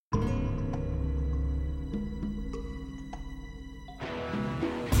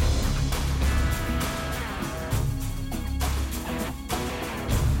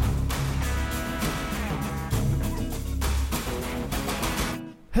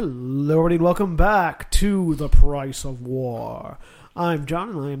Hello, everybody, and welcome back to The Price of War. I'm John,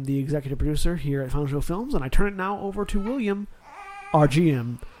 and I am the executive producer here at Final Show Films, and I turn it now over to William, our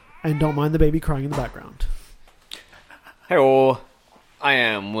GM, and don't mind the baby crying in the background. Hello, I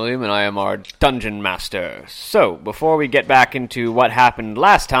am William, and I am our Dungeon Master. So, before we get back into what happened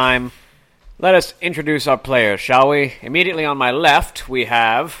last time, let us introduce our players, shall we? Immediately on my left, we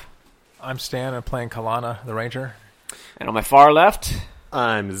have... I'm Stan, I'm playing Kalana, the Ranger. And on my far left...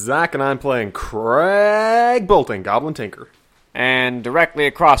 I'm Zack, and I'm playing Krag Bolting, Goblin Tinker. And directly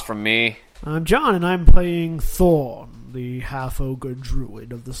across from me... I'm John, and I'm playing Thorn, the Half-Ogre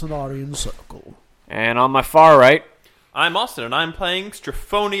Druid of the Cenarian Circle. And on my far right... I'm Austin, and I'm playing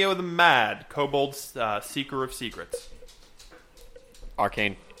Strephonio the Mad, Kobold's Seeker of Secrets.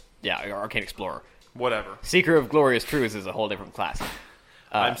 Arcane Explorer. Whatever. Seeker of Glorious Truths is a whole different class.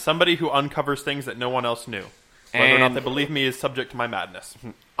 I'm somebody who uncovers things that no one else knew. Whether or not they believe me is subject to my madness.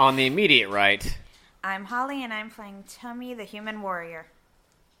 On the immediate right... I'm Holly, and I'm playing Tommi, the Human Warrior.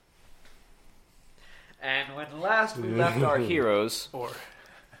 And when last we left our heroes,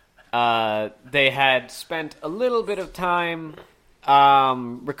 they had spent a little bit of time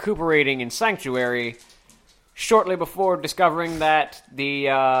recuperating in Sanctuary shortly before discovering that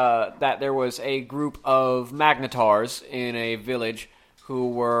that there was a group of Magnetars in a village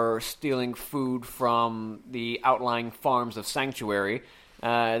who were stealing food from the outlying farms of Sanctuary.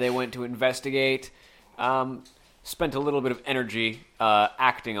 They went to investigate, spent a little bit of energy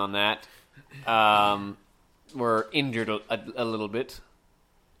acting on that, were injured a little bit,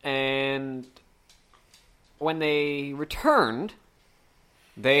 and when they returned,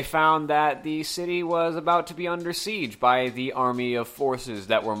 they found that the city was about to be under siege by the army of forces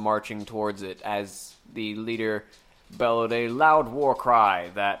that were marching towards it as the leader bellowed a loud war cry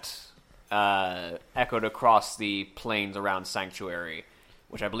that echoed across the plains around Sanctuary,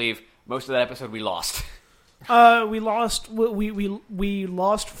 which I believe most of that episode we lost. We lost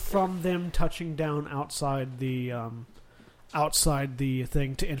from them touching down outside the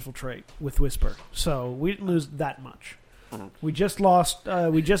thing to infiltrate with Whisper. So we didn't lose that much. Mm-hmm. We just lost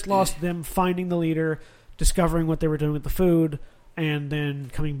them finding the leader, discovering what they were doing with the food, and then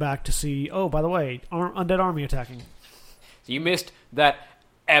coming back to see, oh, by the way, undead army attacking. So you missed that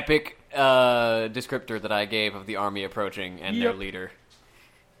epic descriptor that I gave of the army approaching and their leader.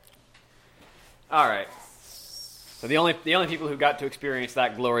 All right. So the only people who got to experience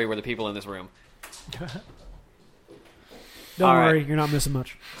that glory were the people in this room. Don't worry, you're not missing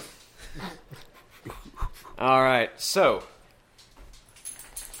much. All right. So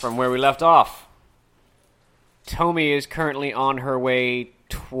from where we left off, Tommi is currently on her way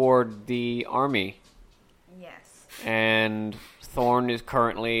toward the army. Yes. And Thorn is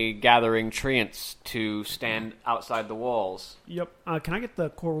currently gathering treants to stand outside the walls. Yep. Can I get the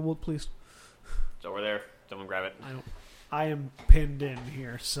coral wood, please? It's over there. Someone grab it. I am pinned in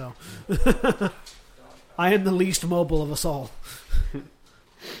here, so... I am the least mobile of us all.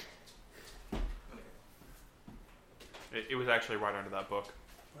 It was actually right under that book.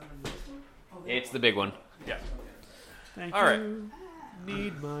 It's the big one. Yeah. Thank all you. Right.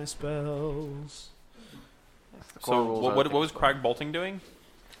 Need my spells. So what was Krag Bolting doing?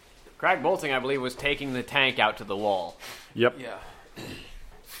 Krag Bolting, I believe, was taking the tank out to the wall. Yep. Yeah.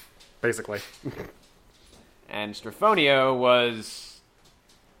 Basically. And Strephonio was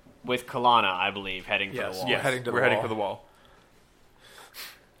with Kalana, I believe, heading for the wall. Yes, we're heading for the wall.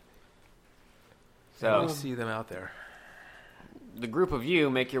 So we see them out there. The group of you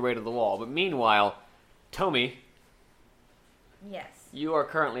make your way to the wall, but meanwhile, Tommi, Yes. you are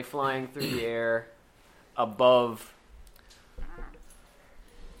currently flying through the air above,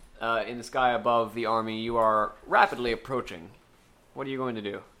 in the sky above the army. You are rapidly approaching. What are you going to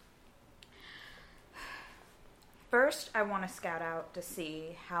do? First, I want to scout out to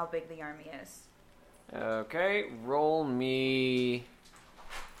see how big the army is. Okay, roll me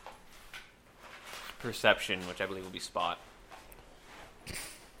perception, which I believe will be spot.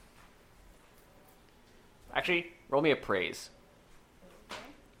 Actually, roll me appraise.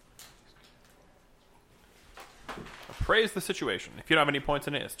 Appraise the situation. If you don't have any points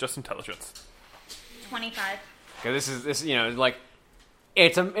in it, it's just intelligence. 25. Because this like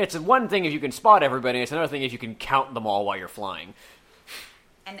it's one thing if you can spot everybody. It's another thing if you can count them all while you're flying.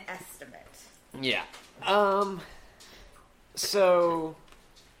 An estimate. Yeah. So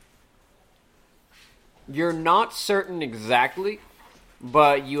you're not certain exactly,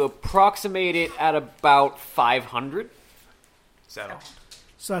 but you approximate it at about 500. Is that all?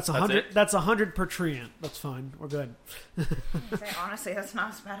 So that's 100. That's 100 per treant. That's fine. We're good. Honestly, that's not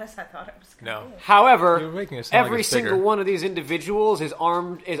as bad as I thought it was going to be. However, every every single one of these individuals is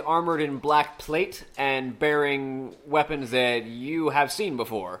armored in black plate and bearing weapons that you have seen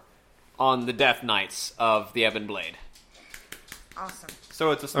before on the Death Knights of the Ebon Blade. Awesome.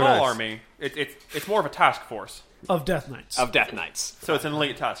 So it's a small army. It's more of a task force. Of Death Knights. So it's an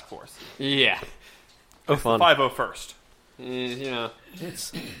elite task force. Yeah. Oh, fun. 501st.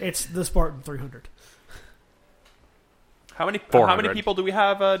 It's the Spartan 300. How many 400. people do we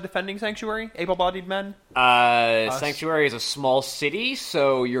have defending Sanctuary? Able-bodied men? Sanctuary is a small city,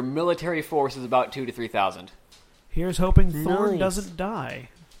 so your military force is about 2,000 to 3,000. Here's hoping Thorn doesn't die.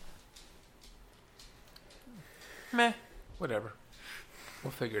 Meh. Whatever. We'll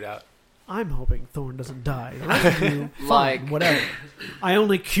figure it out. I'm hoping Thorn doesn't die. The rest of you, fine, whatever. I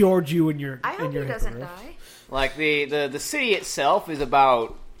only cured you in your. I hope he doesn't die. Like the city itself is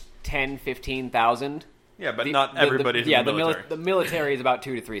about 10,000, 15,000. Yeah, but not everybody's in the military. The military is about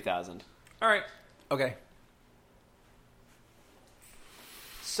 2,000 to 3,000. All right. Okay.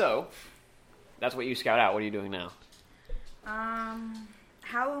 So, that's what you scout out. What are you doing now?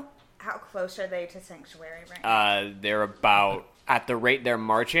 How close are they to Sanctuary right now? They're about, at the rate they're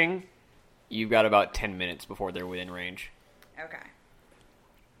marching, you've got about 10 minutes before they're within range. Okay.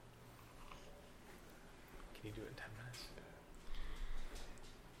 Can you do it in 10 minutes?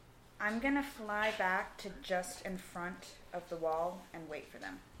 I'm going to fly back to just in front of the wall and wait for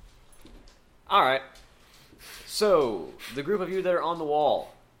them. All right. So, the group of you that are on the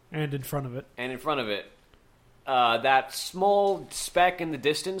wall. And in front of it. That small speck in the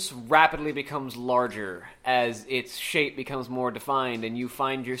distance rapidly becomes larger as its shape becomes more defined, and you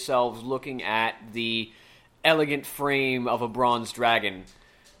find yourselves looking at the elegant frame of a bronze dragon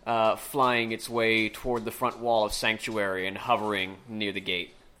flying its way toward the front wall of Sanctuary and hovering near the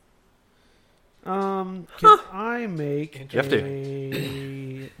gate. Can I make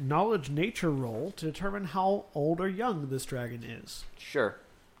a knowledge nature roll to determine how old or young this dragon is? Sure.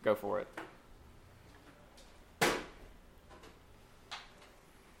 Go for it.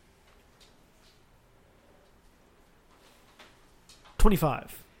 $25.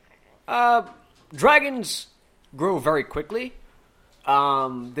 Dragons grow very quickly.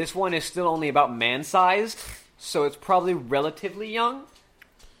 This one is still only about man-sized, so it's probably relatively young.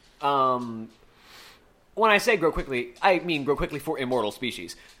 When I say grow quickly, I mean grow quickly for immortal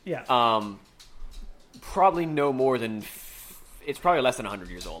species. Yeah. Probably no more than... it's probably less than 100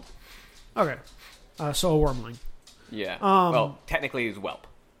 years old. Okay. So a wormling. Yeah. Well, technically it's whelp.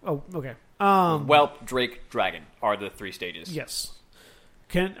 Oh, okay. Whelp, drake, dragon are the three stages. Yes.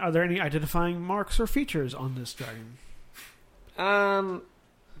 Are there any identifying marks or features on this dragon?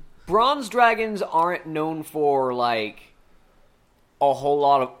 Bronze dragons aren't known for, like, a whole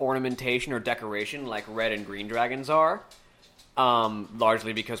lot of ornamentation or decoration like red and green dragons are.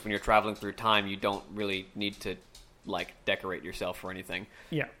 Largely because when you're traveling through time, you don't really need to, like, decorate yourself or anything.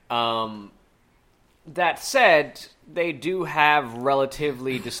 Yeah. That said, they do have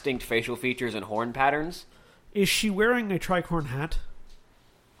relatively distinct facial features and horn patterns. Is she wearing a tricorn hat?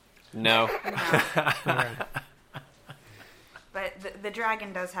 No. Okay. But the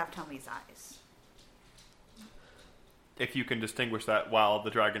dragon does have Tommi's eyes. If you can distinguish that while the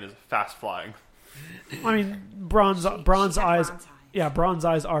dragon is fast flying. I mean, bronze eyes. Bronze eyes. Yeah, bronze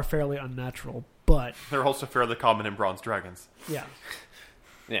eyes are fairly unnatural, but They're also fairly common in bronze dragons. yeah.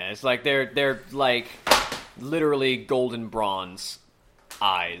 Yeah, it's like they're like literally golden bronze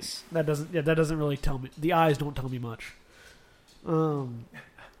eyes. That doesn't really tell me. The eyes don't tell me much. Oh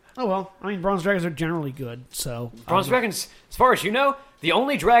well, I mean, bronze dragons are generally good, so Bronze dragons, as far as you know, the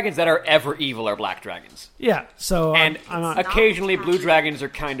only dragons that are ever evil are black dragons. yeah. So And I'm not, occasionally blue dragons are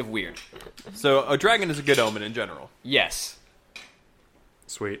kind of weird. So a dragon is a good omen in general. Yes.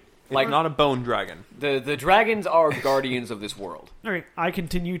 Sweet. Like Not a bone dragon. the dragons are guardians of this world. all right. I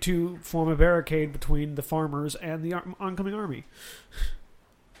continue to form a barricade between the farmers and the oncoming army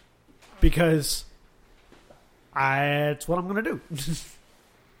because it's what I'm going to do.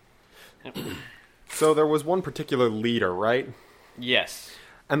 So there was one particular leader, right? Yes.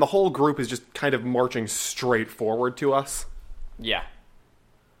 And the whole group is just kind of marching straight forward to us? Yeah.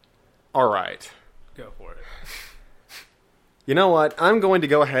 All right. Go for it. You know what? I'm going to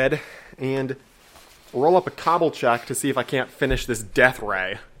go ahead and roll up a Kobold check to see if I can't finish this Death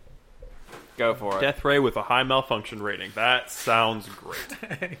Ray. Go for it. Death Ray with a high malfunction rating. That sounds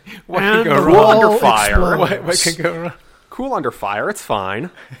great. What And can go the wrong? wall Under fire. explodes. What can go wrong? Cool under fire, it's fine.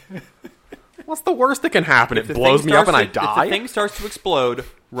 What's the worst that can happen? It The blows thing me up starts and I to- If the die? thing starts to explode,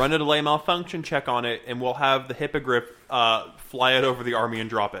 run a delay malfunction check on it, and we'll have the hippogriff fly it over the army and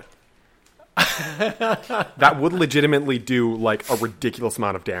drop it. That would legitimately do like a ridiculous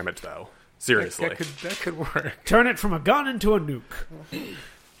amount of damage, though. Seriously. That could work. Turn it from a gun into a nuke.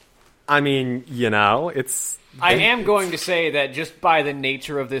 I mean, it's... I am going to say that just by the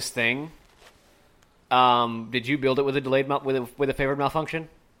nature of this thing, did you build it with a delayed with a favored malfunction?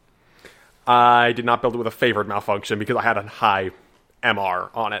 I did not build it with a favored malfunction because I had a high MR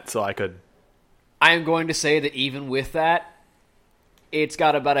on it, so I could... I am going to say that even with that, it's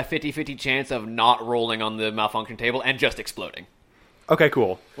got about a 50-50 chance of not rolling on the malfunction table and just exploding. Okay,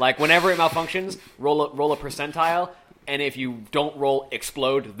 cool. Like, whenever it malfunctions, roll a percentile, and if you don't roll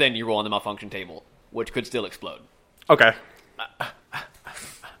explode, then you roll on the malfunction table, which could still explode. Okay.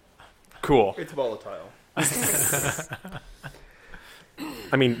 Cool. It's volatile.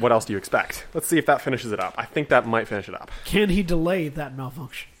 I mean, what else do you expect? Let's see if that finishes it up. I think that might finish it up. Can he delay that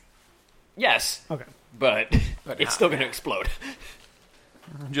malfunction? Yes, Okay. but it's still going to explode.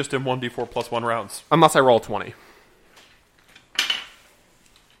 Just in 1d4 plus 1 rounds. Unless I roll 20.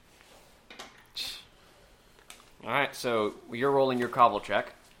 Alright, so you're rolling your Kobold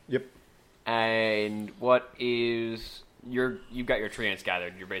check. Yep. And what is... You've got your treants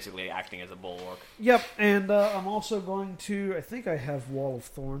gathered. You're basically acting as a bulwark. Yep, and I'm also going to... I think I have Wall of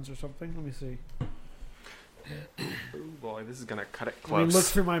Thorns or something. Let me see. Oh boy, this is going to cut it Let me close. look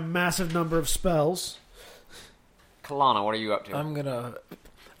through my massive number of spells. Kalana, what are you up to?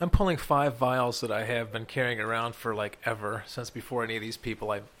 I'm pulling 5 vials that I have been carrying around for like ever, since before any of these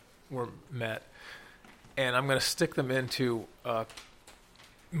people were met. And I'm going to stick them into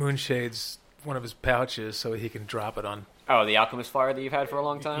Moonshade's one of his pouches so he can drop it on. Oh, the alchemist fire that you've had for a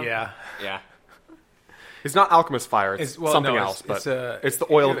long time? Yeah. Yeah. It's not alchemist fire. It's something else, but it's the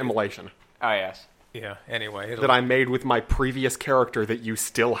oil of immolation. Oh, yes. Yeah, anyway. That I made with my previous character that you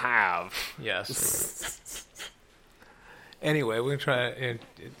still have. Yes. Anyway, we're going to try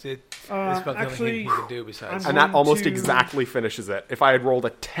it's about the only actually, thing you can do besides... And that going almost to- exactly finishes it. If I had rolled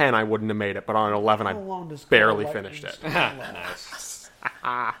a 10, I wouldn't have made it, but on an 11, How long does I barely Kobold finished it. Nice.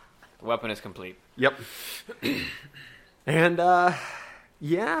 The weapon is complete. Yep. And,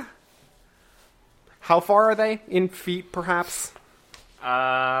 yeah. How far are they? In feet, perhaps?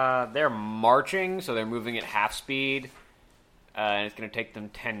 They're marching, so they're moving at half speed. And it's going to take them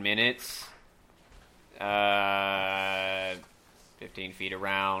 10 minutes. 15 feet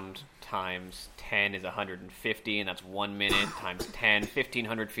around times 10 is 150, and that's 1 minute times 10,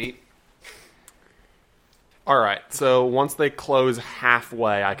 1,500 feet. All right, so once they close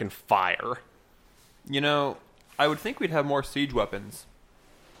halfway, I can fire. I would think we'd have more siege weapons.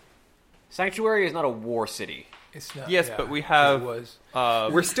 Sanctuary is not a war city. It's not, Yes, yeah, but we have... It was.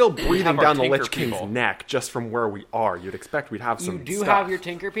 We're still breathing have our down the tinker Lich King's people. neck just from where we are. You'd expect we'd have some You do stuff. have your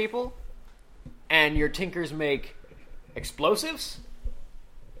tinker people, and your tinkers make explosives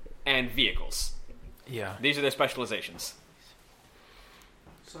and vehicles. Yeah. These are their specializations.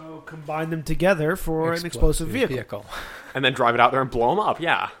 So combine them together for an explosive vehicle. And then drive it out there and blow them up,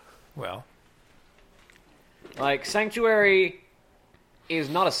 yeah. Well, Like, Sanctuary is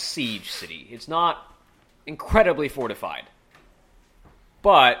not a siege city. It's not incredibly fortified.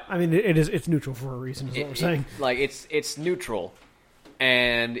 But I mean, it's neutral for a reason, is what we're saying. it's neutral.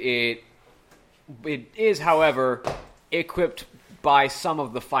 And it is, however, equipped by some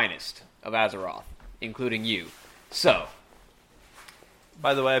of the finest of Azeroth, including you. So,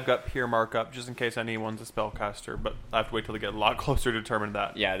 By the way, I've got peer markup just in case anyone's a spellcaster, but I have to wait till they get a lot closer to determine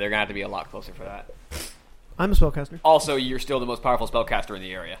that. yeah, they're going to have to be a lot closer for that. I'm a spellcaster. Also, you're still the most powerful spellcaster in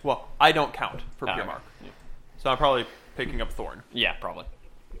the area. Well, I don't count for peer Oh, mark. yeah. So I'm probably picking up Thorn. Yeah, probably.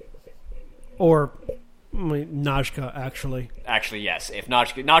 Or Najka, actually. Actually, yes. If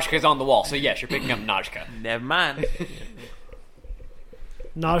Najka's on the wall, so yes, you're picking up Najka. Never mind.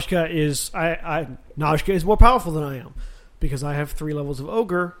 Najka is Najka is more powerful than I am because I have 3 levels of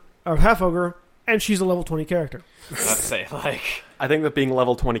ogre or half-ogre, and she's a level 20 character. Let's say, like... I think that being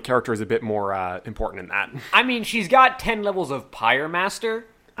level 20 character is a bit more important in that. I mean, she's got 10 levels of Pyre Master.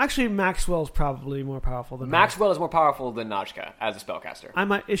 Actually, Maxwell's probably more powerful than Maxwell is more powerful than Najka as a spellcaster. I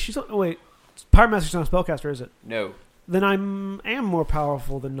might. Is she? Oh, wait, Pyromaster's not a spellcaster, is it? No. Then I am more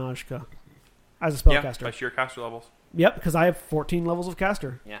powerful than Najka as a Yeah, spellcaster. by sheer caster levels. Yep, because I have 14 levels of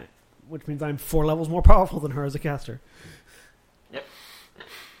caster, Yeah. which means I'm 4 levels more powerful than her as a caster. Yep.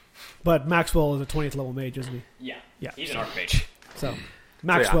 But Maxwell is a 20th level mage, isn't he? Yeah. Yeah. He's an archmage. So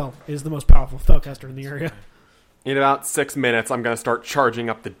Maxwell is the most powerful spellcaster in the area. In about 6 minutes, I'm going to start charging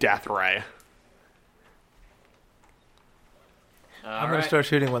up the Death Ray. I'm going to start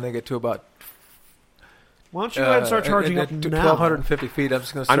shooting when they get to about Why don't you go ahead and start charging up to now? 1,250 feet, I'm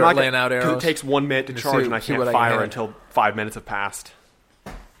just going to I'm start not laying out because arrows. it takes 1 minute to to charge, see- and I see can't what I can fire hit. until 5 minutes have passed.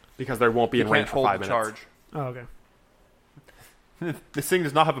 Because there won't be You in range can't for hold 5 the minutes. charge. Oh, okay. This thing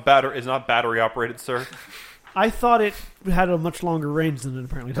does not have a battery. Is not battery operated, sir. I thought it had a much longer range than it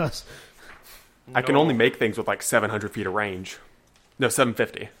apparently does. I can only make things with like 700 feet of range. No,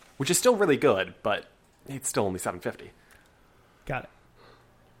 750. Which is still really good, but it's still only 750. Got it.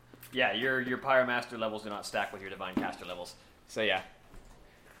 Yeah, your Pyromaster levels do not stack with your Divine Caster levels. So yeah.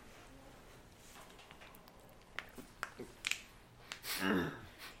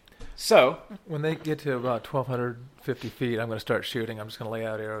 So, When they get to about 1,250 feet, I'm going to start shooting. I'm just going to lay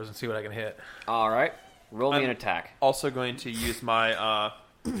out arrows and see what I can hit. alright. Roll me I'm- an attack. Also going to use my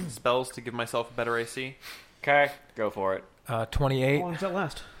spells to give myself a better AC. Okay, go for it. 28. How long does that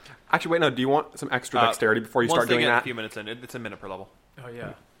last? Actually, wait, no. Do you want some extra dexterity before you Once start they doing get that? a few minutes in, it's a minute per level. Oh,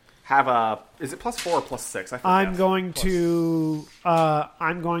 yeah. Have a... Is it plus 4 or plus 6? I forget. I'm going to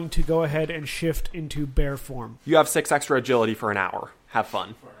go ahead and shift into bear form. You have 6 extra agility for an hour. Have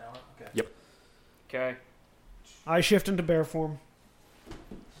fun. For an hour? Okay. Yep. Okay. I shift into bear form,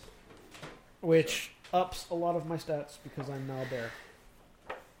 which ups a lot of my stats because I'm now a bear.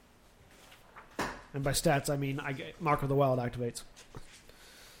 And by stats, I mean I get Mark of the Wild activates.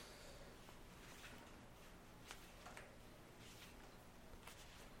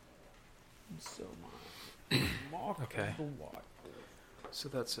 So my Mark Okay. of the Wild. So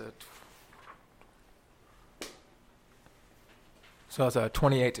that's a... So that's a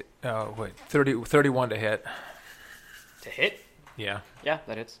 28... 31 to hit. To hit? Yeah. Yeah,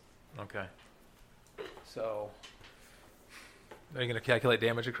 that hits. Okay. So... Are you going to calculate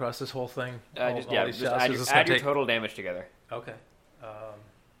damage across this whole thing? All Just these shots? add, Is this add gonna your total damage together. Okay.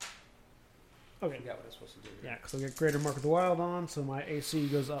 Okay. I got what I'm supposed to do. Yeah, because I get greater Mark of the Wild on, so my AC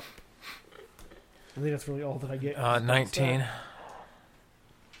goes up. I think that's really all that I get. 19.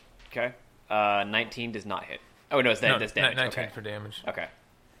 Okay. 19 does not hit. Oh, no, that's damage. 19 Okay. for damage. Okay.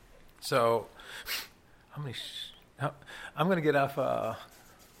 So, how many... I'm going to get off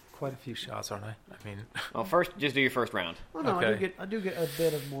quite a few shots, aren't I? I mean... Well, first, just do your first round. Oh no, Okay. I do get a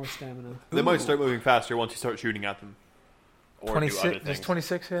bit of more stamina. They might start moving faster once you start shooting at them. Or do 26. other Does things.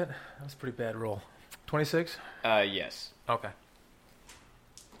 26 hit? That's a pretty bad roll. 26? Yes. Okay.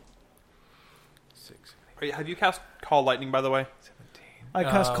 6, Have you cast Call Lightning, by the way? 17. I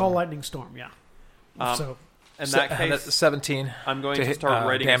cast Call Lightning Storm, yeah. Um, In So- that that's case, 17. I'm going to to hit, start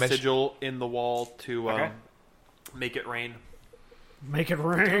writing damage. a sigil in the wall to Okay. make it rain. Make it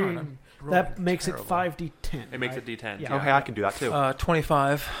Darn, rain. I'm That rolling makes terrible. it 5d10. It makes right? it D10. Yeah. Oh, hey, I can do that too.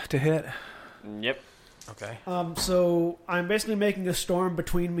 25 to hit. Yep. Okay. So I'm basically making a storm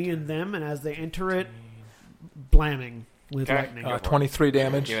between me and them, and as they enter it, blamming with Okay. lightning. 23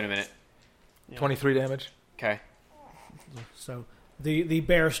 damage. Give it a minute. Yeah. 23 damage. Okay. So the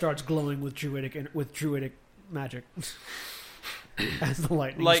bear starts glowing with druidic magic as the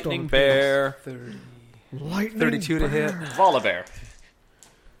lightning Lightning storm bear. 30. appears. Lightning 32 to bear. hit. Volibear.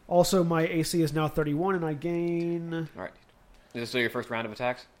 Also, my AC is now 31, and I gain All right. Is this still your first round of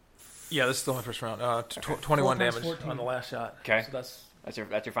attacks? Yeah, this is still my first round. 21 4 times damage 14. on the last shot. Okay. So that's... That's your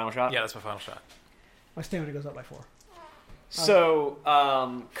final shot? Yeah, that's my final shot. my stamina goes up by 4. So,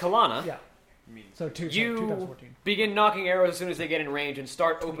 Kalana, Yeah. So 2 times you 14. begin knocking arrows as soon as they get in range and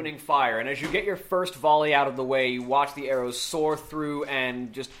start opening fire. And as you get your first volley out of the way, you watch the arrows soar through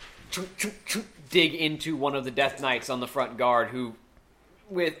and just dig into one of the Death Knights on the front guard, who,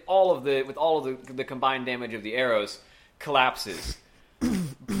 with all of the combined damage of the arrows, collapses.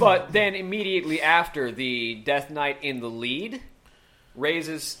 But then immediately after, the Death Knight in the lead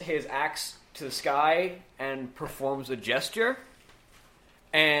raises his axe to the sky and performs a gesture,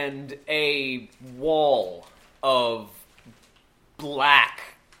 and a wall of black,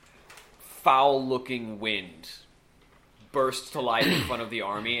 foul-looking wind bursts to life in front of the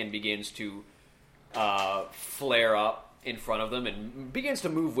army and begins to flare up in front of them and begins to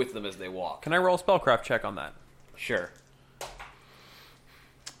move with them as they walk. Can I roll a spellcraft check on that? Sure.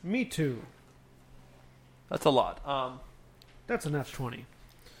 Me too. That's a lot. That's a nat 20.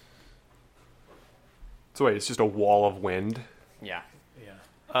 So wait, it's just a wall of wind? Yeah.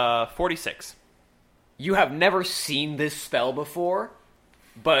 Yeah. 46. You have never seen this spell before,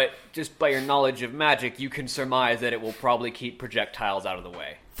 but just by your knowledge of magic, you can surmise that it will probably keep projectiles out of the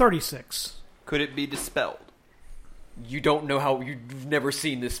way. 36. Could it be dispelled? You don't know how... You've never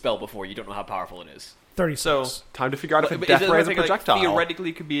seen this spell before. You don't know how powerful it is. 36. So, Time to figure out if but a death is it ray is a like, projectile.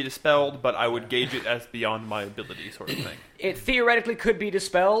 theoretically could be dispelled, but I would gauge it as beyond my ability, sort of thing. It theoretically could be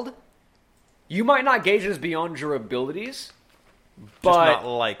dispelled. You might not gauge it as beyond your abilities, Just but not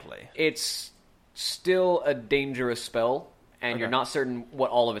likely. it's still a dangerous spell, and you're not certain what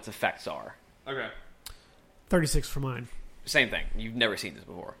all of its effects are. Okay. 36 for mine. Same thing. You've never seen this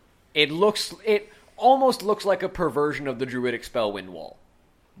before. It almost looks like a perversion of the druidic spell Wind Wall,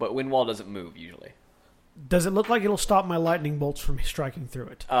 but Wind Wall doesn't move usually. Does it look like it'll stop my lightning bolts from striking through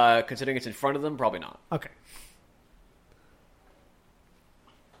it? Considering it's in front of them, probably not. Okay.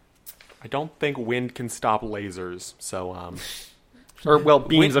 I don't think wind can stop lasers, so or well,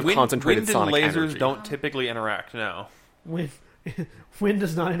 beams of concentrated wind sonic and lasers energy. don't typically interact. No. Wind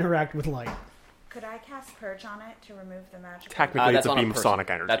does not interact with light. Could I cast Purge on it to remove the magical? Technically, it's That's a on beam of person. sonic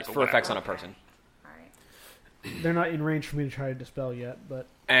energy. That's but for effects on whatever. a person. All right. They're not in range for me to try to dispel yet, but...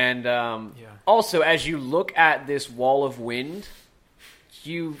 And also, as you look at this wall of wind,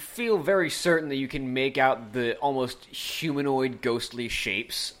 you feel very certain that you can make out the almost humanoid, ghostly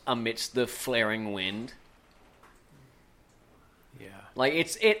shapes amidst the flaring wind. Yeah. Like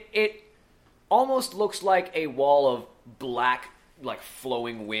it almost looks like a wall of black, like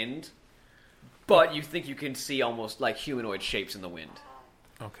flowing wind, but you think you can see almost like humanoid shapes in the wind.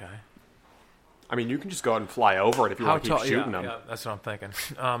 Okay. I mean, you can just go out and fly over it if you want to keep shooting them. Yeah, that's what I'm thinking.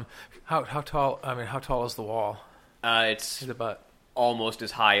 How tall? I mean, how tall is the wall? It's Is it about? almost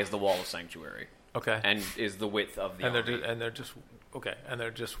as high as the wall of Sanctuary, Okay. and is the width of the And army. they're just okay. And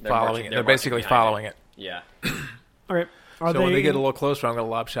they're just They're following marching- it. they're They're basically marching behind following it. Yeah. All right. Are So when they get a little closer, I'm going to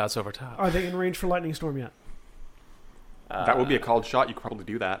lob shots over top. Are they in range for Lightning Storm yet? That would be a called shot. You could probably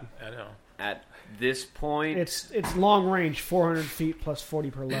do that. I know. At this point, It's long range, 400 feet plus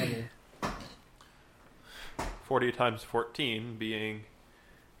 40 per level. 40 times 14 being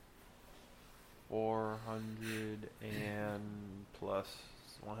 400 and plus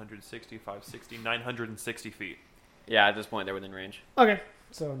 160, 560, 960 feet. yeah, at this point they're within range. Okay,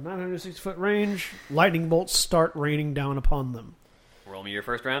 so 960-foot range. Lightning bolts start raining down upon them. Roll me your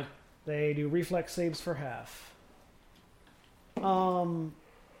first round. They do reflex saves for half.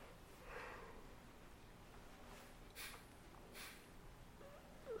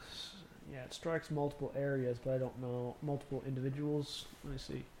 Yeah, it strikes multiple areas, but I don't know multiple individuals. Let me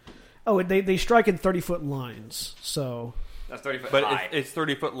see. Oh, they strike in 30-foot lines. So That's 30 foot But high. it's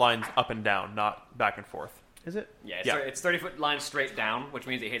 30-foot lines up and down, not back and forth. is it? Yeah, Yeah. it's 30 foot line straight down, which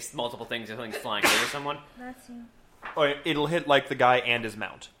means it hits multiple things if something's flying over someone. That's you. Or it'll hit like the guy and his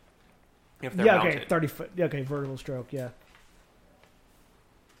mount. If they're Yeah. mounted. Okay. 30-foot. Yeah. Okay. Vertical stroke. Yeah.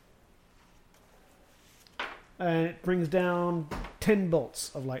 And it brings down 10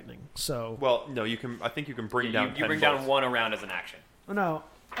 bolts of lightning. So. Well, no, you can. I think you can bring down. You 10 bring bolts. down one around as an action, Oh no.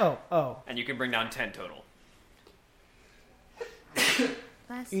 Oh. and you can bring down 10 total.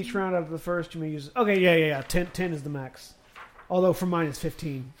 Bless Each you. round after the first, you may use. Okay. Yeah. 10 is the max. Although for mine it's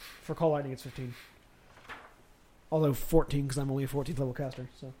 15. For call lightning it's 15. Although 14 because I'm only a 14th level caster.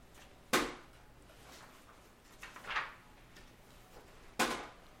 So.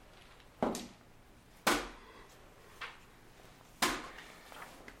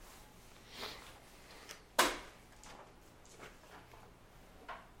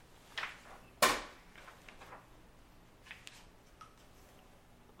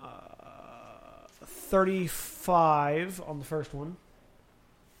 Uh, 35 on the first one.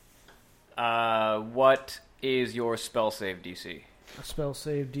 What is your spell save DC? A spell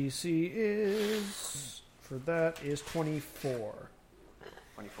save DC is for that is 24.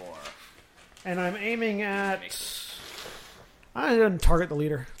 24. And I'm aiming at I didn't target the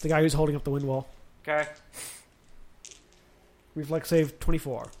leader, the guy who's holding up the wind wall. Okay. Reflex save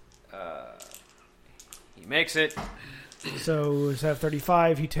 24. He makes it. So instead of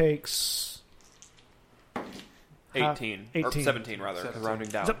 35, he takes 18. 18. Or 17, rather. Rounding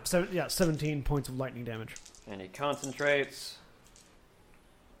down. 17 points of lightning damage. And he concentrates.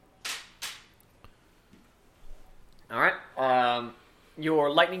 Alright. Your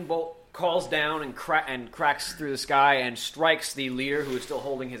lightning bolt calls down and cracks through the sky and strikes the leader who is still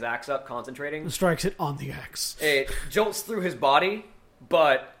holding his axe up, concentrating. Strikes it on the axe. It jolts through his body,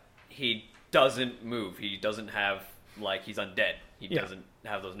 but he doesn't move. He doesn't have, like, he's undead. He doesn't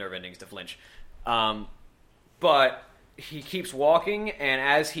have those nerve endings to flinch. But he keeps walking, and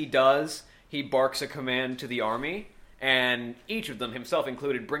as he does, he barks a command to the army, and each of them, himself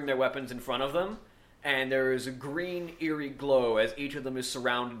included, bring their weapons in front of them, and there is a green, eerie glow as each of them is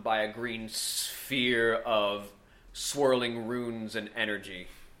surrounded by a green sphere of swirling runes and energy.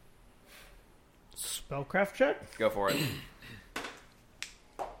 Spellcraft check? Go for it.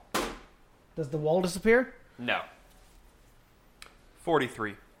 Does the wall disappear? No.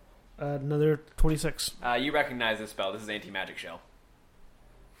 43. Another 26. You recognize this spell. This is Anti-Magic Shell.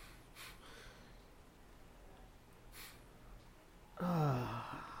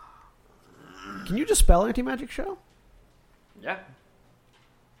 Can you dispel anti-magic shell? Yeah.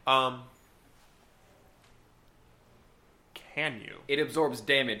 Can you? It absorbs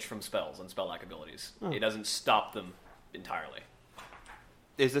damage from spells and spell-like abilities. Oh. It doesn't stop them entirely.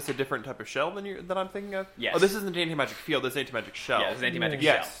 Is this a different type of shell than I'm thinking of? Yes. Oh, this isn't an anti-magic field. This is an anti-magic shell. Yeah, it's an anti-magic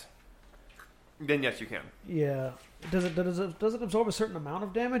Yes. shell. Then yes, you can. Yeah. Does it absorb a certain amount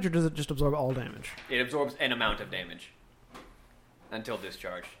of damage, or does it just absorb all damage? It absorbs an amount of damage until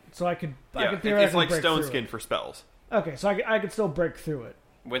discharge. So I could Yeah, theoretically it's like break stone through skin it. for spells. Okay, so I could still break through it.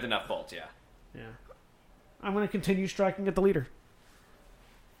 With enough bolts, yeah. Yeah. I'm going to continue striking at the leader.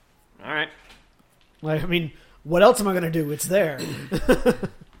 All right. Like, I mean, what else am I going to do? It's there.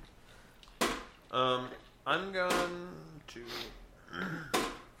 I'm going to.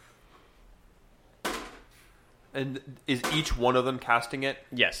 And is each one of them casting it?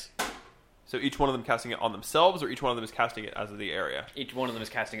 Yes. So each one of them casting it on themselves, or each one of them is casting it as of the area? Each one of them is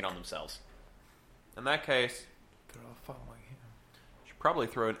casting it on themselves. In that case, They're all following him. should probably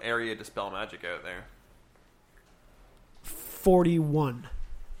throw an area dispel magic out there. 41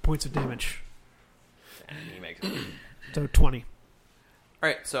 points of damage. And he makes it. So 20. All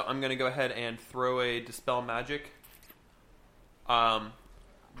right, so I'm going to go ahead and throw a dispel magic. How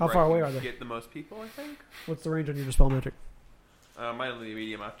far away are they? Get the most people, I think. What's the range on your Dispel Magic? Might only be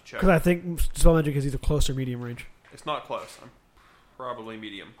medium. I have to check. Because I think Dispel Magic is either close or medium range. It's not close. I'm probably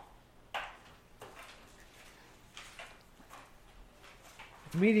medium.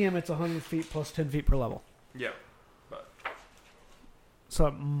 Medium, it's 100 feet plus 10 feet per level. Yeah, but So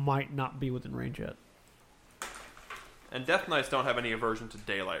it might not be within range yet. and Death Knights don't have any aversion to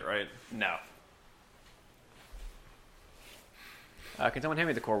daylight, right? No. Can someone hand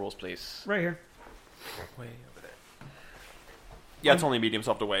me the core rules, please? Right here. Way over there. Yeah, it's only medium,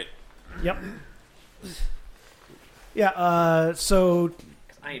 so I have to wait. Yep. Yeah, so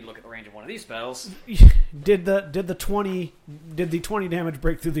 'Cause I need to look at the range of one of these spells. did the 20 damage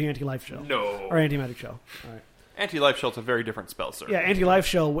break through the anti-life shell? No. Or anti-magic shell. All right. Anti-life shell's a very different spell, sir. Yeah, anti-life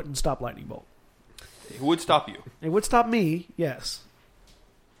shell wouldn't stop lightning bolt. It would stop you. It would stop me, yes.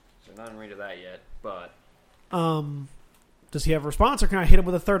 So not in range of that yet, but Does he have a response, or can I hit him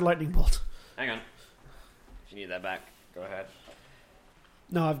with a third lightning bolt? hang on. If you need that back, go ahead.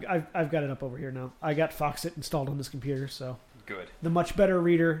 No, I've got it up over here now. I got Foxit installed on this computer, so Good. the much better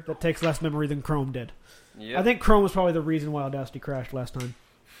reader that takes less memory than Chrome did. Yep. I think Chrome was probably the reason why Audacity crashed last time.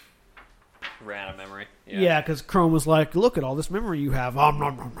 Ran out of memory. Yeah, because Chrome was like, "Look at all this memory you have." Nom,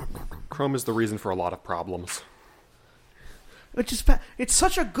 nom, nom, nom, nom. Chrome is the reason for a lot of problems. Which is it's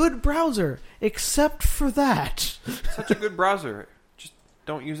such a good browser, except for that. Such a good browser. Just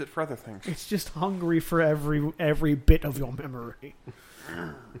don't use it for other things. It's just hungry for every bit of your memory.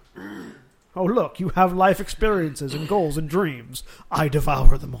 Oh, look, you have life experiences and goals and dreams. I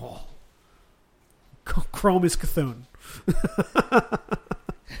devour them all. Chrome is Cthulhu.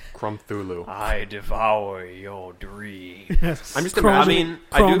 Cthulhu. I devour your dream. Yes. I'm just Chrome imagining.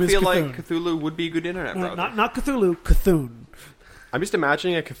 I Chrome do is feel Cthulhu. like Cthulhu would be a good internet browser. Not Cthulhu, Cthulhu. I'm just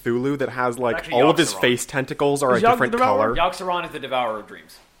imagining a Cthulhu that has like Actually, all of his Yogg-Saron. face tentacles are a Is Yogg different the Devourer? color. Yogg-Saron is the devourer of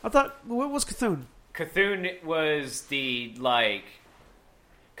dreams. I thought, what was Cthulhu? Cthulhu was the,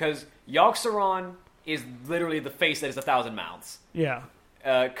 because Yogg-Saron is literally the face that is 1,000 mouths. Yeah.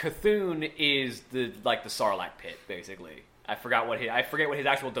 Cthulhu is the Sarlacc pit, basically. I forget what his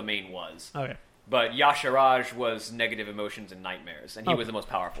actual domain was. Okay. But Yasharaj was negative emotions and nightmares, and he Okay. was the most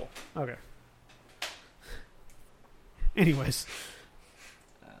powerful. Okay. Anyways.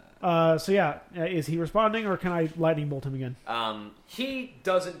 So yeah, is he responding, or can I lightning bolt him again? He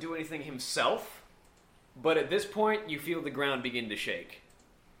doesn't do anything himself, but at this point, you feel the ground begin to shake.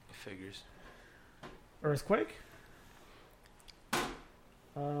 Figures. Earthquake?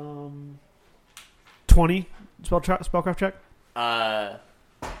 20 spellcraft check.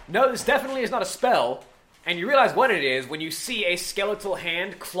 No, this definitely is not a spell, and you realize what it is when you see a skeletal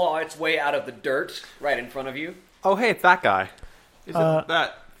hand claw its way out of the dirt right in front of you, Oh, hey, it's that guy. Is it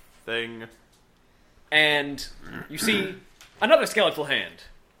that thing? and you see another skeletal hand,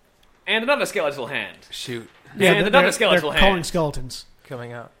 and another skeletal hand, Shoot. and another skeletal they're calling hand, skeletons.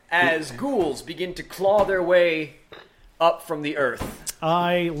 Coming out. as ghouls begin to claw their way up from the earth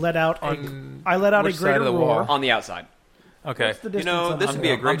I let out a On greater which side of the roar. wall? on the outside. Okay. What's the You distance know, on this that? would be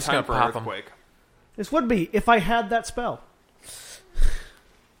a I'm great just time gonna for an pop 'em. earthquake. This would be if I had that spell.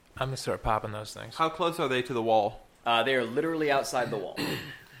 I'm going to start popping those things. How close are they to the wall? They are literally outside the wall.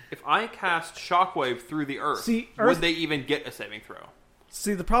 If I cast Shockwave through the earth, See, would they even get a saving throw?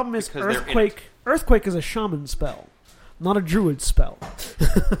 See, the problem is Because they're in earthquake. Earthquake is a shaman spell, not a druid spell.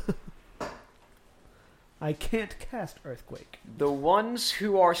 I can't cast Earthquake. The ones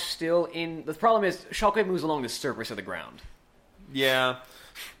who are still in... The problem is, Shockwave moves along the surface of the ground. Yeah.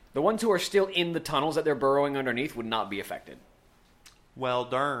 The ones who are still in the tunnels that they're burrowing underneath would not be affected. Well,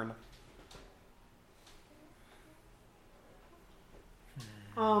 darn.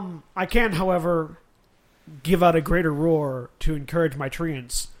 I can, however, give out a greater roar to encourage my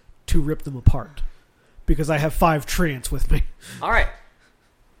treants to rip them apart. Because I have 5 treants with me. Alright.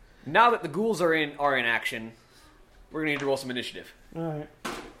 Now that the ghouls are in action, we're going to need to roll some initiative. Alright.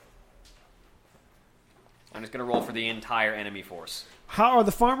 I'm just going to roll for the entire enemy force. How are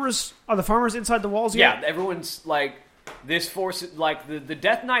the farmers? Are the farmers inside the walls yet? Yeah, everyone's like... This force, like, the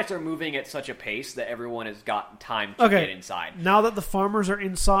Death Knights are moving at such a pace that everyone has got time to get inside. Now that the farmers are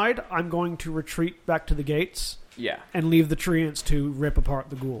inside, I'm going to retreat back to the gates. Yeah. And leave the treants to rip apart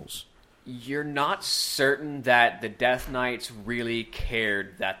the ghouls. You're not certain that the Death Knights really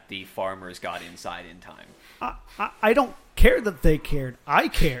cared that the farmers got inside in time. I don't care that they cared. I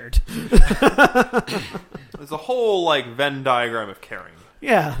cared. There's a whole, like, Venn diagram of caring.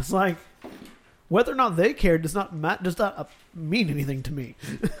 Yeah, it's like... Whether or not they cared does not mean anything to me.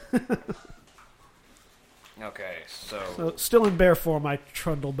 Okay, so still in bear form, I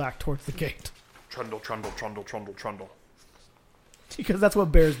trundle back towards the gate. Trundle, trundle, trundle, trundle, trundle. Because that's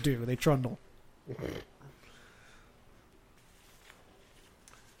what bears do. They trundle.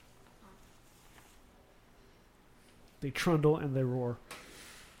 They trundle and they roar.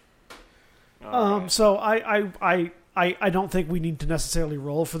 So I don't think we need to necessarily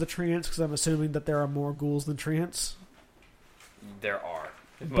roll for the treants because I'm assuming that there are more ghouls than treants. There are.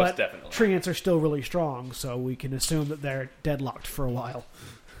 Most But definitely. treants are still really strong, so we can assume that they're deadlocked for a while.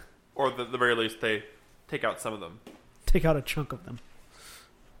 Or at the very least, they take out some of them. Take out a chunk of them.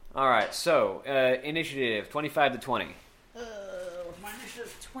 Alright, so, initiative, 25 to 20. My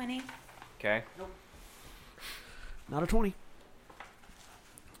initiative 20. Okay. Not a 20.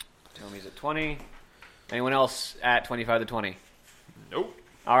 Tommi's at 20. Anyone else at 25 to 20? Nope.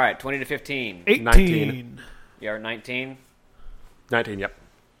 Alright, 20 to 15. 18. 19. You're at 19. 19, yep.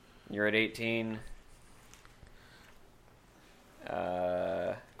 You're at 18.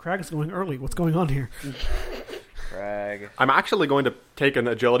 Krag's going early. What's going on here? Krag. I'm actually going to take an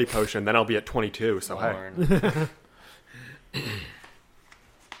agility potion, then I'll be at 22, so hey.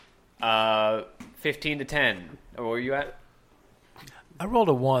 Thorn. 15 to 10. Oh, what were you at? I rolled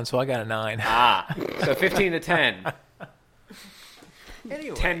a 1, so I got a 9. So 15 to 10.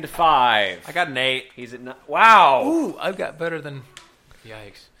 Anyway. 10 to 5. I got an 8. He's at 9. Wow! Ooh, I've got better than...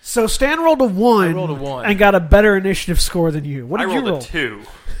 Yikes. So Stan rolled a 1. I rolled a 1. And got a better initiative score than you. What did I you rolled roll? a 2.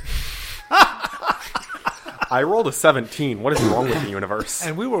 I rolled a 17. What is wrong with the universe?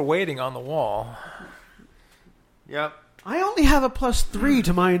 And we were waiting on the wall. Yep. I only have a +3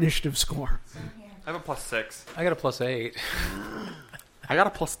 to my initiative score. I have a +6. I got a +8. I got a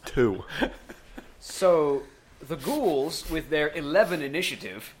 +2. So, the ghouls, with their 11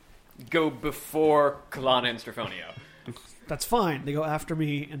 initiative, go before Kalana and Strephonio. That's fine. They go after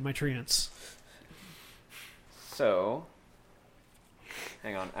me and my treants. So,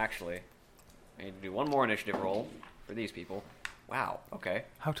 hang on, actually, I need to do one more initiative roll for these people. Wow, okay.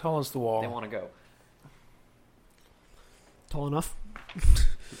 How tall is the wall? They want to go. Tall enough,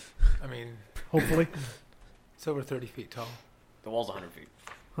 I mean, hopefully. it's over 30 feet tall. The wall's 100 feet.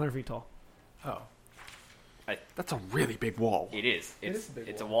 100 feet tall. Oh. That's a really big wall. It is. It It's, is a big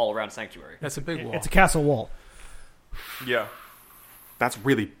it's wall. a wall around Sanctuary. That's a big wall. It's a castle wall. Yeah. That's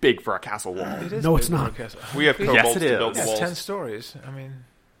really big for a castle wall. It is No, big it's for a not. castle. We have kobolds Yes, it to build is. It's walls. 10 stories. I mean,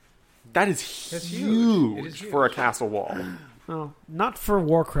 That is That's huge, huge. It is huge. for a castle wall. Oh, not for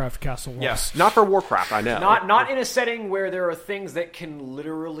Warcraft castle walls. Yes. Not for Warcraft, I know. Not in a setting where there are things that can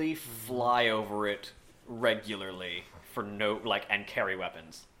literally fly over it regularly for and carry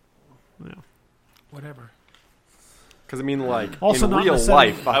weapons. Yeah. whatever. Because, I mean, like, Also in not real in a setting-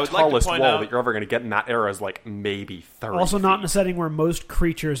 life, the I would like to tallest point wall out- that you're ever going to get in that era is, like, maybe 30 Also not in a feet. setting where most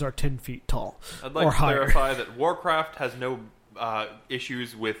creatures are 10 feet tall. I'd like or to higher. clarify that Warcraft has no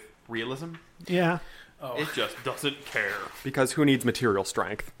issues with realism. Yeah. It just doesn't care. Because who needs material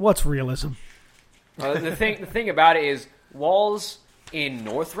strength? What's realism? The thing about it is walls in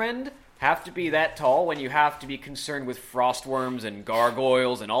Northrend have to be that tall when you have to be concerned with frostworms and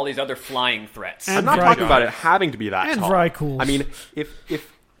gargoyles and all these other flying threats. And I'm not Vrykul. talking about it having to be that And tall. Vrykul. I mean, if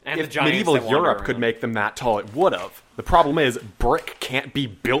And the if giants medieval that wander Europe around. could make them that tall, it would have. The problem is, brick can't be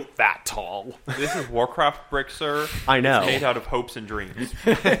built that tall. This is Warcraft brick, sir. I know. It's made out of hopes and dreams.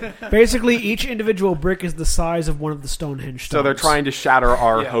 Basically, each individual brick is the size of one of the Stonehenge stones. So they're trying to shatter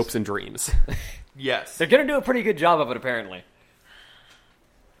our Yes. hopes and dreams. Yes. They're going to do a pretty good job of it, apparently.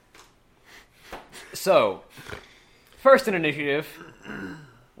 So, first in initiative,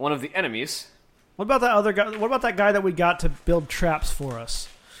 one of the enemies. What about that other guy? What about that guy that we got to build traps for us?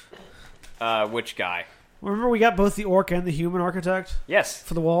 Which guy? Remember we got both the orc and the human architect Yes.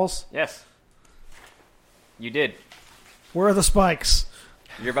 for the walls? Yes. You did. Where are the spikes?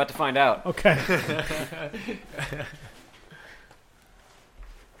 You're about to find out. Okay.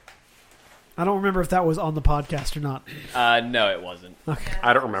 I don't remember if that was on the podcast or not. No, it wasn't. Okay.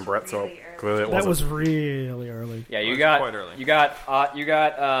 I don't remember it, so clearly it That wasn't. was really early. Yeah, It you was got quite early. you got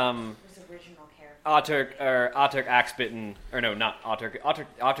His original character. Auturk Axebitten, or no, not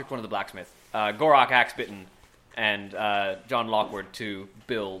Auturk one of the blacksmith, Gorok Axebitten, and John Lockwood to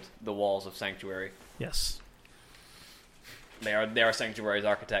build the walls of Sanctuary. Yes. They are Sanctuary's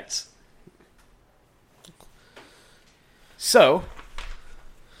architects. So,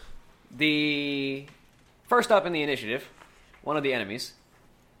 the first up in the initiative, one of the enemies.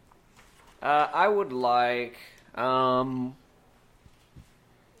 I would like.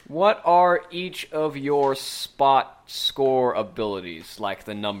 What are each of your spot score abilities, like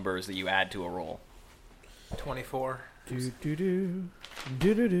the numbers that you add to a roll? 24. Do do do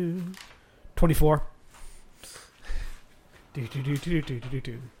do do do. 24. Do do do do do do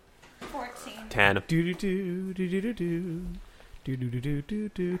do. 14. 10. Do do do do do do do. Do do do do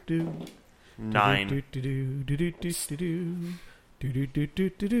do do. 9. Do do do do do do do. Do do do do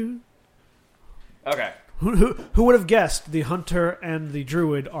do do. Okay. Who would have guessed the hunter and the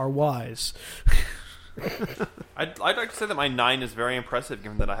druid are wise? I'd like to say that my 9 is very impressive,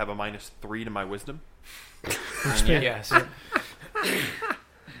 given that I have a -3 to my wisdom. Yes.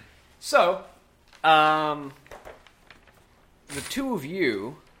 So, the two of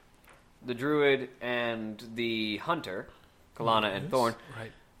you, the druid and the hunter, Kalana and Thorn,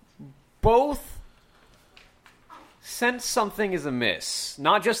 Right. both sense something is amiss.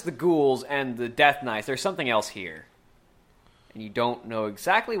 Not just the ghouls and the death knights. There's something else here. And you don't know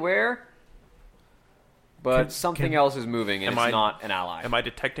exactly where, but something else is moving, and Am it's I- not an ally. Am I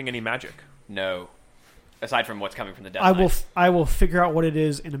detecting any magic? No. Aside from what's coming from the death I will. knights. I will figure out what it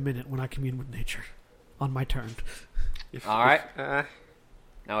is in a minute when I commune with nature, on my turn. All right. Uh,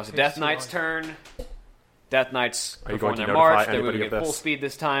 Now it's the Death Knight's turn. Death Knights Are you perform going to their notify march. They're anybody moving of at this? full speed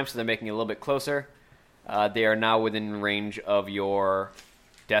this time, so they're making it a little bit closer. They are now within range of your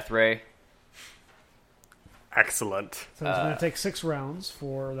Death Ray. excellent. So it's going to take 6 rounds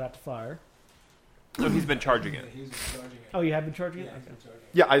for that to fire. No, he's been charging it. Oh, you have been charging it? Okay.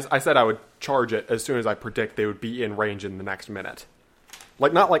 Yeah, I said I would charge it as soon as I predict they would be in range in the next minute.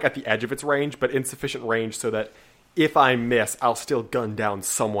 Like, not like at the edge of its range, but in sufficient range so that if I miss, I'll still gun down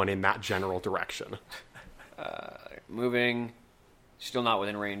someone in that general direction. Moving. Still not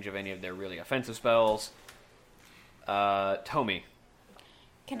within range of any of their really offensive spells. Tommi.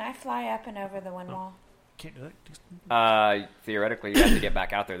 Can I fly up and over the wind wall? Can't do that. Theoretically, you have to get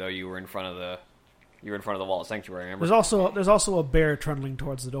back out there, though. You were in front of the wall of Sanctuary, remember? There's also a bear trundling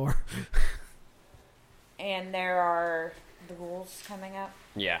towards the door. And there are the ghouls coming up.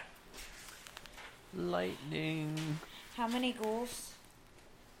 Yeah. Lightning. How many ghouls?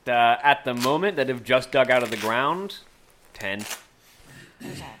 At the moment, that have just dug out of the ground, 10.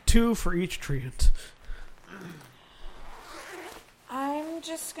 Okay. 2 for each treant. I'm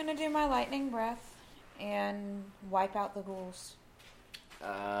just gonna do my lightning breath and wipe out the ghouls.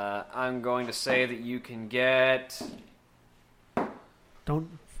 I'm going to say that you can get...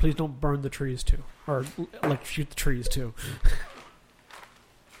 Please don't burn the trees too, or like shoot the trees too.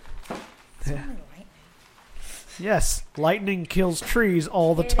 It's only lightning. Yes, lightning kills trees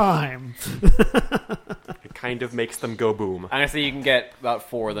all the It time. It kind of makes them go boom. Honestly, you can get about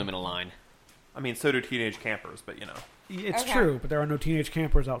 4 of them in a line. I mean, so do teenage campers, but you know. It's Okay. true, but there are no teenage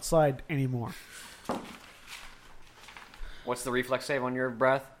campers outside anymore. What's the reflex save on your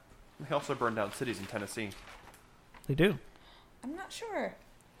breath? They also burned down cities in Tennessee. They do. I'm not sure.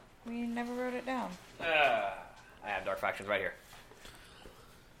 We never wrote it down. I have Dark Factions right here.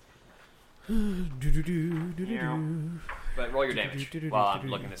 But roll your damage while I'm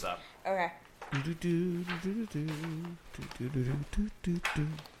looking this up. Okay.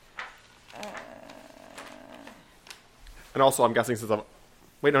 And also, I'm guessing since I'm...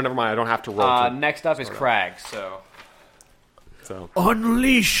 Wait, no, never mind. I don't have to roll. Next up is Krag, so... So,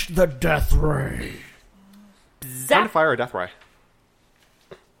 Unleash the death ray. time to fire a death ray.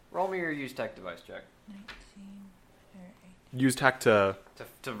 Roll me your use tech device check. 19, Use tech to...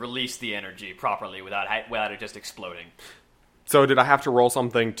 To release the energy properly without it just exploding. So did I have to roll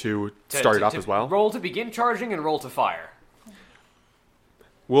something to start it up as well? Roll to begin charging and roll to fire.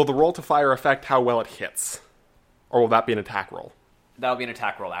 Will the roll to fire affect how well it hits? Or will that be an attack roll? That'll be an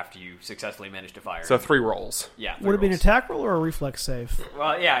attack roll after you successfully manage to fire. So 3 rolls. Yeah. Would it be an attack roll or a reflex save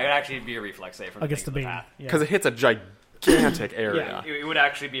Well, yeah, it would actually be a reflex save from against the things in beam? path. Yeah. Because it hits a gigantic area. It would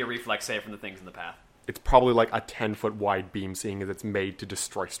actually be a reflex save from the things in the path. It's probably like a 10-foot wide beam, seeing as it's made to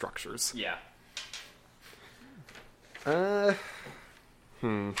destroy structures. Yeah.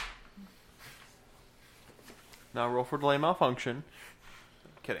 Now roll for delay malfunction.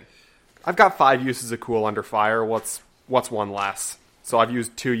 Kidding. I've got 5 uses of Cool Under Fire. What's 1 less? So I've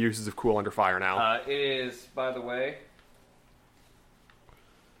used 2 uses of Cool Under Fire now. It is, by the way,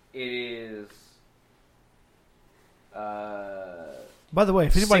 By the way,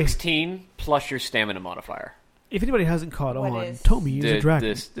 if anybody 16 plus your stamina modifier. hasn't caught What on, is- Tommi is a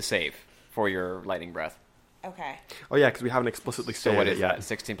dragon. The save for your lightning breath. Okay. Oh yeah, because we haven't explicitly So stated what it is yet. that?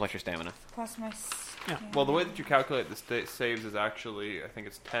 16 plus your stamina. Plus my. Well, the way that you calculate the saves is actually, I think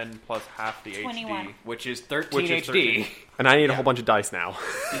it's 10 plus half the 21. HD. Which is 13 Which is HD. 13. And I need a whole bunch of dice now.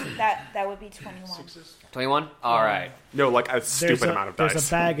 That would be 21. 21? Alright. No, like a stupid amount of dice. There's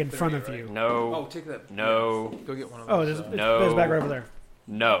a bag in front of you. No. take that. No. Go get one of Oh, those. there's a bag right over there.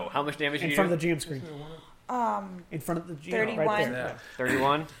 No. How much damage did In you front do? of the GM screen. In front of the GM, 31. right there. Yeah.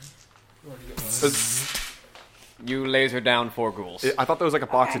 31? You laser down 4 ghouls. I thought there was like a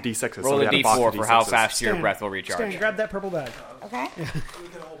box Okay. of D6s. Roll a Somebody had box D4 of for how D6s. fast your Stan, breath will recharge. Stan, grab that purple bag. Okay. We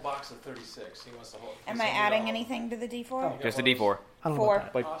get a whole box of 36. He wants the whole. Am I adding anything to the D4? Just a D4. I don't know 4.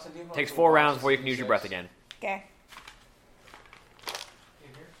 about that. Like, takes 4 rounds before you can use your breath again. Okay.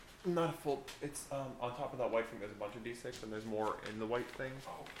 Not a full. It's on top of that white thing. There's a bunch of D6, and there's more in the white thing.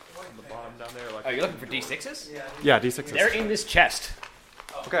 On the bottom down there. Like, Oh, you're looking for D6s? Yeah, D6s. They're in this chest.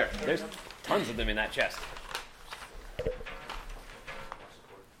 Okay. There's tons of them in that chest.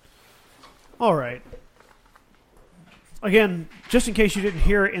 All right. Again, just in case you didn't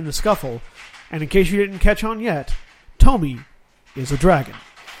hear it in the scuffle, and in case you didn't catch on yet, Tommi is a dragon.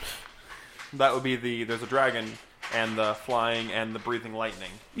 that would be there's a dragon and the flying and the breathing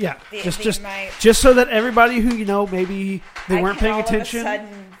lightning. Yeah, The- just my- just so that everybody who maybe they I weren't can paying all attention. Of a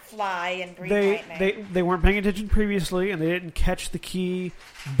sudden fly and breathe They, lightning. they weren't paying attention previously, and they didn't catch the key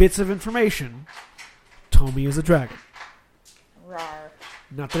bits of information. Tommi is a dragon. Rawr.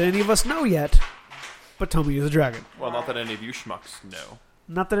 Not that any of us know yet, but Tommi is a dragon. Well, not that any of you schmucks know.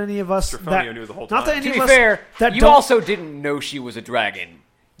 Not that any of us Strephonio knew the whole Not that time. any To of be us fair, that you don't- also didn't know she was a dragon.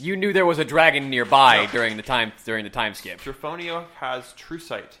 You knew there was a dragon nearby during the time skip. Strephonio has true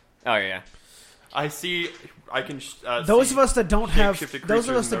sight. Oh yeah. I see. I can. Those see of us that don't have shape-shifted those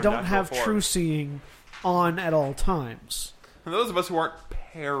of creatures us in that their don't natural have form. true seeing on at all times And those of us who aren't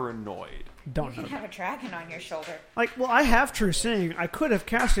paranoid. don't You know. have a dragon on your shoulder. Like, well, I have true seeing. I could have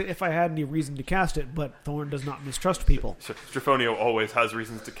cast it if I had any reason to cast it, but Thorn does not mistrust people. Strephonio always has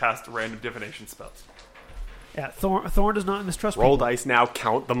reasons to cast random divination spells. Yeah, Thorn does not mistrust Roll people. dice now,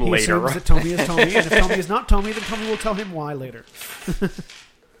 count them He later. assumes that Tommi is Tommi, and if Tommi is not Tommi, then Tommi will tell him why later.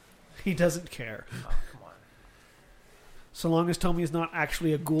 He doesn't care. Oh, come on. So long as Tommi is not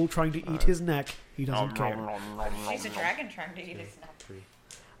actually a ghoul trying to eat his neck, he doesn't care. She's a dragon trying to eat his neck.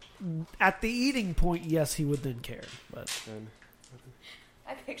 At the eating point, yes, he would then care. But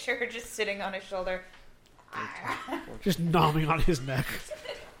I picture her just sitting on his shoulder. just nomming on his neck.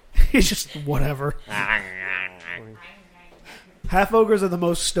 He's just whatever. Half-ogres are the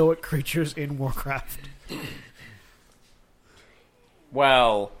most stoic creatures in Warcraft.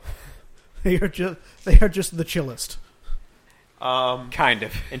 Well, They are just the chillest. kind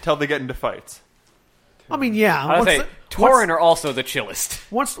of. Until they get into fights. I mean, yeah. I would say Tauren are also the chillest.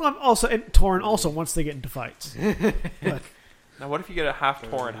 Tauren also once they get into fights. But Now, what if you get a half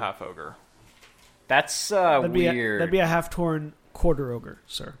Tauren, half ogre? That's that'd be weird. that'd be a half-Tauren quarter ogre,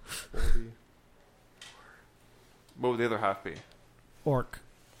 sir. What would the other half be? Orc.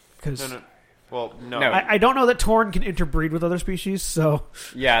 Because No. Well, no. No. I don't know that Tauren can interbreed with other species, so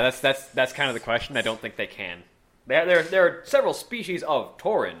Yeah, that's kind of the question. I don't think they can. There are several species of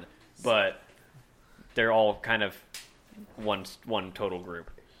Tauren, but they're all kind of one total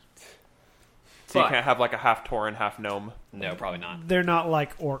group. So you But- can't have like a half Tauren, half gnome. No, probably not. they're not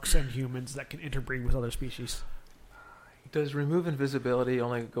like orcs and humans that can interbreed with other species. Does remove invisibility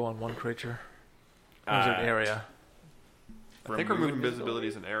only go on one creature? Or is it an area? I think remove invisibility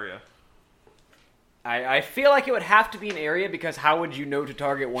is an area. I feel like it would have to be an area because how would you know to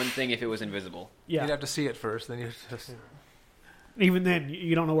target one thing if it was invisible? Yeah. You'd have to see it first, then you just... Even then,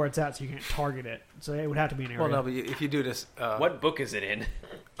 you don't know where it's at, so you can't target it. So it would have to be an area. Well, no, but if you do this... What book is it in? If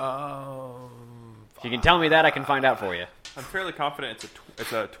If you can tell me that, I can find out for you. I'm fairly confident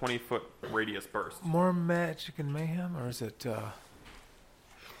it's a 20-foot radius burst. More Magic and Mayhem, or is it...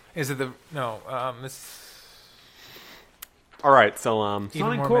 Is it the... No, it's... All right, so not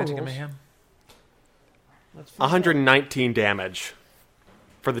Even in more core magic and rules. mayhem. That's 119 damage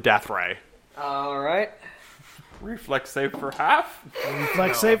for the death ray. All right. Reflex save for half?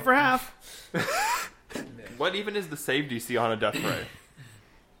 Reflex save for half. What even is the save DC on a death ray?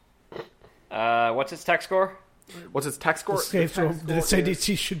 What's its tech score? What's its tech score? Did it say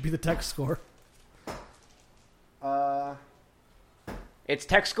DC should be the tech score? Its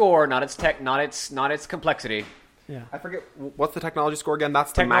tech score, not its complexity. Yeah. I forget what's the technology score again.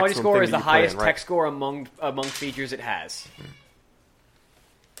 That's the Technology maximum score thing is that the you put in, highest right? tech score among features it has.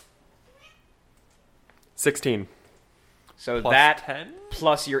 16. So Plus that 10?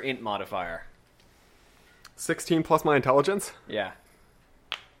 plus your int modifier. 16 plus my intelligence. Yeah.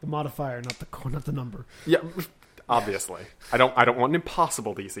 The modifier, not the number. Yeah, obviously. I don't want an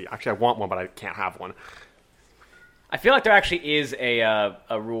impossible DC. Actually, I want one, but I can't have one. I feel like there actually is a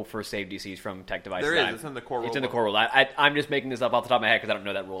rule for save DCs from tech devices. There is. It's in the core rule. It's in the core rule. I'm just making this up off the top of my head because I don't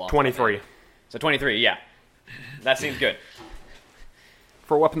know that rule off the top of my 23. head. So 23, yeah. That seems good.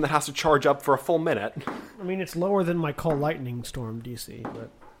 For a weapon that has to charge up for a full minute. I mean, it's lower than my Call Lightning Storm DC, but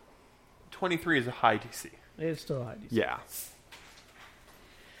 23 is a high DC. it's still a high DC. Yeah.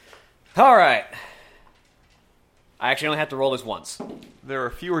 All right. I actually only have to roll this once. There are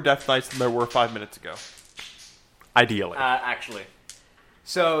fewer death knights than there were 5 minutes ago. Ideally. Actually.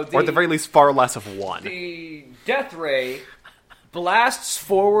 So or at the very least, far less of one. The death ray blasts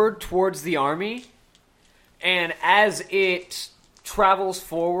forward towards the army, and as it travels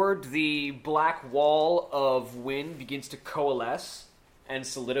forward, the black wall of wind begins to coalesce and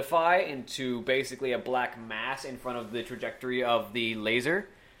solidify into basically a black mass in front of the trajectory of the laser.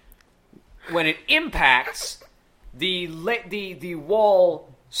 When it impacts, the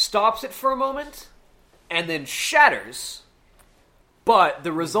wall stops it for a moment and then shatters. But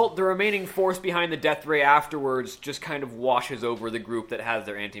the remaining force behind the death ray afterwards just kind of washes over the group that has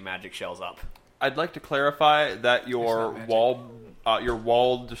their anti-magic shells up. I'd like to clarify that your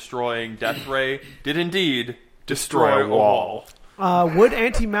wall destroying death ray did indeed destroy a wall. Would a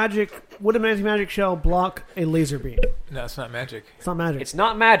anti-magic shell block a laser beam? No, it's not magic. It's not magic. It's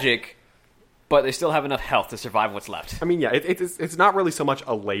not magic, but they still have enough health to survive what's left. I mean, yeah, it's not really so much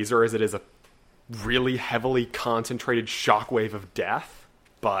a laser as it is a really heavily concentrated shockwave of death,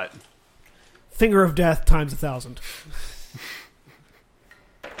 but... Finger of death times 1,000.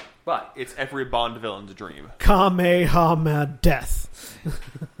 But It's every Bond villain's dream. Kamehameha death.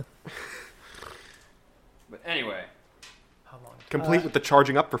 But anyway, How long? Complete with the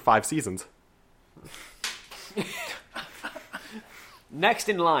charging up for 5 seasons. next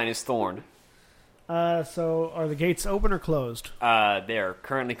in line is Thorn. So are the gates open or closed? They're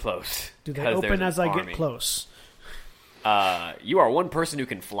currently closed. Do they 'cause there's open an as I army. get close? You are one person who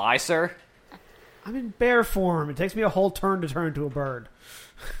can fly, sir. I'm in bear form. It takes me a whole turn to turn into a bird.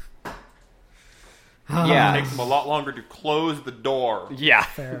 It Yeah. takes them a lot longer to close the door. Yeah.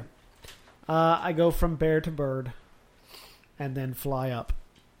 Fair. I go from bear to bird, and then fly up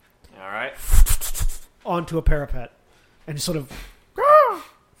All right. onto a parapet, and sort of. All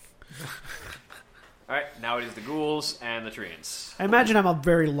right. Now it is the ghouls and the treants. I imagine I'm a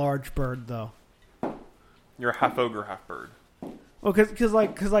very large bird, though. You're half ogre, half bird. Well, because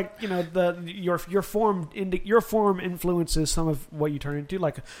you know your form influences some of what you turn into.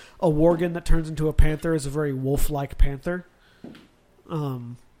 Like a worgen that turns into a panther is a very wolf-like panther.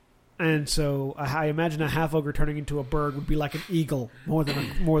 And so I imagine a half ogre turning into a bird would be like an eagle more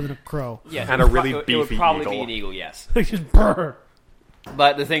than a crow. Yeah. And a really It would beefy probably eagle. be an eagle. Yes. Just brr.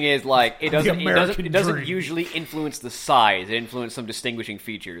 But the thing is, like, it American doesn't dream. usually influence the size. It influences some distinguishing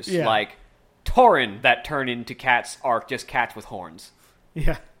features. Yeah. Like Tauren that turn into cats are just cats with horns.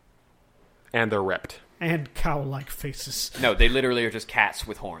 Yeah, And they're ripped. and cow-like faces. No, they literally are just cats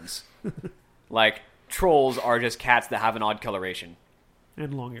with horns. Like trolls are just cats that have an odd coloration.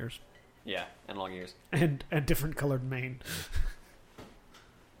 And long ears. Yeah, and long ears. And a different colored mane.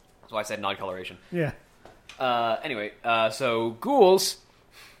 That's why I said odd coloration. Yeah. Anyway, so ghouls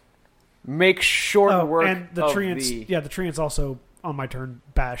make short work and the of treants. the... Yeah, the treants also on my turn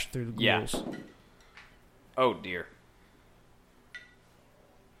bash through the ghouls. Yeah. Oh dear.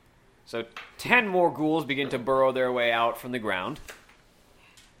 So 10 more ghouls begin to burrow their way out from the ground.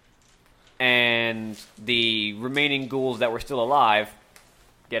 And the remaining ghouls that were still alive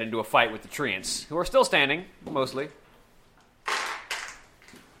get into a fight with the treants, who are still standing, mostly.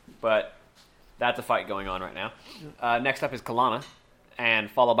 But that's a fight going on right now. Next up is Kalana, and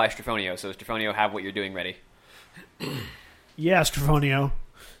followed by Strephonio. So Strephonio, have what you're doing ready. Yeah, Strephonio.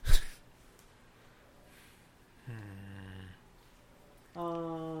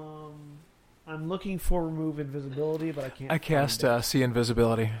 I'm I'm looking for remove invisibility, but I can't. I cast find it. see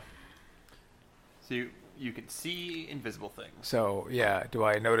invisibility. So you can see invisible things. So, yeah, do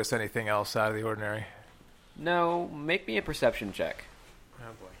I notice anything else out of the ordinary? No, make me a perception check. Oh,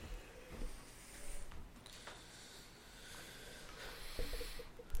 boy.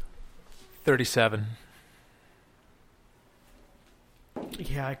 37.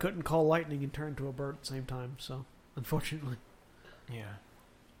 Yeah, I couldn't call lightning and turn to a bird at the same time, so unfortunately. Yeah.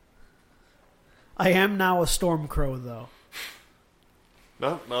 I am now a storm crow, though.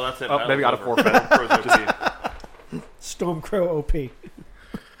 No, that's it. Oh, maybe out of four. 4. Storm crow OP.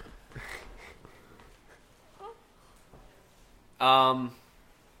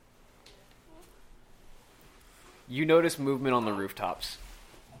 You notice movement on the rooftops.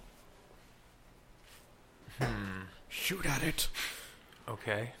 Shoot at it.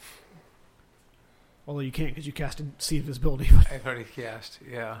 Okay. Although you can't because you cast see invisibility. I've already cast,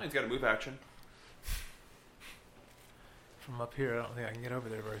 yeah. He's got a move action. From up here, I don't think I can get over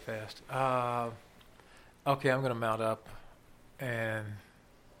there very fast. Okay, I'm going to mount up, and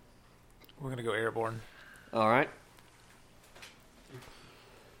we're going to go airborne. All right.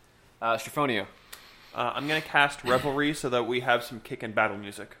 Strephonio. I'm going to cast Revelry so that we have some kick and battle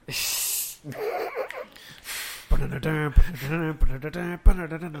music. All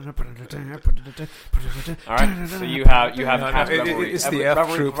right. So you have cast Revelry. It's the F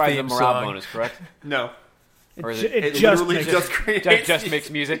Revelry Troop provides a theme morale song. bonus, correct? No. Or is It It just literally makes just creates just makes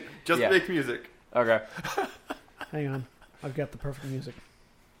music? just Yeah. makes music. Okay. Hang on. I've got the perfect music.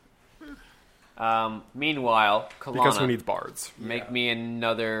 Meanwhile, Kalana, Because who needs bards? make me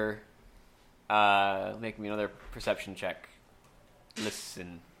another perception check.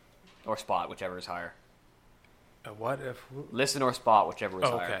 Listen or spot, whichever is higher. What if... Listen or spot, whichever is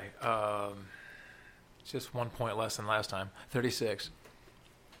Oh, higher. okay. Just 1 point less than last time. 36.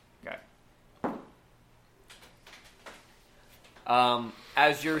 Okay.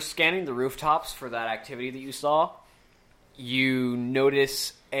 As you're scanning the rooftops for that activity that you saw, you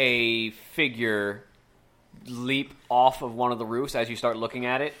notice a figure leap off of one of the roofs as you start looking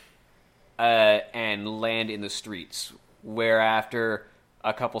at it and land in the streets, where after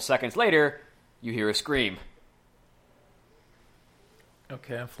a couple seconds later, you hear a scream.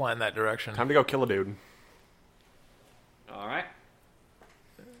 Okay, I'm flying that direction. Time to go kill a dude. All right.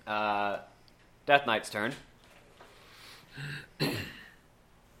 Death Knight's turn.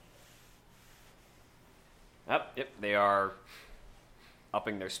 Yep, they are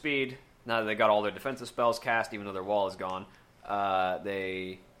upping their speed. Now that they got all their defensive spells cast, even though their wall is gone,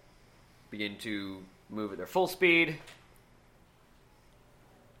 they begin to move at their full speed.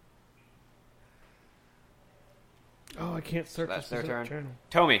 Oh, I can't search That's this their turn. channel.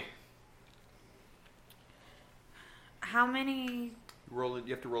 Tommi. How many? You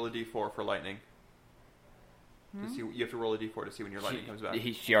have to roll a d4 for lightning. To see, you have to roll a d4 to see when your lightning comes back.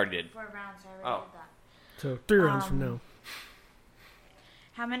 She already did. 4 rounds. I already did that. So 3 rounds from now.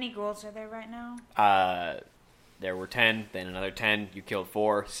 How many ghouls are there right now? There were 10, then another 10. You killed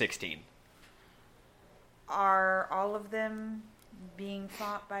 4, 16. Are all of them being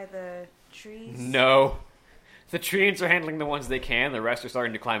fought by the trees? No. The treants are handling the ones they can. The rest are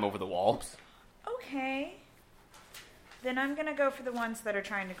starting to climb over the walls. Okay. Then I'm going to go for the ones that are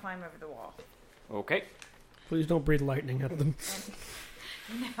trying to climb over the wall. Okay. Please don't breathe lightning at them.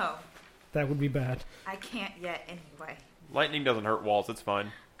 No, That would be bad. I can't yet anyway. Lightning doesn't hurt walls. It's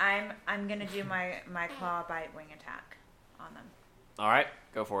fine. I'm going to do my claw bite wing attack on them. All right.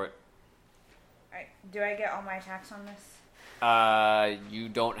 Go for it. All right. Do I get all my attacks on this? You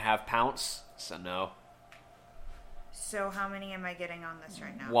don't have pounce, so no. So how many am I getting on this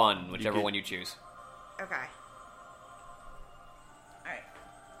right now? 1, whichever get- one you choose. Okay. Alright.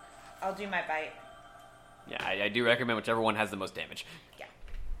 I'll do my bite. Yeah, I do recommend whichever one has the most damage. Yeah.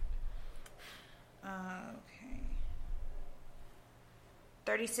 Okay.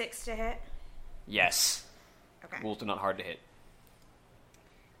 36 to hit. Yes. Okay. Wolves are not hard to hit.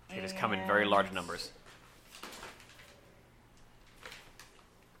 They just come in very large numbers.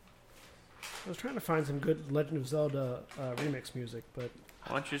 I was trying to find some good Legend of Zelda remix music, but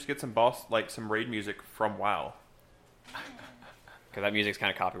Why don't you just get some some raid music from WoW? Because that music's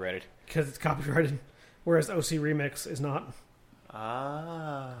kind of copyrighted. because it's copyrighted, whereas OC Remix is not.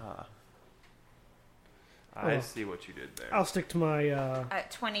 Ah. I Oh. see what you did there. I'll stick to my...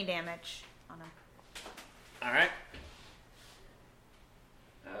 20 damage on him. All right.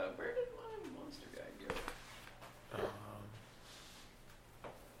 Where did my monster guy go?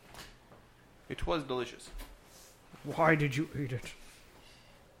 It was delicious. Why did you eat it?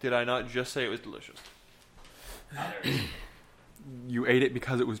 Did I not just say it was delicious? You ate it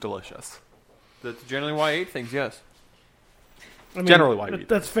because it was delicious. That's generally why I ate things, yes. I mean, Generally why you eat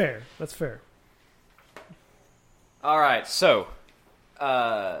that's fair. That's fair. All right, so,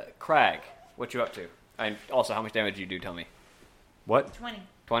 Krag, what you up to? And also, how much damage do you do? Tell me. What? 20.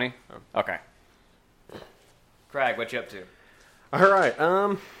 20? Okay. Krag, what you up to? All right.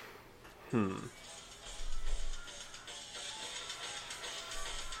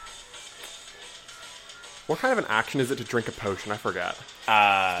 What kind of an action is it to drink a potion? I forgot.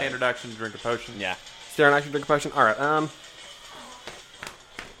 Standard action to drink a potion. Yeah. Standard action to drink a potion. All right.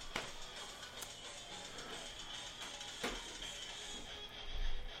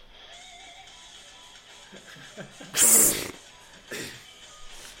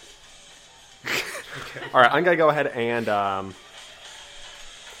 All right, I'm gonna go ahead and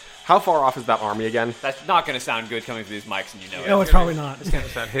how far off is that army again? That's not going to sound good coming through these mics, and you know it. No, it's probably not. It's going to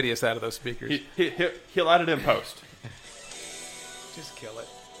sound hideous out of those speakers. He'll add it in post. Just kill it.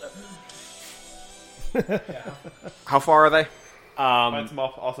 How far are they? Find some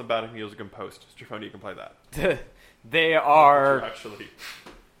awesome battle music in post. Strephonio, you can play that. They are... Actually,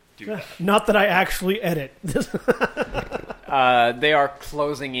 do that. Not that I actually edit. They are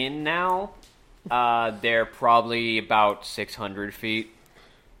closing in now. They're probably about 600 feet.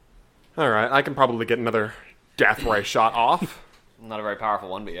 All right, I can probably get another death ray shot off. Not a very powerful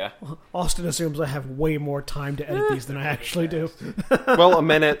one, but yeah. Austin assumes I have way more time to edit these than I actually do. Well, a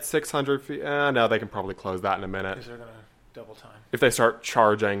minute, 600 feet. No, they can probably close that in a minute. Because they're going to double time. If they start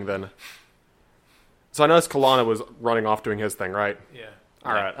charging, then. So I noticed Kalana was running off doing his thing, right? Yeah.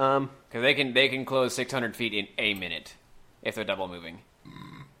 All right. Because they can close 600 feet in a minute if they're double moving.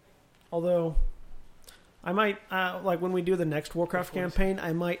 Although, I might, like when we do the next Warcraft campaign,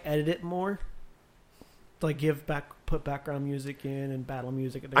 I might edit it more. Like put background music in and battle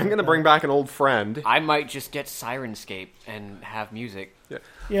music. I'm going to bring back an old friend. I might just get Sirenscape and have music.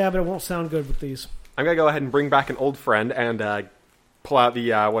 Yeah, but it won't sound good with these. I'm going to go ahead and bring back an old friend and pull out the,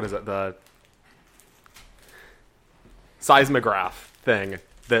 the seismograph thing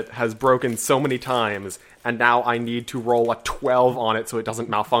that has broken so many times, and now I need to roll a 12 on it so it doesn't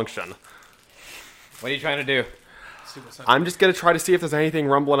malfunction. What are you trying to do? I'm just going to try to see if there's anything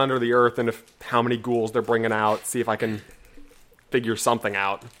rumbling under the earth and how many ghouls they're bringing out, see if I can figure something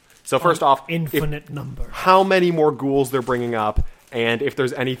out. So first off, infinite number. How many more ghouls they're bringing up, and if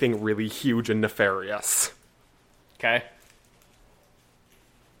there's anything really huge and nefarious. Okay.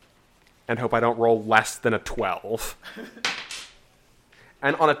 And hope I don't roll less than a 12.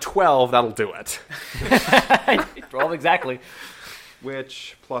 And on a 12, that'll do it. 12 exactly.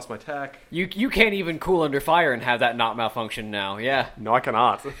 Which, plus my tech. You can't even cool under fire and have that not malfunction now, yeah. No, I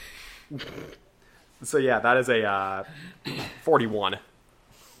cannot. So yeah, that is a 41.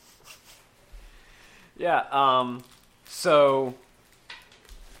 Yeah, so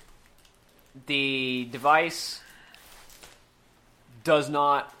the device does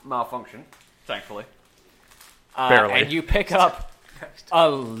not malfunction, thankfully. Barely. And you pick up a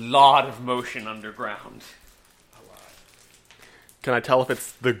lot of motion underground. Can I tell if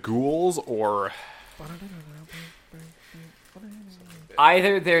it's the ghouls or...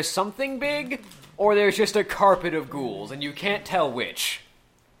 Either there's something big, or there's just a carpet of ghouls, and you can't tell which.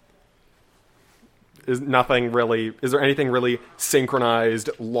 Is there anything really synchronized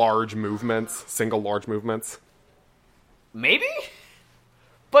large movements, single large movements? Maybe?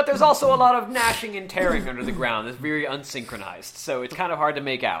 But there's also a lot of gnashing and tearing under the ground that's very unsynchronized, so it's kind of hard to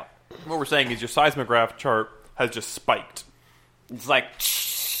make out. What we're saying is your seismograph chart has just spiked. It's like...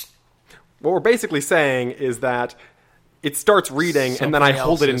 What we're basically saying is that it starts reading, and then I Something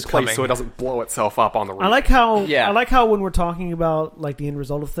hold it in else is place coming. so it doesn't blow itself up on the read. I like how when we're talking about like the end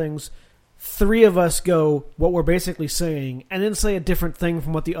result of things, three of us go what we're basically saying, and then say a different thing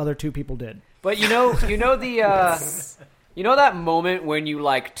from what the other two people did. But you know the... You know that moment when you,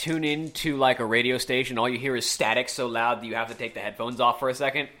 like, tune into, like, a radio station, all you hear is static so loud that you have to take the headphones off for a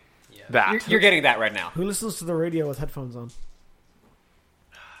second? Yeah. That. You're getting that right now. Who listens to the radio with headphones on?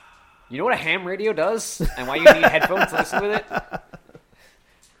 You know what a ham radio does? And why you need headphones to listen with it?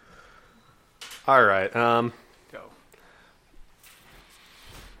 All right. Go.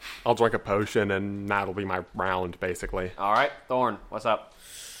 I'll drink a potion, and that'll be my round, basically. All right, Thorn, what's up?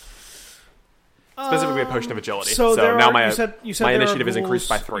 Specifically a potion of agility. So there now are, my you said my there are initiative is ghouls- increased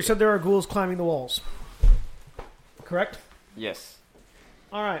by 3. You said there are ghouls climbing the walls. Correct? Yes.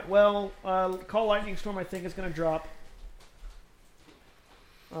 All right. Well, Call Lightning Storm I think is going to drop.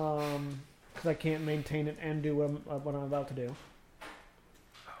 Because I can't maintain it and do what I'm about to do.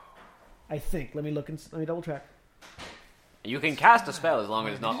 I think. Let me double check. You can cast a spell as long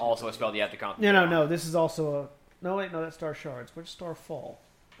as it's not also a spell that you have to concentrate on. No. This is also a... No, wait. No, that's Star Shards. Where's Star Fall?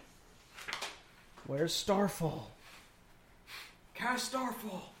 Where's Starfall? Cast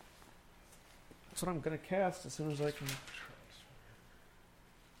Starfall. That's what I'm going to cast as soon as I can.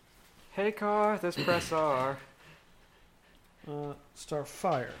 Hey, Karth, let's press R.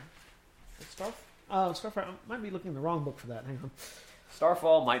 Starfire. Starfire. I might be looking in the wrong book for that. Hang on.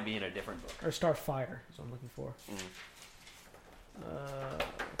 Starfall might be in a different book. Or Starfire is what I'm looking for.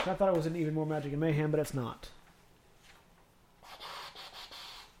 I thought it was in Even More Magic and Mayhem, but it's not.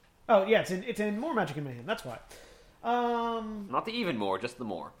 Oh, yeah, it's in More Magic and Mayhem. That's why. Not the even more, just the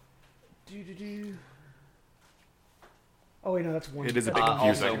more. Oh, wait, no, that's one. It is a that's bit one-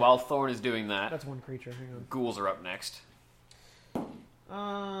 confusing. Also, while Thorn is doing that, That's one creature. Hang on. ghouls are up next. Let's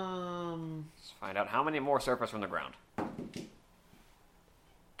find out how many more surface from the ground.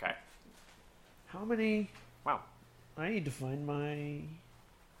 Okay. How many? Wow. I need to find my.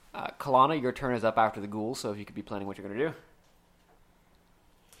 Kalana, your turn is up after the ghouls, so if you could be planning what you're going to do.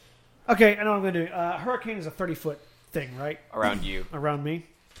 Okay, I know what I'm going to do. Hurricane is a 30-foot thing, right? Around you. Around me.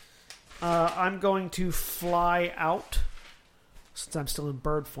 I'm going to fly out, since I'm still in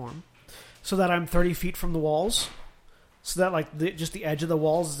bird form, so that I'm 30 feet from the walls. So that, like, just the edge of the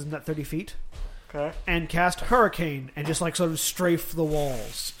walls is in that 30 feet. Okay. And cast Hurricane and just, like, sort of strafe the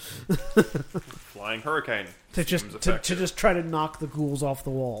walls. Flying hurricane. To Seems just effective. try to knock the ghouls off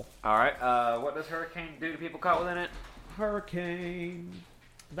the wall. Alright, what does Hurricane do to people caught within it? Hurricane.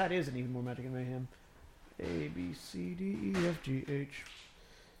 That is an Even More Magic and Mayhem. A, B, C, D, E, F, G, H.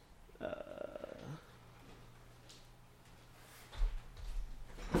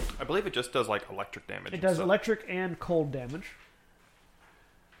 I believe it just does like electric damage. It does so- electric and cold damage.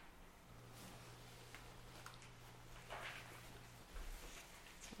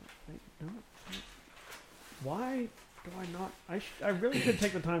 Why do I not? I really should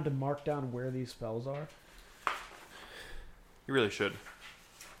take the time to mark down where these spells are. You really should.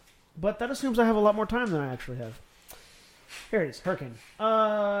 But that assumes I have a lot more time than I actually have. Here it is, Hurricane.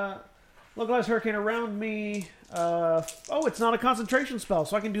 Localized Hurricane around me. Oh, it's not a concentration spell,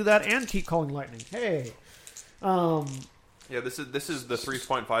 so I can do that and keep calling lightning. Hey. Yeah, this is the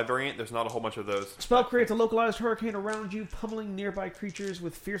 3.5 variant. There's not a whole bunch of those. Spell creates a localized hurricane around you, pummeling nearby creatures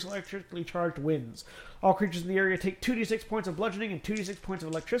with fierce electrically charged winds. All creatures in the area take 2d6 points of bludgeoning and 2d6 points of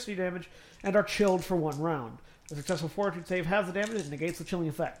electricity damage and are chilled for 1 round. A successful fortitude save halves the damage and negates the chilling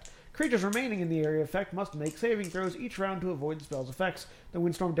effect. Creatures remaining in the area effect must make saving throws each round to avoid the spell's effects. The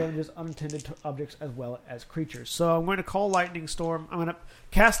windstorm damages unintended objects as well as creatures. So I'm going to call Lightning Storm. I'm going to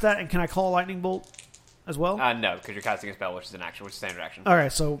cast that, and can I call a Lightning Bolt as well? No, because you're casting a spell, which is an action, which is standard action.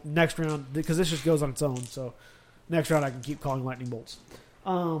 Alright, so next round, because this just goes on its own, so next round I can keep calling lightning bolts.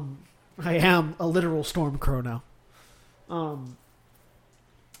 I am a literal storm crow now.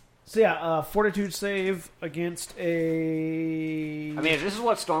 So yeah, fortitude save against a... I mean, if this is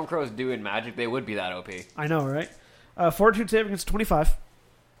what Stormcrows do in Magic, they would be that OP. I know, right? Fortitude save against 25.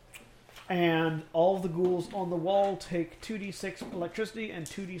 And all of the ghouls on the wall take 2d6 electricity and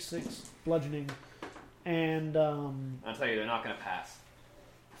 2d6 bludgeoning. And I'll tell you, they're not going to pass.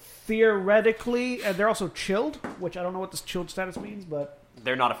 theoretically, and they're also chilled, which I don't know what this chilled status means, but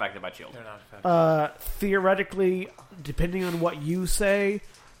They're not affected by chilled. They're not effective. theoretically, depending on what you say,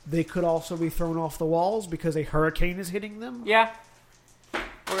 they could also be thrown off the walls because a hurricane is hitting them. Yeah. We're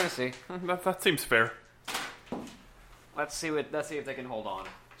going to see. That seems fair. Let's see if they can hold on.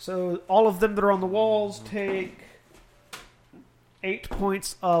 So all of them that are on the walls take 8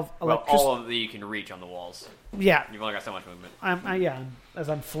 points of Well, electricity. all of the you can reach on the walls. Yeah, You've only got so much movement. as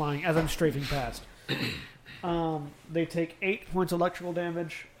I'm flying, as I'm strafing past. They take 8 points of electrical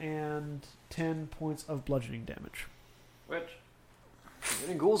damage and 10 points of bludgeoning damage. Which,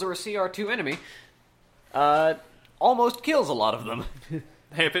 when ghouls are a CR2 enemy, almost kills a lot of them.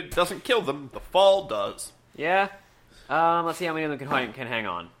 Hey, if it doesn't kill them, the fall does. Yeah. Let's see how many of them can hang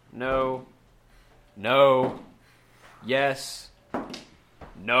on. No. No. Yes.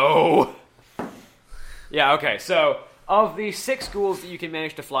 No. Yeah, okay, so of the 6 ghouls that you can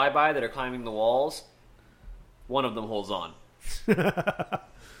manage to fly by that are climbing the walls, one of them holds on. And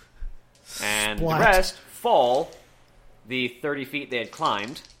Splat. the rest fall the 30 feet they had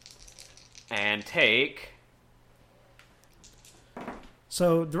climbed and take...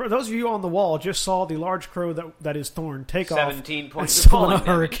 So those of you on the wall just saw the large crow that is Thorn take 17 off points and of summon falling a damage.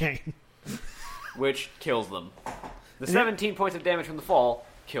 hurricane. which kills them. The 17 points of damage from the fall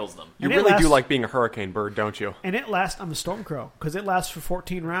kills them. You And it really do lasts- like being a hurricane bird, don't you? And it lasts. I'm a storm crow because it lasts for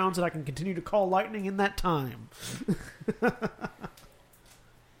 14 rounds, and I can continue to call lightning in that time.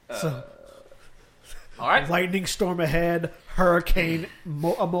 So, All right. lightning storm ahead, hurricane, a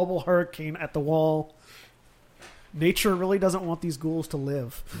mobile hurricane at the wall. Nature really doesn't want these ghouls to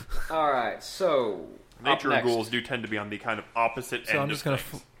live. All right, so Nature up and next. ghouls do tend to be on the kind of opposite So end I'm just of gonna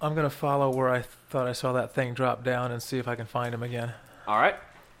things. I'm gonna follow where I thought I saw that thing drop down and see if I can find him again. All right,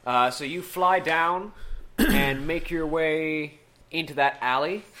 so you fly down and make your way into that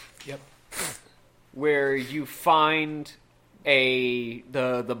alley. Yep. Where you find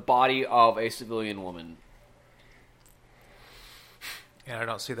the body of a civilian woman. And I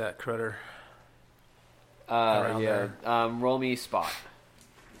don't see that critter. Yeah. there. Roll me spot.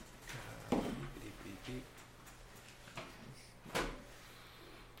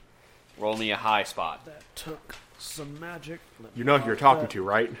 Roll me a high spot. That took some magic. You know who you're talking to,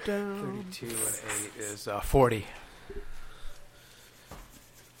 right? Down, 32 and 8 is 40.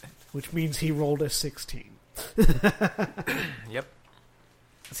 which means he rolled a 16. Yep.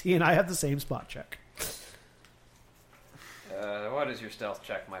 He and I have the same spot check. What is your stealth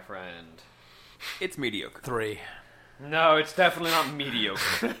check, my friend? It's mediocre. 3. No, it's definitely not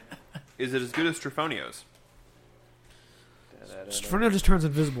mediocre. Is it as good as Strephonio's? Strephonio just turns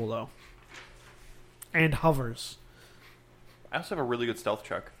invisible, though. And hovers. I also have a really good stealth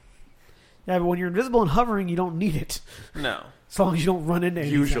check. Yeah, but when you're invisible and hovering, you don't need it. No. As long as you don't run into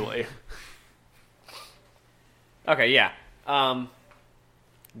anything. Usually. Okay, yeah.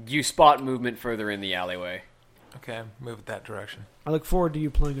 You spot movement further in the alleyway. Okay, move it that direction. I look forward to you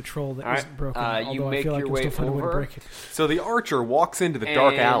playing a troll that All right. isn't broken. You although make I feel like your you'll way still find a way to over. break it. So the archer walks into the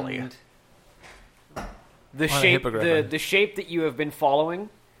dark alley. And The On a shape, hippogriffin. the shape that you have been following,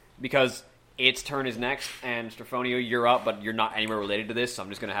 because its turn is next, and Strephonio, you're up, but you're not anywhere related to this, so I'm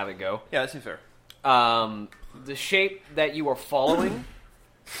just going to have it go. Yeah, that seems fair. The shape that you are following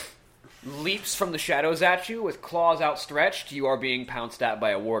leaps from the shadows at you with claws outstretched. You are being pounced at by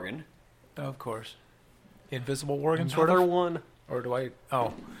a worgen. Of course. Invisible worgen, sort Another of? one. Or do I...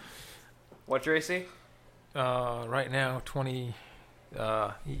 Oh. What's your AC? Right now, 20...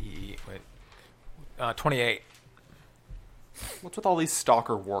 wait. 28. What's with all these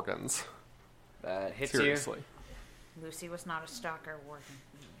stalker worgens? That hits Seriously. Lucy was not a stalker working.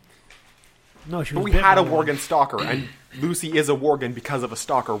 No, she But was we bit had a by one. worgen stalker, and Lucy is a worgen because of a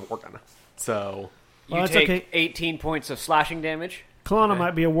stalker worgen. So, You Well, that's take okay. 18 points of slashing damage. Kalana Okay.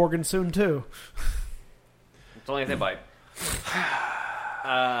 might be a worgen soon, too. It's only if they bite.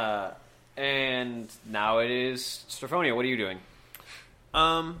 And now it is Strephonio. What are you doing?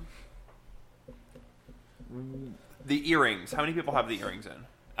 The earrings. How many people have the earrings in?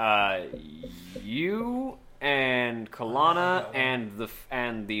 You and Kalana and the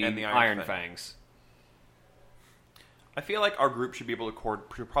the Iron Iron Fangs. I feel like our group should be able to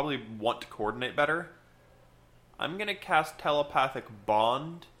should probably want to coordinate better. I'm gonna cast telepathic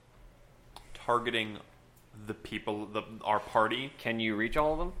bond, targeting the people, our party. Can you reach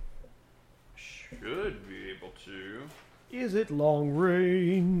all of them? Should be able to. Is it long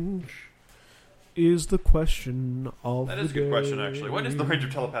range? Is the question of That the is a good question, day. actually. What is the range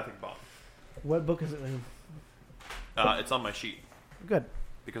of telepathic bond? What book is it in? It's on my sheet Good.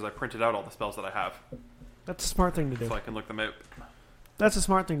 because I printed out all the spells that I have, That's a smart thing to do. so I can look them up. That's a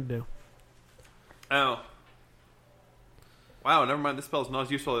smart thing to do. Oh. Wow, never mind. This spell is not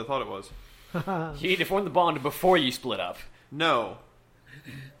as useful as I thought it was. You need to form the bond before you split up. No.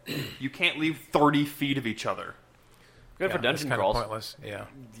 You can't leave 30 feet of each other. Good Yeah, for dungeon that's crawls. kind of pointless. Yeah.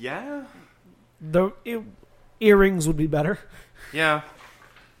 Yeah? The earrings would be better. Yeah.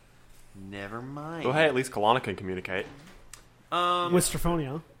 Never mind. well, hey, at least Kalana can communicate. With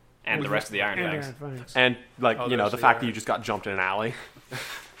Strephonio. And the rest of the Iron And Fangs. Iron Fangs. And, like, Oh, you know, there's the the fact that iron. you just got jumped in an alley.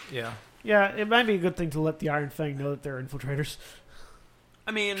 Yeah. Yeah, it might be a good thing to let the Iron Fang know that they're infiltrators.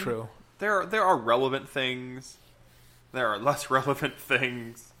 I mean, True. There are relevant things. There are less relevant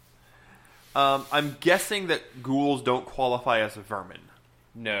things. I'm guessing that ghouls don't qualify as vermin.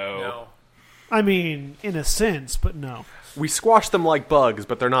 No. I mean, in a sense, but no. We squash them like bugs,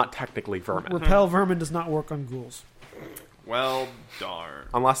 but they're not technically vermin. Repel vermin does not work on ghouls. Well, darn.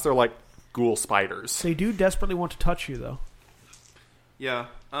 Unless they're like ghoul spiders. They do desperately want to touch you, though. Yeah.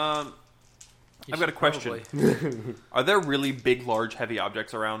 You I've got a should question. probably- Are there really big, large, heavy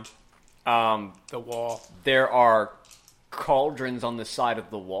objects around? The wall. There are cauldrons on the side of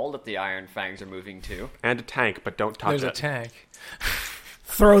the wall that the Iron Fangs are moving to. And a tank, but don't touch There's a it. tank.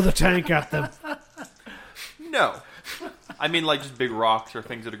 Throw the tank at them. No. I mean, like, just big rocks or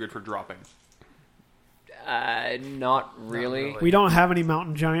things that are good for dropping. Not really. really. We don't have any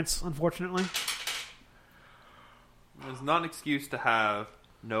mountain giants, unfortunately. It's not an excuse to have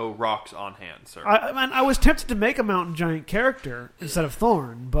no rocks on hand, sir. I was tempted to make a mountain giant character instead of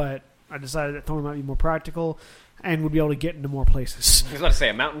Thorn, but I decided that Thorn might be more practical and would be able to get into more places. I was about to say,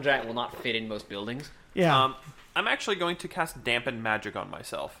 a mountain giant will not fit in most buildings. Yeah. I'm actually going to cast Dampen Magic on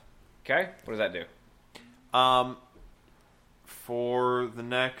myself. Okay, what does that do? For the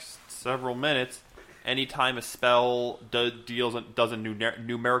next several minutes, anytime a spell does a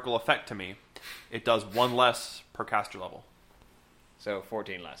numerical effect to me, it does 1 less per caster level. So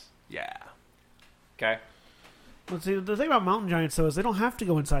 14 less. Yeah. Okay. Let's see. The thing about mountain giants, though, is they don't have to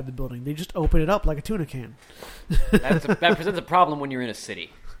go inside the building. They just open it up like a tuna can. That presents a problem when you're in a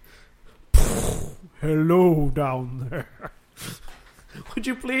city. Hello down there. Would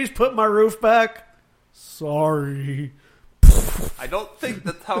you please put my roof back? Sorry. I don't think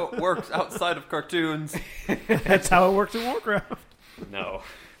that's how it works outside of cartoons. That's how it works in Warcraft. No.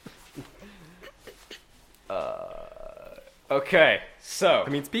 Okay, so I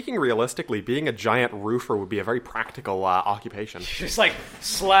mean, speaking realistically, being a giant roofer would be a very practical occupation. just like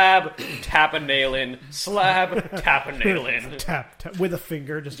slab, tap a nail in, slab, tap a nail in. Tap with a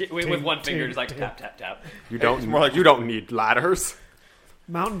finger, just With ting, one finger, ting, just like ting. tap, tap, tap. You don't need ladders.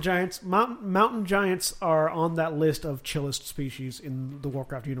 Mountain giants are on that list of chillest species in the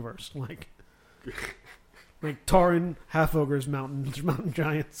Warcraft universe. Like Thorn, half-ogres, mountain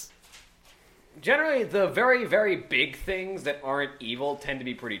giants. Generally, the very, very big things that aren't evil tend to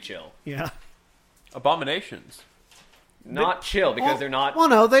be pretty chill. Yeah. Abominations. Not chill, because they're not... Well,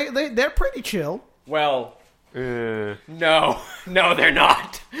 no, they're pretty chill. Well, Uh, no. No, they're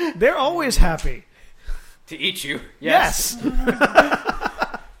not. They're always happy. To eat you. Yes.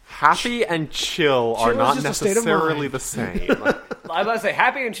 happy and chill are is not just a state of necessarily mind. the same. I was about to say,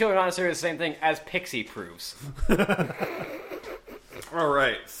 happy and chill are not necessarily the same thing, as Pixie proves. All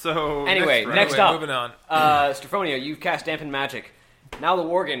right, so... Anyway, round. next up. Moving on. Strephonio, you've cast Dampen Magic. Now the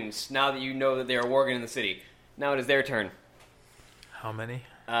Worgans, now that you know that they are Worgan in the city, now it is their turn. How many?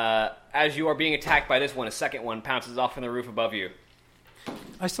 As you are being attacked by this one, a second one pounces off from the roof above you.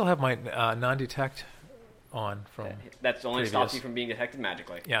 I still have my non-detect on from... That's only Previous. stops you from being detected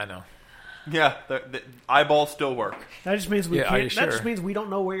magically. Yeah, I know. Yeah, the eyeballs still work. That just means we Yeah, are can't. you That just sure? means we don't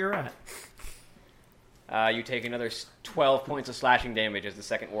know where you're at. You take another 12 points of slashing damage as the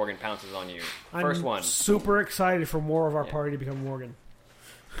second Worgan pounces on you. First I'm one. super excited for more of our party to become Worgan.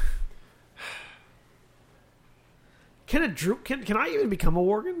 Can I even become a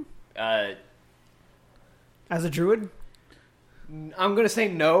Worgan as a druid? I'm going to say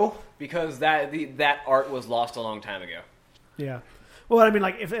no, because that art was lost a long time ago. Yeah. Well, I mean,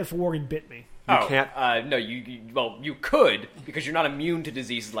 like if a Worgan bit me. You can't. No, you could, because you're not immune to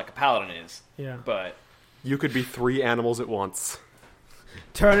diseases like a paladin is. Yeah. But You could be 3 animals at once.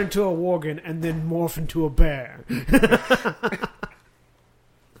 Turn into a Worgan and then morph into a bear.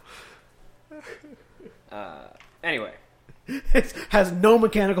 anyway, It has no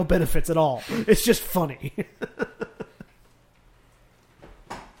mechanical benefits at all. It's just funny.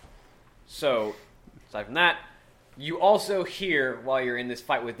 so aside from that, you also hear while you're in this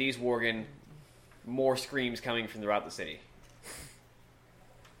fight with these Worgan more screams coming from throughout the city.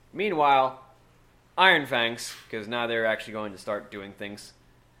 Meanwhile, Iron Fangs, because now they're actually going to start doing things.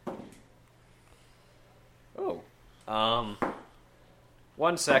 Oh.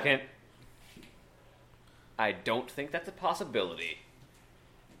 1 second. I don't think that's a possibility.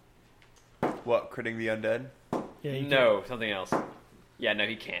 What, critting the undead? Yeah, you No, something else. Yeah, no,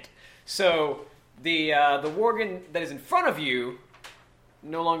 he can't. So, the Worgan that is in front of you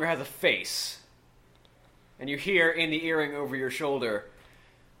no longer has a face. And you hear in the earring over your shoulder,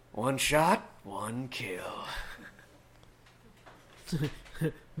 1 shot, 1 kill.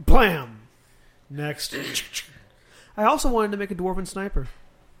 Blam! Next. I also wanted to make a dwarven sniper.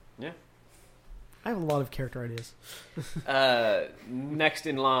 Yeah. I have a lot of character ideas. Next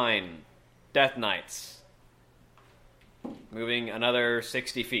in line, Death Knights. Moving another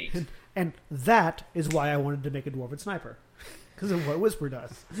 60 feet. And that is why I wanted to make a dwarven sniper. Because of what Whisper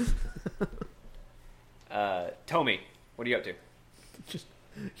does. Tommi, what are you up to? Just,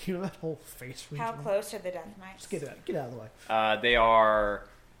 you know, that whole face region. How close are the death knights? Just get out of the way.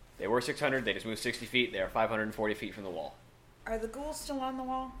 They were 600, they just moved 60 feet, they are 540 feet from the wall. Are the ghouls still on the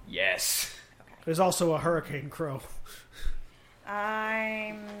wall? Yes. There's also a hurricane crow.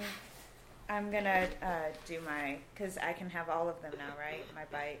 I'm gonna do my, because I can have all of them now, right? My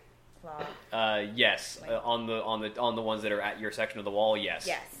bite, claw. Yes. On the ones that are at your section of the wall, yes.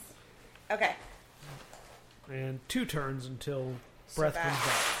 Yes. Okay. And 2 turns until So breath that- comes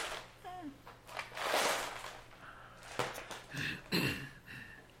back.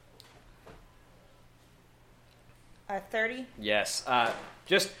 30. Yes.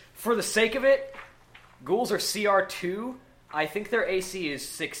 Just for the sake of it, ghouls are CR2. I think their AC is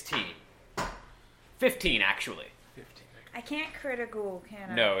 16. 15, actually. 15. I can't crit a ghoul,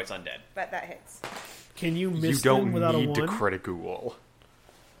 can I? No, it's undead. But that hits. Can you You miss them don't without a need to 1? crit a ghoul.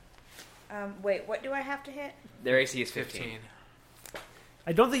 Wait, what do I have to hit? Their AC is 15. 15.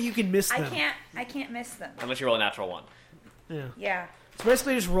 I don't think you can miss them. I can't miss them. Unless you roll a natural 1. Yeah. Yeah. So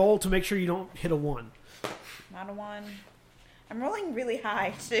basically just roll to make sure you don't hit a 1. Not a 1. I'm rolling really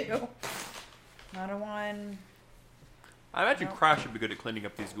high, too. Not a 1. I imagine Crash would be good at cleaning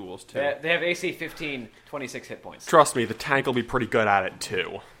up these ghouls, too. They have AC 15, 26 hit points. Trust me, the tank will be pretty good at it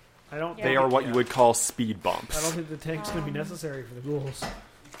too. I don't Yeah. They are what you would call speed bumps. I don't think the tank's going to be necessary for the ghouls.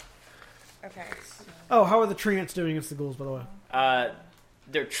 Okay. So, Oh, how are the treants doing against the ghouls, by the way?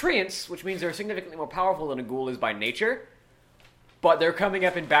 They're treants, which means they're significantly more powerful than a ghoul is by nature, but they're coming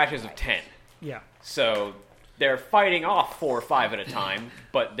up in batches of 10. Yeah. So they're fighting off 4 or 5 at a time,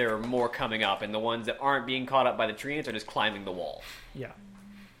 but there are more coming up, and the ones that aren't being caught up by the treants are just climbing the wall. Yeah.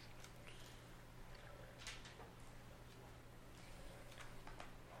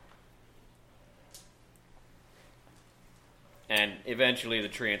 And eventually the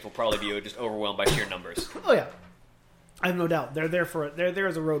treants will probably be just overwhelmed by sheer numbers. Oh, yeah. I have no doubt. They're there for it. They're there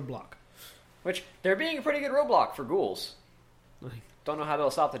as a roadblock. Which, they're being a pretty good roadblock for ghouls. Don't know how they'll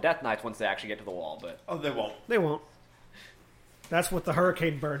stop the Death Knights once they actually get to the wall, but... Oh, they won't. They won't. That's what the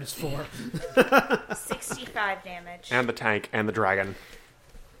hurricane bird is for. 65 damage. And the tank and the dragon.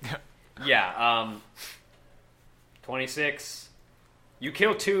 Yeah, 26. You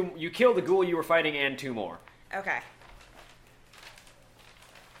kill the ghoul you were fighting and 2 more. Okay.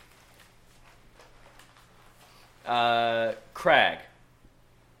 Krag.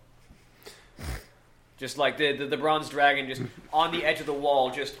 Just like the bronze dragon, just on the edge of the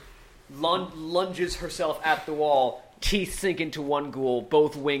wall, just lunges herself at the wall. Teeth sink into one ghoul,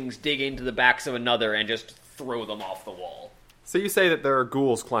 both wings dig into the backs of another, and just throw them off the wall. So you say that there are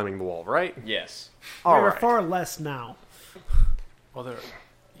ghouls climbing the wall, right? Yes. There All are right. far less now. Well,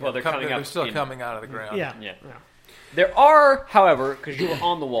 they're coming up. They're still in- coming out of the ground. Yeah. Yeah. There are, however, because you were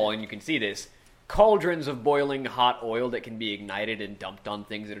on the wall and you can see this, cauldrons of boiling hot oil that can be ignited and dumped on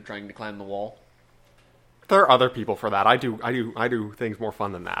things that are trying to climb the wall. There are other people for that. I do things more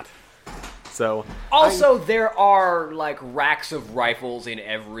fun than that. So Also, there are like racks of rifles in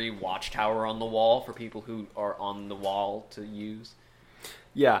every watchtower on the wall for people who are on the wall to use.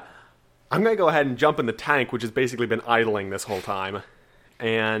 yeah, I'm gonna go ahead and jump in the tank, which has basically been idling this whole time,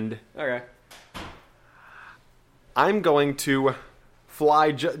 and Okay. I'm going to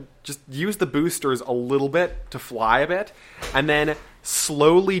fly. Just use the boosters a little bit to fly a bit, and then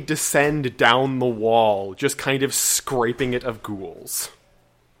slowly descend down the wall, just kind of scraping it of ghouls.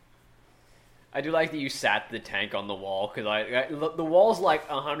 I do like that you sat the tank on the wall, because the wall's like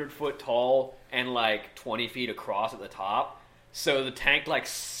 100 foot tall and like 20 feet across at the top. So the tank like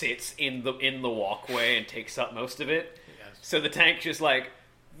sits in the walkway and takes up most of it. Yes. So the tank just like...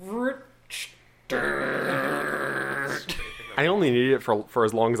 I only needed it for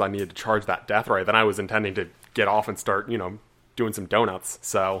as long as I needed to charge that death ray. Then I was intending to get off and start, doing some donuts.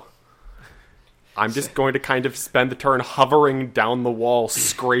 So I'm just going to kind of spend the turn hovering down the wall,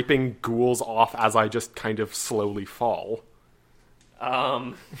 scraping ghouls off as I just kind of slowly fall.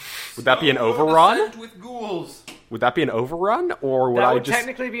 Would that be an overrun? With ghouls. Would that be an overrun, or would That I would just,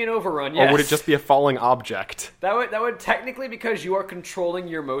 technically be an overrun, yes. or would it just be a falling object? That would technically, because you are controlling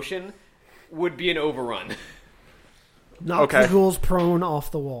your motion, would be an overrun. Knock Okay. the ghouls prone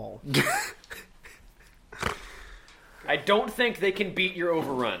off the wall. I don't think they can beat your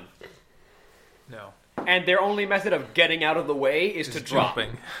overrun. No. And their only method of getting out of the way is to drop.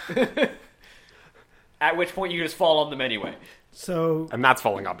 Jumping. At which point you just fall on them anyway. So And that's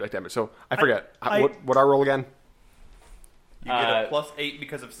falling object damage. So I forget. I- What I roll again? You get a +8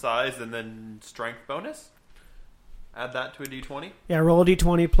 because of size and then strength bonus. Add that to a d20. yeah, roll a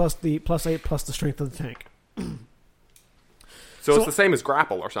d20 plus the +8 plus the strength of the tank. So So- it's the same as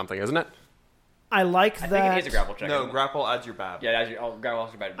grapple or something, isn't it? I like I that. think it is a grapple check. No, grapple adds your bab. Yeah, grapple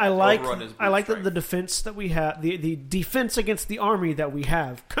is bad. I like Overrun is I like that strength. the defense that we have, the defense against the army that we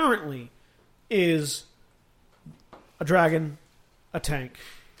have currently is a dragon, a tank,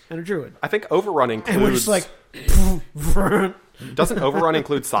 and a druid. I think overrun includes. And we're just like, Doesn't overrun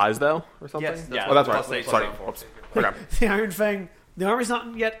include size though, or something? Yes, Yeah, Oh, that's right. +8, Sorry. +4. Oops. Okay. the Iron Fang. The army's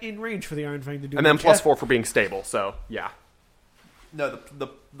not yet in range for the Iron Fang to do. And then much yet. +4 for being stable. So yeah. No, the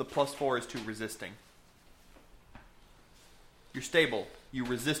 +4 is to resisting. You're stable. You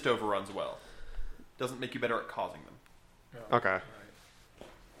resist overruns well. Doesn't make you better at causing them. Okay.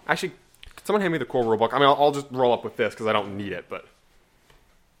 Actually, could someone hand me the core rulebook? I mean, I'll just roll up with this because I don't need it. But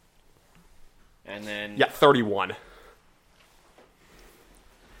And then... yeah, 31.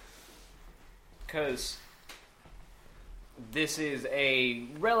 Because This is a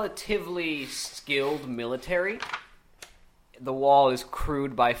relatively skilled military. The wall is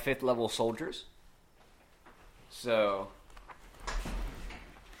crewed by 5th level soldiers. So...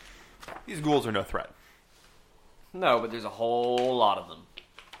 These ghouls are no threat. No, but there's a whole lot of them.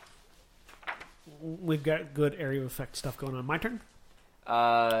 We've got good area of effect stuff going on. My turn?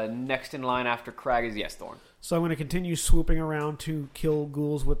 Next in line after Krag is yes, Thorn. So I'm going to continue swooping around to kill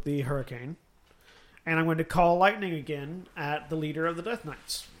ghouls with the hurricane. And I'm going to call lightning again at the leader of the Death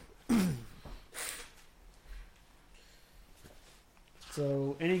Knights.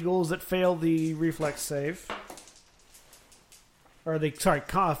 So any ghouls that fail the reflex save... Or the,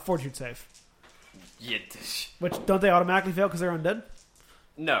 fortitude save. Yeah. Which, don't they automatically fail because they're undead?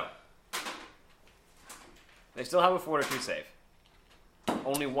 No. They still have a fortitude save.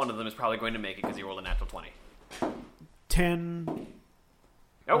 Only one of them is probably going to make it because he rolled a natural 20. 10...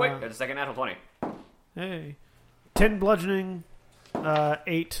 Oh, wait, there's a second natural 20. Hey. 10 bludgeoning,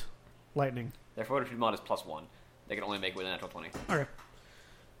 8 lightning. Their fortitude mod is +1. They can only make it with a natural 20. Okay.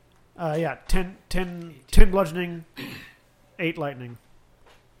 10 bludgeoning, 8 lightning.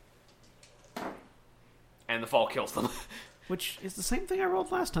 And the fall kills them. Which is the same thing I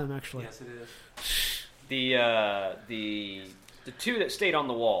rolled last time, actually. Yes, it is. The two that stayed on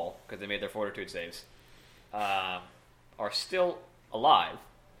the wall, because they made their fortitude saves, are still alive.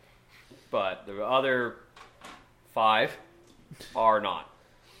 But the other 5 are not.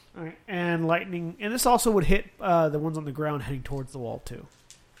 All right, and lightning, and this also would hit the ones on the ground heading towards the wall too,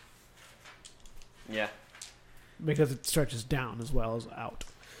 Yeah. because it stretches down as well as out.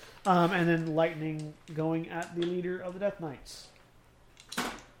 And then lightning going at the leader of the Death Knights.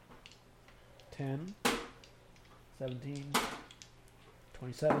 10, 17,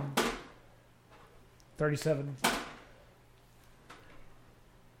 27, 37,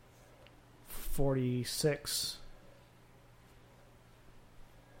 46.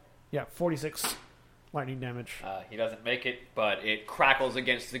 Yeah, 46 lightning damage. He doesn't make it, but it crackles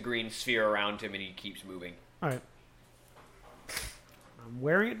against the green sphere around him and he keeps moving. Alright. I'm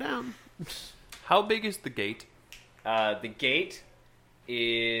wearing it down. How big is the gate? The gate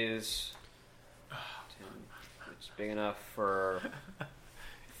is... It's big enough for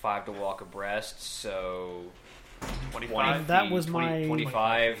 5 to walk abreast, so... 25? And that was 20, my...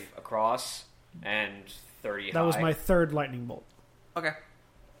 25 across and 30 high. That was my third lightning bolt. Okay.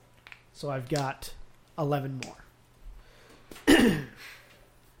 So I've got 11 more.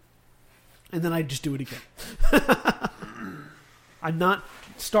 And then I just do it again. I'm not...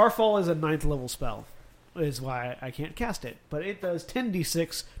 Starfall is a 9th level spell. Is why I can't cast it. But it does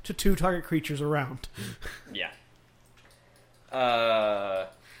 10d6 to 2 target creatures around. Yeah.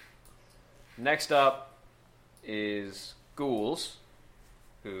 Next up is ghouls.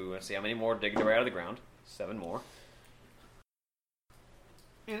 Who, let's see how many more dig their way out of the ground. 7 more.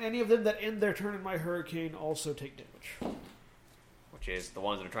 And any of them that end their turn in my hurricane also take damage. Which is the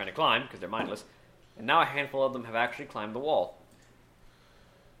ones that are trying to climb, because they're mindless. And now a handful of them have actually climbed the wall.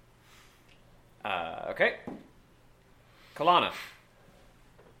 Okay. Kalana.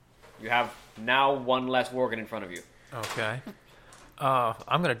 You have now 1 less Worgen in front of you. Okay.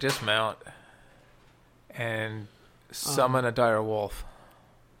 I'm going to dismount and summon a dire wolf.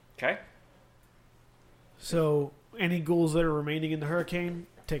 Okay. So any ghouls that are remaining in the hurricane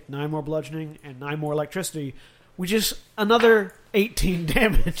take 9 more bludgeoning and 9 more electricity, which is another 18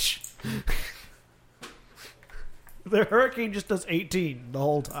 damage. The hurricane just does 18 the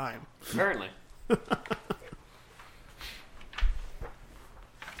whole time. Apparently.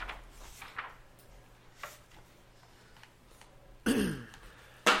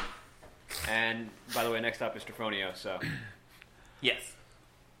 And, by the way, next up is Strephonio, so... Yes.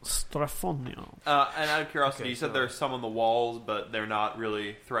 Strephonio. And out of curiosity, Okay, you said so- there's some on the walls, but they're not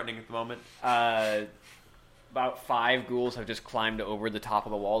really threatening at the moment. About 5 ghouls have just climbed over the top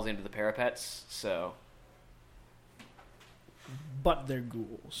of the walls into the parapets, so... But they're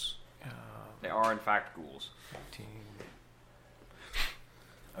ghouls. They are, in fact, ghouls. 18.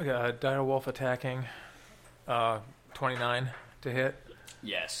 Okay, dire wolf attacking. 29 to hit.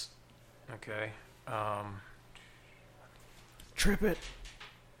 Yes. Okay. Trip it.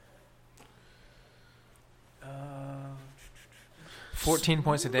 14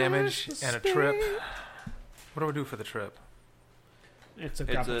 points of damage and a trip. What do I do for the trip? It's a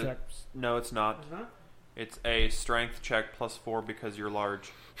It's grapple a- check. No, it's not. It's a strength check +4 because you're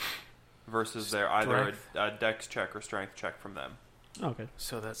large. Versus they're either a dex check or strength check from them. Okay.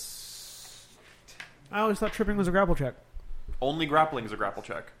 So that's... I always thought tripping was a grapple check. Only grappling is a grapple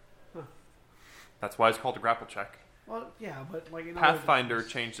check. Huh. That's why it's called a grapple check. Well, yeah, but like... Pathfinder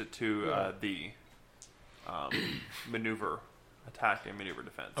changed it to Yeah. the maneuver, attack, and maneuver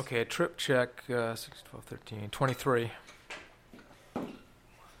defense. Okay, a trip check, 6, 12, 13, 23.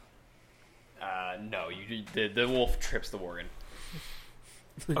 No, the wolf trips the worgen.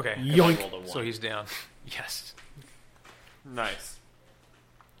 Okay, Yoink. Rolled a 1. so he's down. Yes. Nice.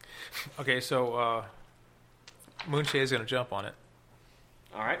 Okay, so Moonshade's going to jump on it.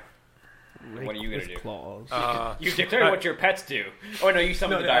 All right. What are you going to do? Claws. You declared what your pets do. Oh no, you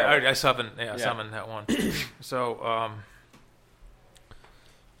summoned the dire. I summoned that one. So,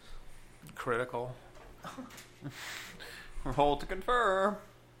 critical. Roll to confirm.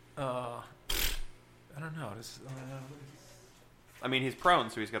 I don't know. I mean, he's prone,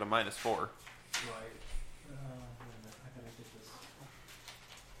 so he's got a -4. Right. I gotta get this.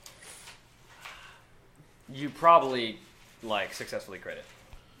 You probably successfully crit it.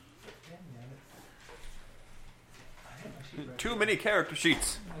 Too many character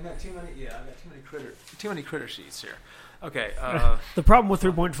sheets. I got too many. Yeah, I got too many critter sheets here. Okay. The problem with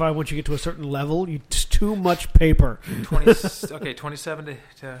 3.5, once you get to a certain level, it's too much paper. 27 to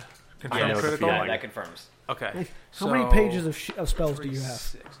confirm I know the critical. feeling. That confirms. Okay. How many pages of spells do you have?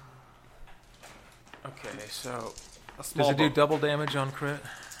 36. Okay, so A small does it do book. double damage on crit?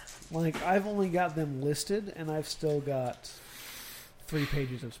 I've only got them listed, and I've still got 3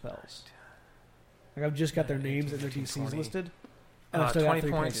 pages of spells. I've just got their names and their 18, DCs 20. listed. And I've still got 20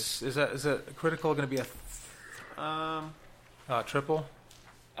 3 points. pages. Is that critical going to be a triple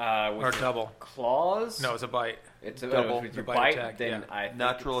or With double? claws? No, it's a bite. It's double. with your The bite bite. attack, Then yeah. I think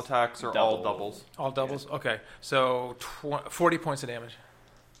Natural it's attacks are all doubles. All doubles. Okay, so 40 points of damage.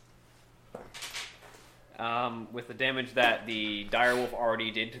 With the damage that the direwolf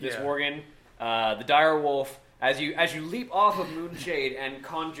already did to this Yeah. worgen, the direwolf, as you leap off of Moonshade and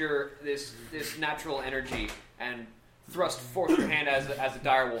conjure this natural energy and thrust forth your hand as the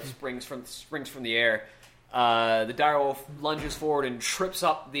direwolf springs from the air, the direwolf lunges forward and trips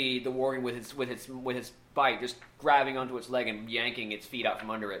up the worgen with its bite, just grabbing onto its leg and yanking its feet out from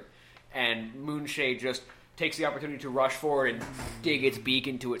under it, and Moonshade just takes the opportunity to rush forward and dig its beak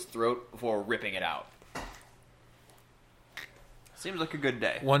into its throat before ripping it out. Seems like a good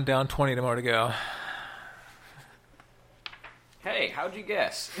day. 1 down, 20 more to go. Hey, how'd you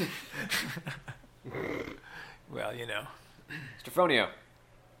guess? Well, you know. Strephonio.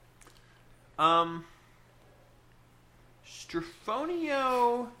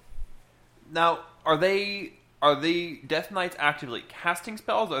 Strephonio. Now, are they Death Knights actively casting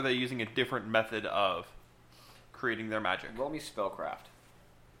spells, or are they using a different method of creating their magic? Roll me spellcraft.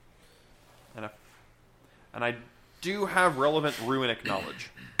 And I do have relevant runic knowledge,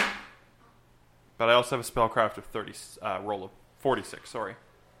 but I also have a spellcraft of roll of 46. Sorry.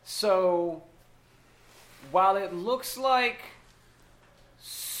 So, while it looks like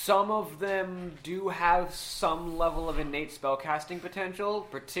some of them do have some level of innate spellcasting potential,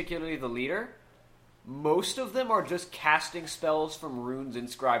 particularly the leader, most of them are just casting spells from runes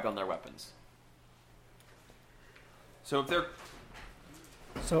inscribed on their weapons. So if they're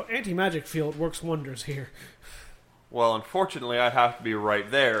So anti-magic field works wonders here. well, unfortunately, I have to be right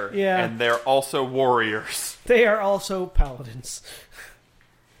there. Yeah. And they're also warriors. They are also paladins.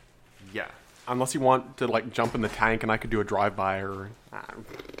 Yeah. Unless you want to jump in the tank, and I could do a drive-by or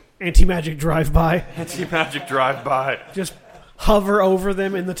Anti-magic drive-by. Anti-magic drive-by. Just hover over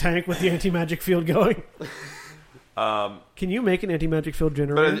them in the tank with the anti-magic field going. Can you make an anti-magic field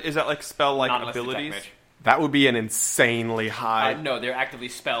generator? But is that spell-like Not unless it's abilities? attack that would be an insanely high. mage. No, they're actively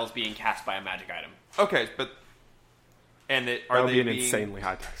spells being cast by a magic item. Okay, but and That are would they be an being insanely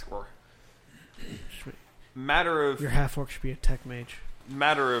high tech score. matter of Your half-orc should be a tech mage.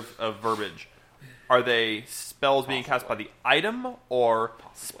 verbiage? Are they spells being cast by the item, or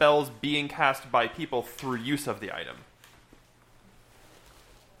spells being cast by people through use of the item?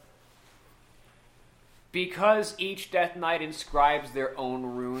 Because each Death Knight inscribes their own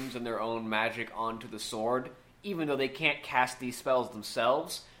runes and their own magic onto the sword, even though they can't cast these spells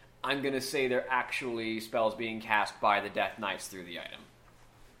themselves, I'm going to say they're actually spells being cast by the Death Knights through the item.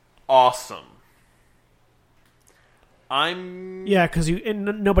 Awesome. Yeah, because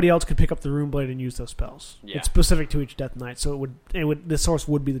nobody else could pick up the rune blade and use those spells. Yeah. It's specific to each Death Knight, so the source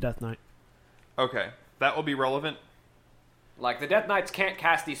would be the Death Knight. Okay, that will be relevant. The Death Knights can't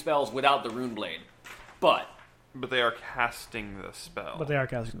cast these spells without the rune blade, but But they are casting the spell. But they are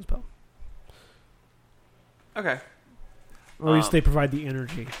casting the spell. Okay. Or at least they provide the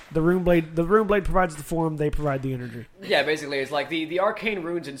energy. The rune blade provides the form, they provide the energy. yeah, basically it's the arcane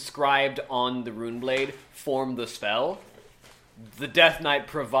runes inscribed on the rune blade form the spell. The Death Knight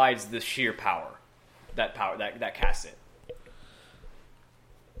provides the sheer power that casts it.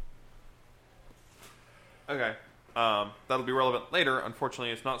 Okay. That'll be relevant later.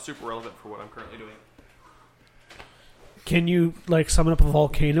 Unfortunately, it's not super relevant for what I'm currently doing. Can you summon up a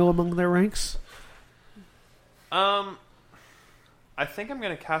volcano among their ranks? I think I'm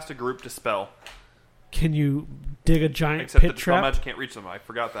going to cast a group dispel. Can you dig a giant Except pit that dispel trap? magic can't reach them. I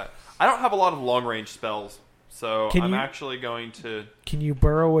forgot that. I don't have a lot of long range spells, so I'm actually going to. Can you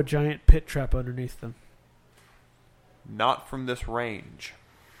burrow a giant pit trap underneath them? Not from this range.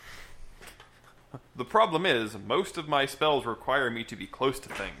 The problem is, most of my spells require me to be close to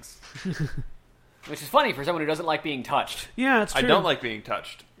things. Which is funny for someone who doesn't like being touched. Yeah, it's true. I don't like being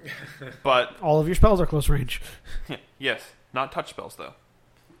touched. But all of your spells are close range. yes, not touch spells though.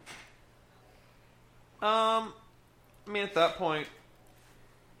 I mean, at that point,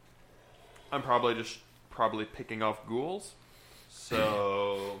 I'm probably picking off ghouls.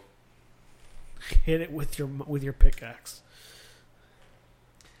 So hit it with your pickaxe.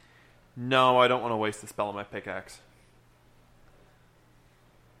 No, I don't want to waste the spell on my pickaxe.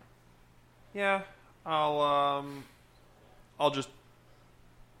 Yeah, I'll just.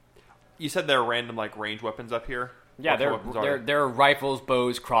 You said there are random range weapons up here. Yeah, there are rifles,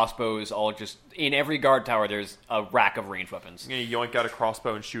 bows, crossbows, all just in every guard tower. There's a rack of ranged weapons. I'm gonna yoink out a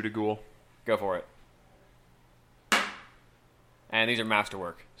crossbow and shoot a ghoul. Go for it. And these are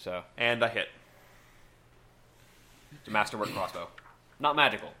masterwork, so and I hit. It's a masterwork crossbow, not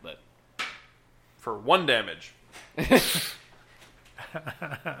magical, but for 1 damage.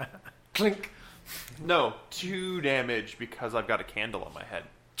 Clink. No, 2 damage because I've got a candle on my head.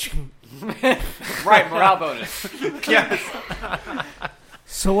 Right, morale bonus. Yes.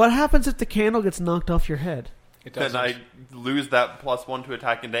 So what happens if the candle gets knocked off your head? Then I lose that +1 to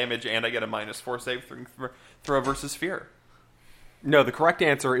attack and damage, and I get a -4 save throw versus fear. No, the correct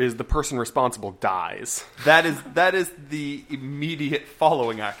answer is the person responsible dies. That is the immediate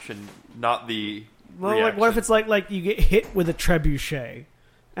following action, not the reaction. What if it's like you get hit with a trebuchet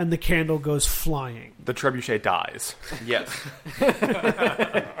and the candle goes flying? The trebuchet dies. Yes.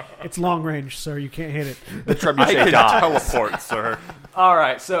 It's long range, sir. You can't hit it. The trebuchet dies. Teleport, sir. All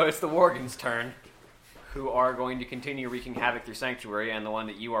right, so it's the Worgen's turn, who are going to continue wreaking havoc through Sanctuary, and the one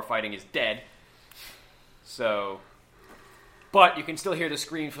that you are fighting is dead. So, but you can still hear the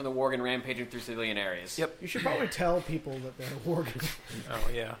screams from the Worgen rampaging through civilian areas. Yep. You should probably tell people that they're Worgen. Oh,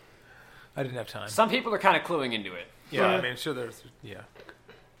 yeah. I didn't have time. Some people are kind of cluing into it. Yeah, I mean, sure there's... Yeah.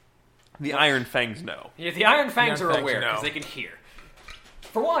 The Iron Fangs know. Yeah, the Iron Fangs are aware, because they can hear.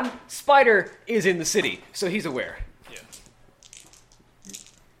 For one, Spider is in the city, so he's aware. Yeah.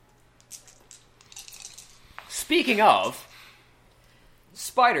 Speaking of,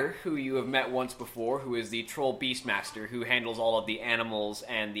 Spider, who you have met once before, who is the Troll Beastmaster, who handles all of the animals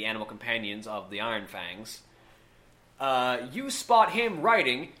and the animal companions of the Iron Fangs, you spot him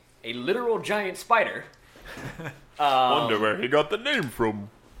riding a literal giant spider. Wonder where he got the name from.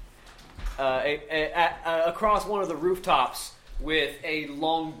 Across one of the rooftops with a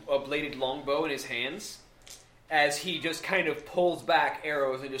bladed longbow in his hands, as he just kind of pulls back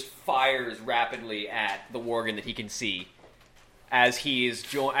arrows and just fires rapidly at the Worgen that he can see, as he is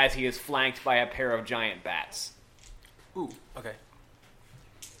flanked by a pair of giant bats. Ooh, okay.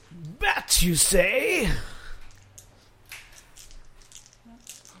 Bats, you say?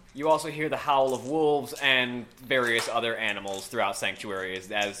 You also hear the howl of wolves and various other animals throughout Sanctuary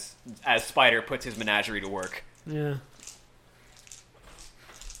as Spider puts his menagerie to work. Yeah.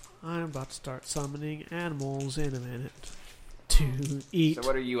 I'm about to start summoning animals in a minute to eat. So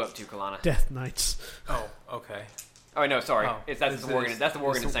what are you up to, Kalana? Death Knights. Oh, okay. Oh no, sorry. Oh, That's the Worgen. That's the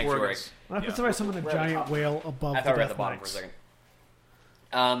Worgen in Sanctuary. What happens if I summon a giant whale above I the thought we were at Death the bottom Knights? for a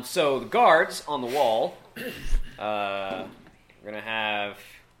second. So the guards on the wall. We're gonna have.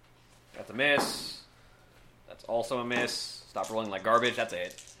 That's a miss. That's also a miss. Stop rolling like garbage. That's a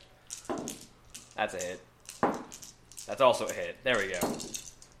hit. That's a hit. That's also a hit. There we go.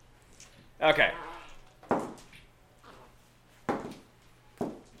 Okay.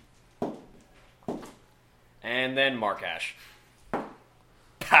 And then Markash.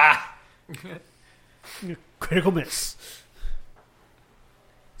 Ha! Critical miss.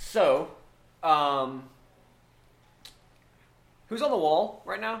 So, who's on the wall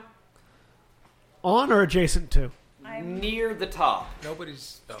right now? On or adjacent to? Near the top.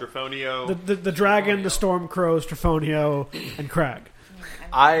 Nobody's... Oh. Strephonio. The dragon, the storm crow, Strephonio, and Krag.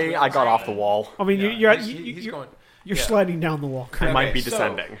 I got off the wall. I mean, Yeah, you're going... sliding down the wall. I might be so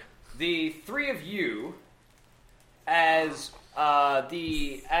descending. the three of you, as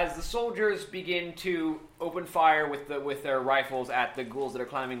the soldiers begin to open fire with their rifles at the ghouls that are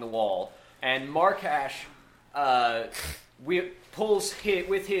climbing the wall, and Markash pulls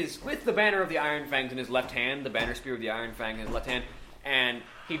with the banner of the Iron Fangs in his left hand, the banner spear of the Iron Fang in his left hand, and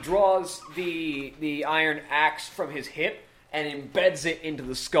he draws the iron axe from his hip and embeds it into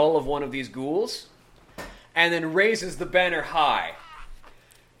the skull of one of these ghouls, and then raises the banner high.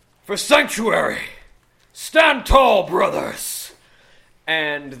 For Sanctuary, stand tall, brothers!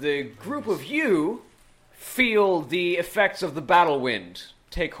 And the group of you feel the effects of the battle wind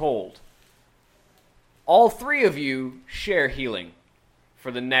take hold. All three of you share healing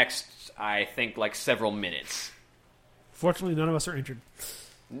for the next, I think, several minutes. Fortunately, none of us are injured.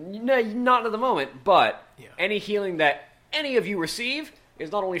 No, not at the moment, but any healing that any of you receive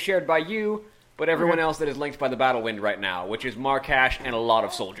is not only shared by you, but everyone else that is linked by the battle wind right now, which is Markash and a lot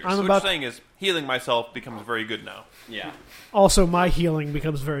of soldiers. So what you're saying is healing myself becomes very good now. Yeah. Also, my healing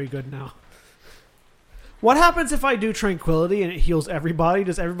becomes very good now. What happens if I do Tranquility and it heals everybody?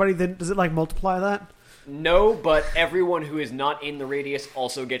 Does it multiply that? No, but everyone who is not in the radius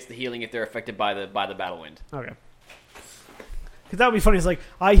also gets the healing if they're affected by the battle wind. Okay. Because that would be funny. It's like,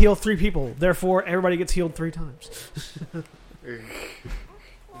 I heal 3 people, therefore everybody gets healed 3 times.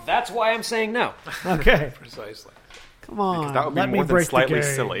 That's why I'm saying no. Okay. Precisely. Come on. Because that would be let more me than break slightly the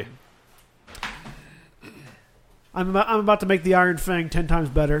game. silly. I'm about to make the Iron Fang 10 times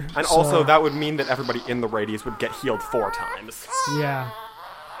better. And so- also, that would mean that everybody in the radius would get healed 4 times. Yeah.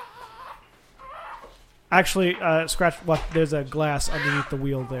 Actually, scratch. What? There's a glass underneath the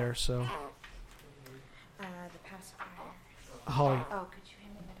wheel there. So, The pacifier. Holly, Oh, could you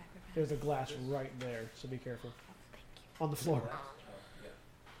hand me the diaper? there's a glass right there. So be careful. On the floor.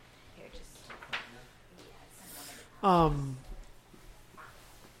 Here, just.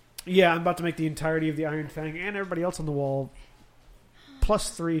 Yeah, I'm about to make the entirety of the Iron Fang and everybody else on the wall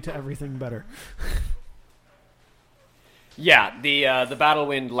 +3 to everything better. Yeah, the battle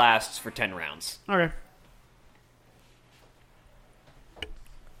wind lasts for 10 rounds. Okay.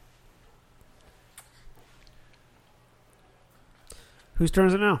 Whose turn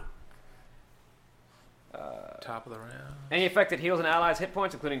is it now? Top of the round. Any effect that heals an ally's hit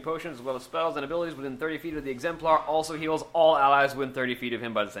points, including potions, as well as spells and abilities within 30 feet of the exemplar, also heals all allies within 30 feet of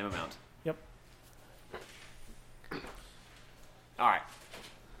him by the same amount. Yep. Alright.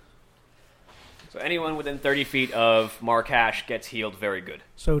 So anyone within 30 feet of Markash gets healed very good.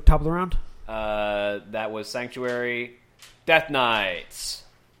 So top of the round? That was Sanctuary. Death Knights.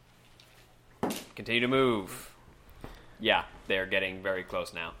 Continue to move. Yeah, they're getting very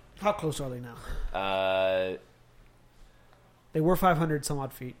close now. How close are they now? They were 500 some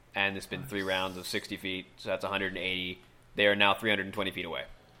odd feet. And it's been 3 rounds of 60 feet, so that's 180. They are now 320 feet away.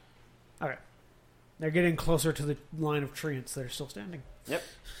 Okay. They're getting closer to the line of treants that are still standing. Yep.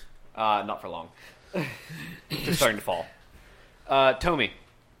 Not for long. They're starting to fall. Tommi.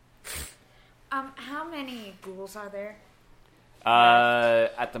 How many ghouls are there?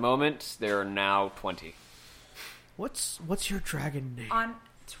 At the moment, there are now 20. What's your dragon name? On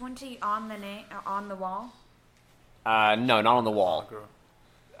 20 on the wall. No, not on the wall.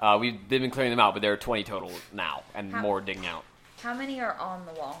 They've been clearing them out, but there are 20 total now, and more digging out. How many are on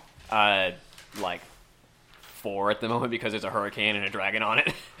the wall? 4 at the moment because there's a hurricane and a dragon on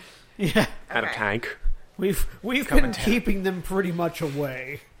it. Yeah. And a Okay. tank. We've been keeping them pretty much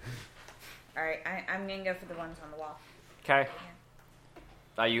away. All right, I'm gonna go for the ones on the wall. Okay.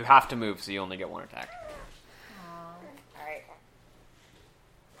 You have to move, so you only get 1 attack. All right.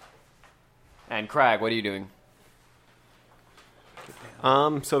 And Krag, what are you doing?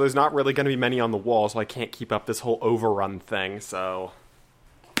 So there's not really going to be many on the wall, so I can't keep up this whole overrun thing, so...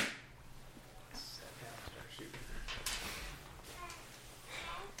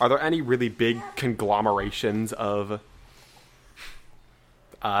 Are there any really big conglomerations of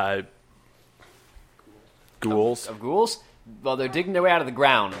ghouls? Of ghouls? Well, they're digging their way out of the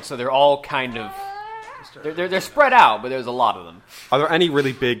ground, so they're all kind of... They're spread out, but there's a lot of them. Are there any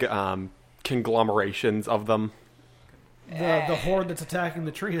really big conglomerations of them? The horde that's attacking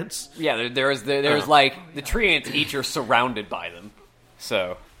the treants. Yeah, there's the treants each are surrounded by them.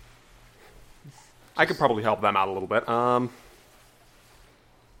 So... I could probably help them out a little bit.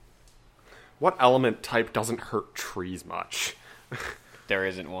 What element type doesn't hurt trees much? There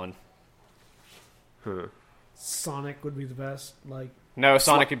isn't one. Sonic would be the best. No,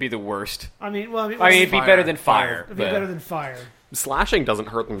 Sonic could be the worst. I mean, it'd be better than fire. it'd be better than fire. Slashing doesn't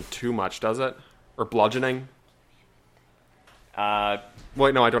hurt them too much, does it? Or bludgeoning?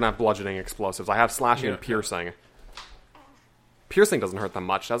 Wait, no, I don't have bludgeoning explosives. I have slashing and piercing. Piercing doesn't hurt them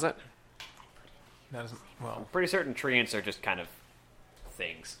much, does it? That isn't, well, Pretty certain treants are just kind of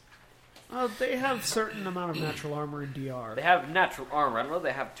things. They have certain amount of natural armor in DR. They have natural armor. I don't know if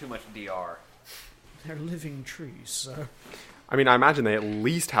they have too much DR. They're living trees, so... I mean, I imagine they at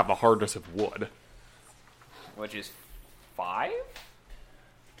least have the hardness of wood. Which is 5?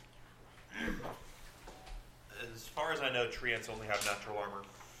 As far as I know, tree ants only have natural armor.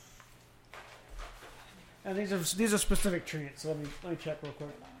 And these are specific treants, so let me check real quick.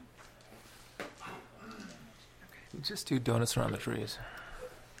 Just do donuts around the trees.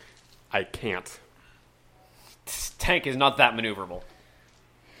 I can't. This tank is not that maneuverable.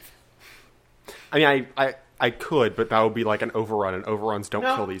 I mean, I could, but that would be like an overrun, and overruns don't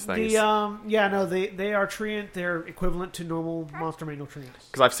kill these things. They are treant. They're equivalent to normal monster manual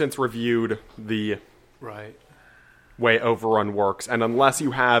treants. Because I've since reviewed the Right. way overrun works, and unless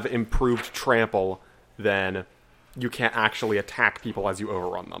you have improved trample, then you can't actually attack people as you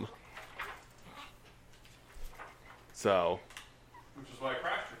overrun them. So, Which is why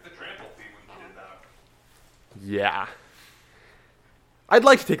Krag took the trample feat when he did that. yeah. I'd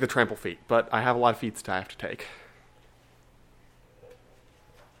like to take the trample feat, but I have a lot of feats I have to take.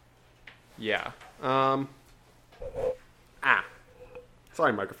 Yeah. Sorry,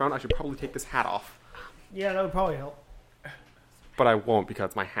 microphone. I should probably take this hat off. Yeah, that would probably help. But I won't because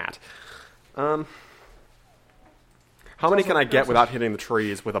it's my hat. How many can I get without hitting the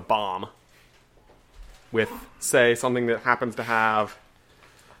trees with a bomb? With, say, something that happens to have...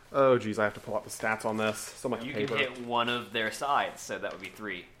 Oh, geez, I have to pull out the stats on this. So much You paper. can hit one of their sides, so that would be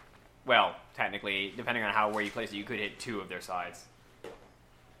 3. Well, technically, depending on where you place it, you could hit 2 of their sides.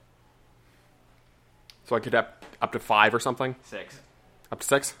 So I could up to 5 or something? 6. Up to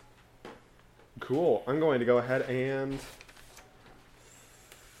 6? Cool. I'm going to go ahead and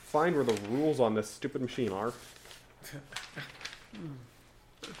find where the rules on this stupid machine are.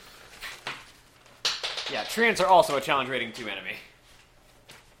 Yeah, treants are also a challenge rating 2 enemy.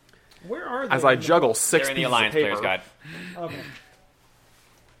 Where are they? As I juggle 6 They're in the pieces of Alliance paper. Player's Guide. Okay.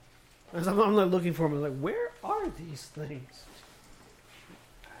 As I'm like looking for them, I'm like, where are these things?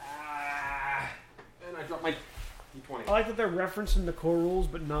 And I dropped my D20. I like that they're referenced in the core rules,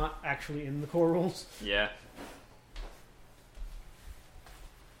 but not actually in the core rules. Yeah.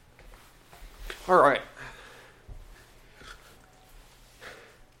 Alright.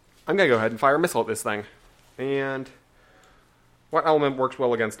 I'm going to go ahead and fire a missile at this thing. And what element works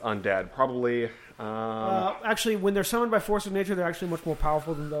well against undead? Probably... Actually, when they're summoned by force of nature, they're actually much more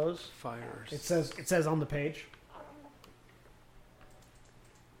powerful than those. Fires. It says on the page.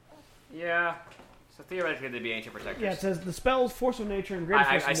 Yeah. So theoretically, they'd be ancient protectors. Yeah, it says the spells force of nature and greater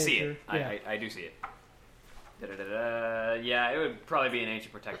force I of see nature. it. Yeah. I do see it. Yeah, it would probably be an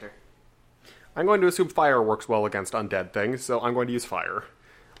ancient protector. I'm going to assume fire works well against undead things, so I'm going to use fire.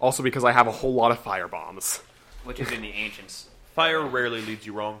 Also because I have a whole lot of fire bombs. Which is in the ancients. Fire rarely leads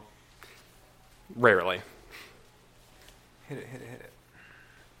you wrong. Rarely. Hit it.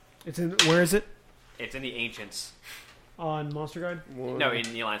 It's in. Where is it? It's in the ancients. On Monster Guide. No, in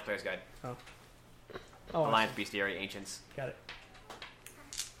the Alliance Player's Guide. Oh, Alliance Bestiary Ancients. got it.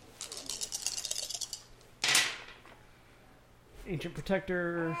 Ancient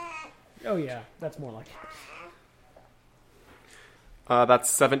Protector. Oh yeah, that's more like it. That's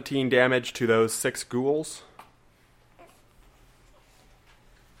 17 damage to those 6 ghouls.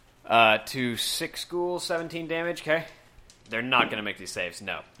 To 6 ghouls, 17 damage, okay? They're not going to make these saves.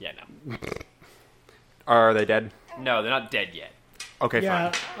 No. Yeah, no. Are they dead? No, they're not dead yet. Okay,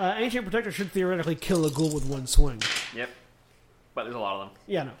 Yeah, fine. Ancient Protector should theoretically kill a ghoul with one swing. Yep. But there's a lot of them.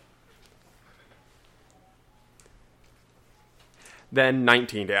 Yeah, no. Then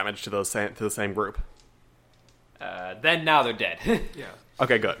 19 damage to the same group. Then now they're dead. Yeah.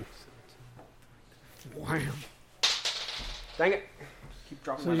 Okay, good. Wham. Dang it. Keep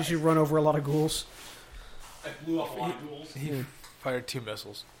dropping So my you dice. should run over a lot of ghouls. I blew up a lot of ghouls. He fired 2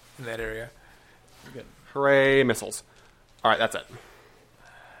 missiles in that area. Hooray, missiles. Alright, that's it.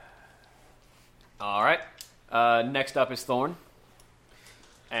 Alright. Next up is Thorn.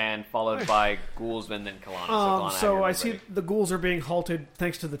 And followed by ghouls and then Kalana. Kalana, So you're I see ready. the ghouls are being halted,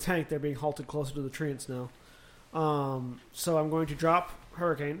 thanks to the tank, they're being halted closer to the treants now. So I'm going to drop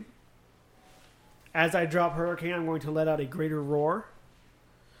Hurricane. As I drop Hurricane, I'm going to let out a greater roar,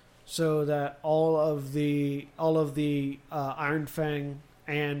 so that all of the Iron Fang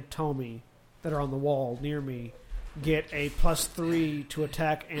and Tommi that are on the wall near me get a +3 to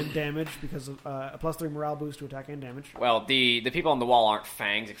attack and damage, because of a +3 morale boost to attack and damage. Well, the people on the wall aren't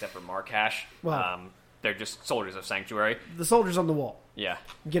fangs except for Markash. Well- They're just soldiers of Sanctuary. The soldiers on the wall Yeah.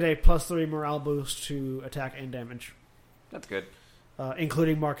 get a +3 morale boost to attack and damage, That's good.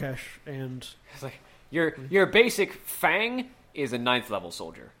 including Markash and... It's like your basic Fang is a 9th level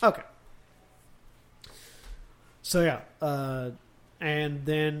soldier. Okay. So yeah, And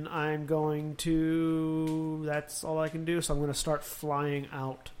then I'm going to... That's all I can do, so I'm going to start flying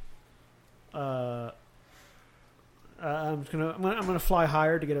out. I'm gonna fly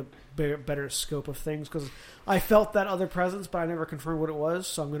higher to get a better scope of things, because I felt that other presence, but I never confirmed what it was,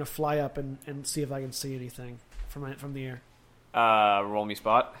 so I'm going to fly up and see if I can see anything from the air. Roll me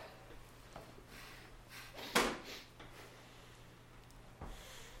spot.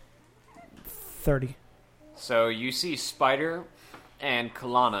 30. So you see Spider and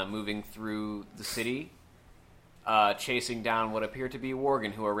Kalana moving through the city, chasing down what appear to be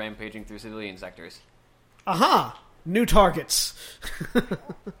Worgen, who are rampaging through civilian sectors. Aha! New targets.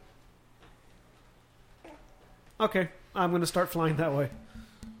 Okay, I'm going to start flying that way.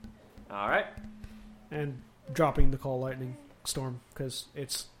 All right. And dropping the Call Lightning Storm, because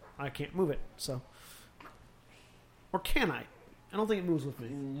I can't move it, so... Or can I? I don't think it moves with me.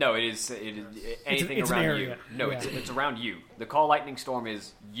 No, it is anything it's an around area. you. No, Yeah. it's around you. The Call Lightning Storm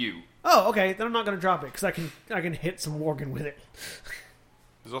is you. Oh, okay, then I'm not going to drop it, because I can hit some Worgen with it.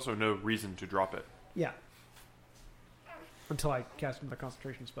 There's also no reason to drop it. Yeah. Until I cast another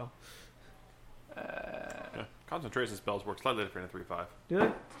concentration spell. Yeah. Concentration spells work slightly different in 3.5. Do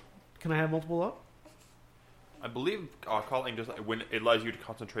they? Can I have multiple up? I believe calling just when it allows you to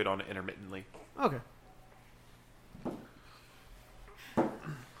concentrate on it intermittently. Okay.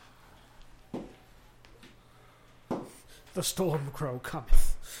 The storm crow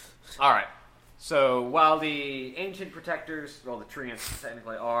cometh. All right. So while the ancient protectors, well, the treants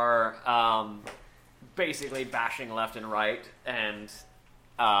technically are basically bashing left and right and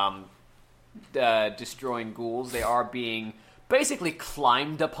destroying ghouls, they are being basically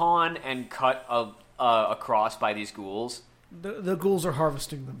climbed upon and cut across by these ghouls. The ghouls are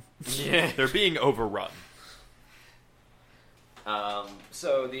harvesting them. Yeah. They're being overrun.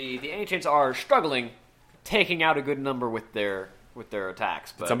 So the ancients are struggling, taking out a good number with their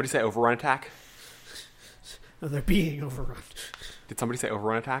attacks. But Did somebody say overrun attack? No, they're being overrun. Did somebody say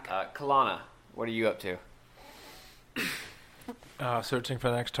overrun attack? Kalana, what are you up to? Searching for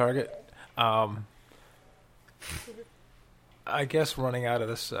the next target. I guess running out of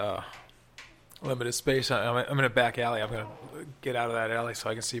this limited space. I'm in a back alley. I'm going to get out of that alley so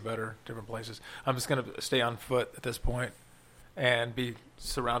I can see better different places. I'm just going to stay on foot at this point and be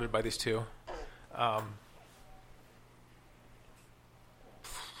surrounded by these two.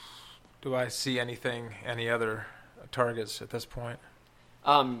 Do I see any other targets at this point?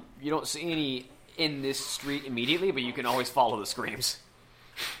 You don't see any in this street immediately, but you can always follow the screams.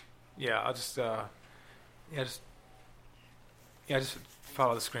 Yeah, I'll just just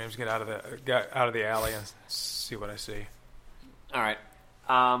follow the screams, get out of the alley, and see what I see. All right.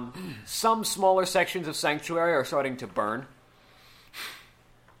 Some smaller sections of Sanctuary are starting to burn.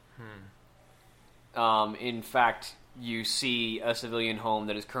 In fact, you see a civilian home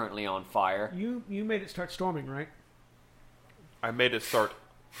that is currently on fire. You made it start storming, right? I made it start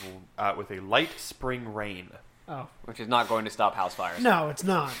with a light spring rain. Oh. Which is not going to stop house fires. No, it's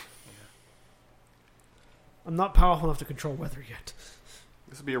not. I'm not powerful enough to control weather yet.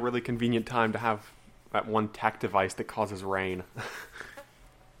 This would be a really convenient time to have that one tech device that causes rain.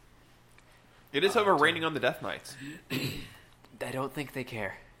 It is over raining on the Death Knights. I don't think they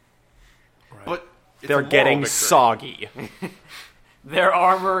care. Right. But it's They're a moral getting victory. soggy. Their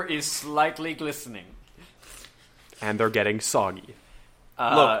armor is slightly glistening. And they're getting soggy.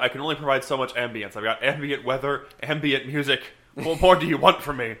 Look, I can only provide so much ambience. I've got ambient weather, ambient music. What more do you want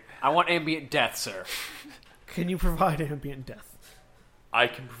from me? I want ambient death, sir. Can you provide ambient death? I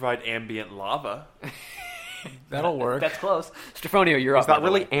can provide ambient lava. That'll work. That's close. Strephonio, you're up. It's not by the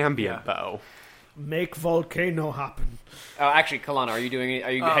really way. ambient, though. Make volcano happen. Oh, actually, Kalana, are you doing it?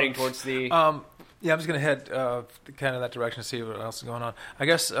 Are you heading towards the? Yeah, I'm just going to head kind of that direction to see what else is going on. I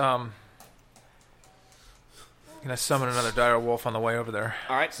guess, can I summon another dire wolf on the way over there?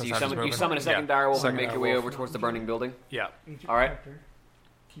 All right, so you Since I'm just summon a second moving. dire wolf Second and make dire your way wolf. over towards the burning building. Yeah. Ancient All right. protector,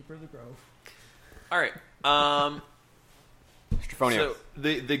 keeper of the grove. All right. Strephonio. So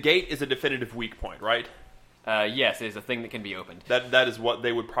the gate is a definitive weak point, right? Yes, it is a thing that can be opened. That is what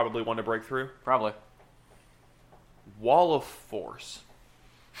they would probably want to break through. Probably. Wall of Force.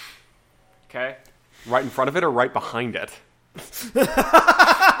 Okay. Right in front of it or right behind it?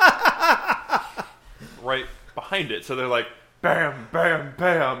 Right behind it. So they're like, bam, bam,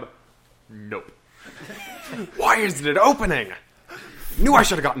 bam. Nope. Why isn't it opening? Knew I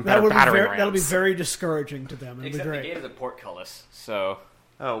should have gotten better battery rams. That'll be very discouraging to them. It'll Except be the great. gate is a portcullis, so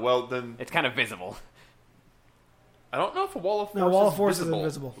Oh, well, then it's kind of visible. I don't know if a Wall of Force No, Wall of is Force is visible.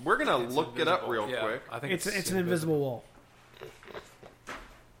 invisible. We're going to look it up real Yeah, quick. I think It's an invisible wall.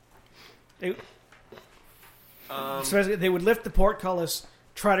 So they would lift the portcullis,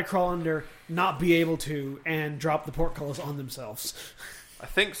 try to crawl under, not be able to, and drop the portcullis on themselves. I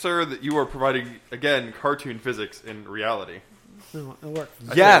think, sir, that you are providing, again, cartoon physics in reality. No, it'll work.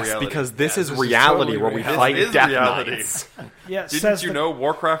 Yes, reality. because this is this is reality totally where we reality. fight This is Death reality. Knights. Yeah, Didn't you know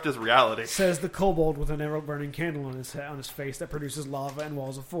Warcraft is reality? Says the kobold with an ever-burning candle on his face that produces lava and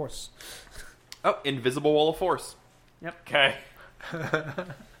walls of force. Oh, invisible wall of force. Okay.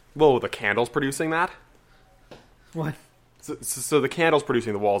 Whoa, the candle's producing that? What? So the candle's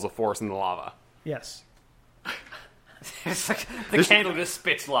producing the walls of force and the lava. Yes. It's like the candle just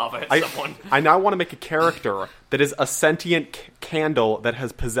spits lava at someone. I now want to make a character that is a sentient candle that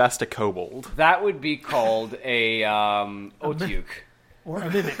has possessed a kobold. That would be called a Otyuk. Or a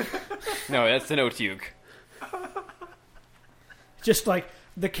mimic. No, that's an Otyuk. Just like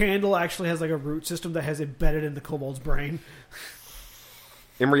the candle actually has like a root system that has embedded in the kobold's brain.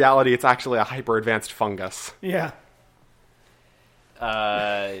 In reality, it's actually a hyper-advanced fungus. Yeah.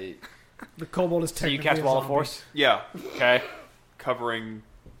 The kobold is So you technically cast a Wall of zombie. Force? Yeah, Okay. covering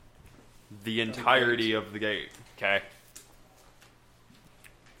the entirety of the gate. Okay.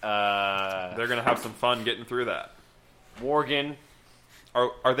 They're going to have some fun getting through that. Worgen.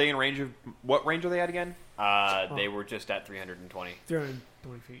 Are they in range of... What range are they at again? They were just at 320.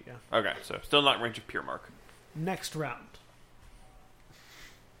 320 feet, yeah. Okay, so still not in range of Pure Mark. Next round.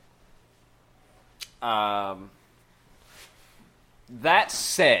 That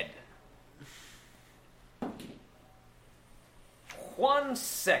said, 1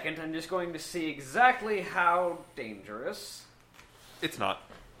 second, I'm just going to see exactly how dangerous. It's not.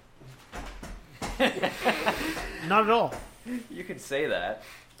 Not at all. You can say that.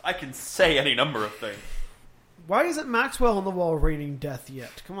 I can say any number of things. Why isn't Maxwell on the wall raining death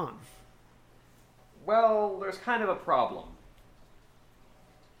yet? Come on. Well, there's kind of a problem.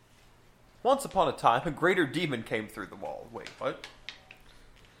 Once upon a time, a greater demon came through the wall. Wait, what?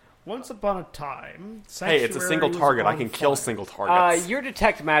 Once upon a time, Hey, it's a single Sanctuary was target. I on can kill fire. single targets. Your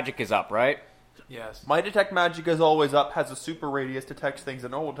detect magic is up, right? Yes. My detect magic is always up, has a super radius, detects things,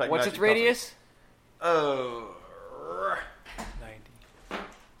 and normal detect What's magic its radius? doesn't. 90.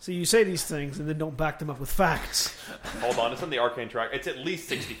 So you say these things and then don't back them up with facts. Hold on, it's on the Arcane tracker. It's at least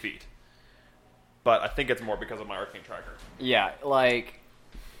 60 feet. But I think it's more because of my Arcane tracker. Yeah, like,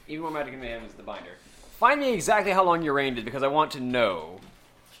 even more magic in mayhem is the binder. Find me exactly how long your range is, because I want to know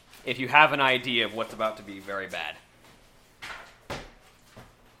if you have an idea of what's about to be very bad.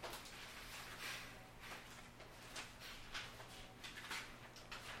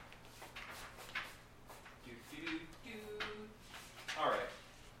 Alright.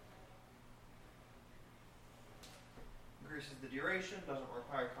 Increases the duration, doesn't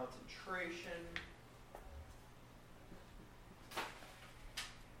require concentration.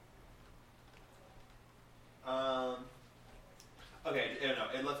 Okay, no,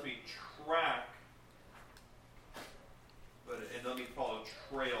 it lets me track, but it let me follow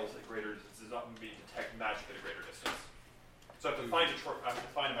trails at greater distances, not me detect magic at a greater distance. So I have to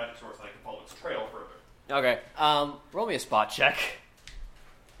find a magic source and I can follow its trail further. Okay, roll me a spot check.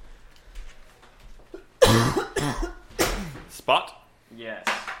 Spot? Yes.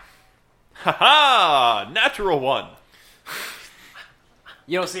 Haha! Natural one!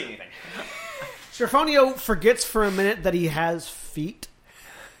 You don't see anything. Strephonio forgets for a minute that he has feet.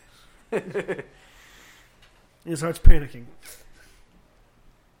 And starts panicking.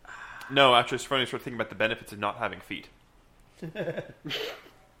 No, actually, it's funny to start thinking about the benefits of not having feet. The ducks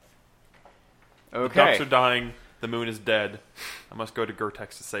Okay. are dying, the moon is dead. I must go to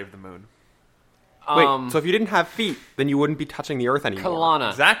Gertex to save the moon. Wait, so if you didn't have feet, then you wouldn't be touching the earth anymore. Kalana,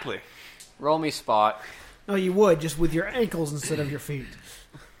 Exactly. roll me spot. No, you would, just with your ankles instead of your feet.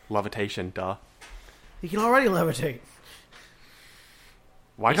 Levitation, duh. He can already levitate.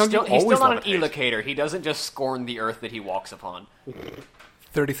 Why He's don't still, you he's always still not levitate? an elocator. He doesn't just scorn the earth that he walks upon.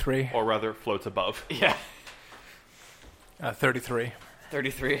 33. Or rather, floats above. Yeah. 33.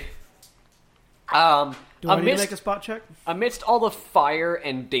 33. Do I need to Amidst, make a spot check? amidst all the fire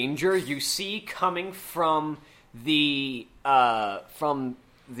and danger, you see coming from the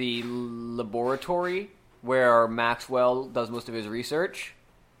laboratory where Maxwell does most of his research,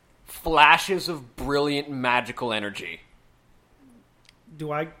 flashes of brilliant magical energy.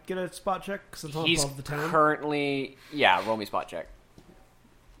 Do I get a spot check? Because it's all He's above the town. currently... Yeah, roll me spot check.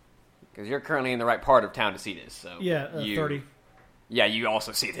 Because you're currently in the right part of town to see this. So Yeah, 30. Yeah, you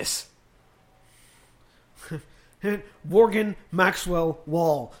also see this. Worgen, Maxwell,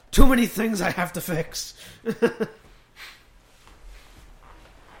 Wall. Too many things I have to fix.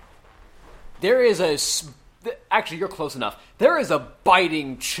 There is actually, you're close enough. There is a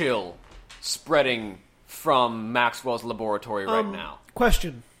biting chill spreading from Maxwell's laboratory right now.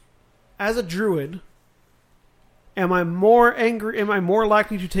 Question. As a druid, am I more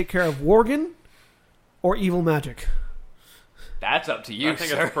likely to take care of Worgen or evil magic? That's up to you, I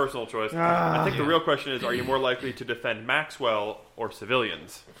think sir. it's a personal choice. I think the real question is, are you more likely to defend Maxwell or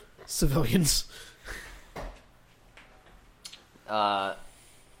civilians? Civilians.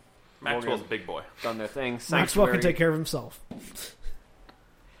 Maxwell's a big boy. Done their thing. Maxwell can Sanctuary. take care of himself. You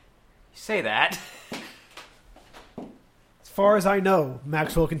say that. As far as I know,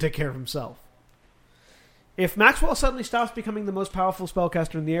 Maxwell can take care of himself. If Maxwell suddenly stops becoming the most powerful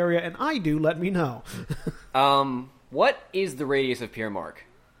spellcaster in the area, and I do, let me know. What is the radius of Pure Mark?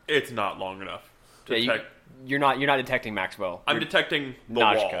 It's not long enough to Yeah, detect. you're not detecting Maxwell. I'm You're detecting the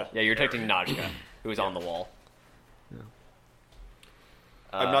Najka. wall. Yeah, you're detecting Najka, who is on the wall.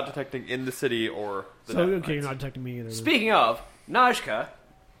 I'm not detecting in the city or the So, Death okay, you're Knights. not detecting me either. Speaking of Najka,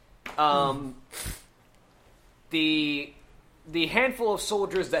 the handful of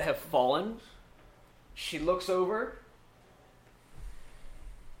soldiers that have fallen, she looks over.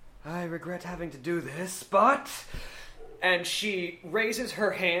 I regret having to do this, but... And she raises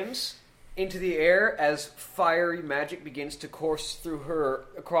her hands into the air as fiery magic begins to course through her,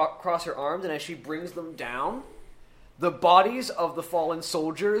 across her arms, and as she brings them down, the bodies of the fallen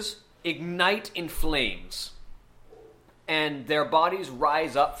soldiers ignite in flames. And their bodies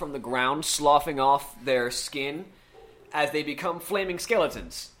rise up from the ground, sloughing off their skin as they become flaming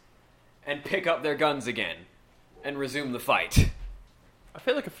skeletons and pick up their guns again and resume the fight. I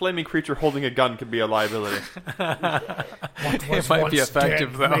feel like a flaming creature holding a gun could be a liability. It might be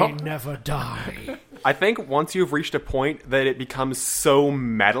effective, though. May never die. I think once you've reached a point that it becomes so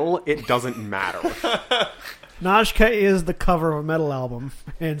metal, it doesn't matter. Najka is the cover of a metal album,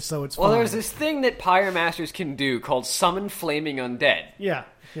 and so it's Well, fine. there's this thing that Pyre Masters can do called summon flaming undead. Yeah.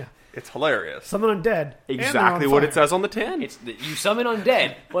 It's hilarious. Someone undead. and they're Exactly on what fire. it says on the tin. It's that you summon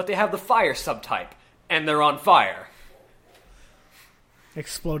undead, but they have the fire subtype, and they're on fire.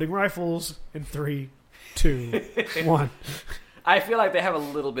 Exploding rifles in 3, 2, 1. I feel like they have a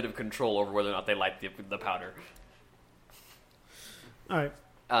little bit of control over whether or not they light the powder. All right.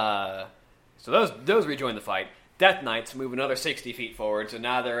 So those rejoin the fight. Death Knights move another 60 feet forward, so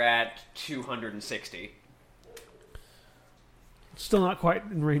now they're at 260. Still not quite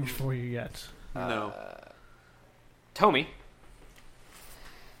in range for you yet. No. Tommi.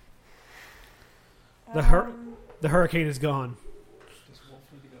 The hurricane is gone.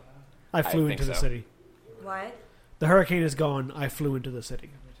 I flew think into the so. city. What? The hurricane is gone. I flew into the city.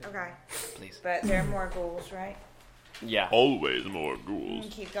 Okay. Please. But there are more ghouls, right? Yeah. Always more You ghouls. can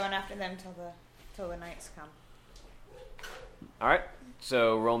keep going after them till the knights come. Alright,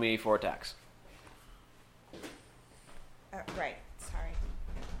 so roll me 4 attacks. Right. Sorry.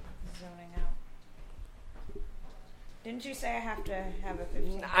 Zoning out. Didn't you say I have to have a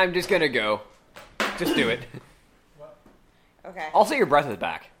 15? I'm just gonna go. Just do it. Okay. Also, your breath is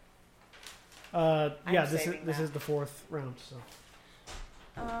back. Yeah, I'm this saving is that. the 4th round. So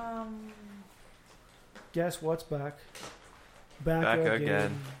Um. guess what's back? Back, Back again.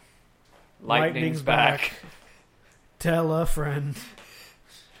 again. Lightning's back. Tell a friend.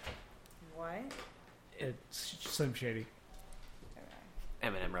 What? It's Slim Shady.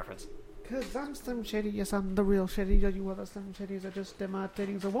 Eminem reference. Cause I'm Slim Shady, yes I'm the real Shady. You other Slim Shadys are just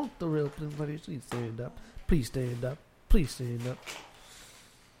imitating. So won't the real Slim Shady please stand up? Please stand up. Please stand up.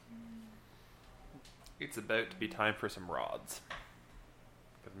 It's about to be time for some rods.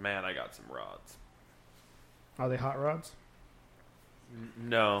 Because, man, I got some rods. Are they hot rods?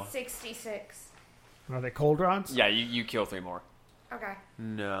 No. 66. Are they cold rods? Yeah, you kill 3 more. Okay.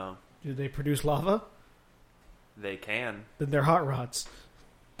 No. Do they produce lava? They can. Then they're hot rods.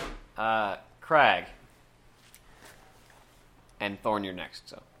 Krag. And Thorn, you're next,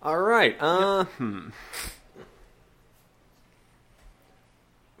 so. All right. So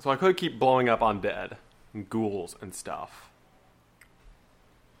I could keep blowing up undead and ghouls and stuff.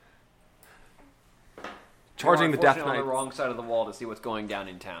 Charging the Death Unfortunately, Knights. on the wrong side of the wall to see what's going down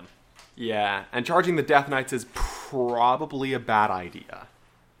in town. Yeah, and charging the Death Knights is probably a bad idea.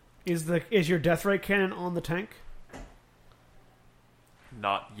 Is your death ray cannon on the tank?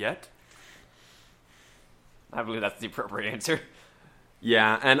 Not yet. I believe that's the appropriate answer.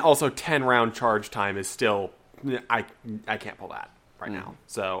 Yeah, and also 10-round charge time is still... I can't pull that right now.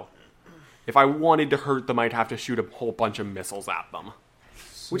 So, if I wanted to hurt them, I'd have to shoot a whole bunch of missiles at them.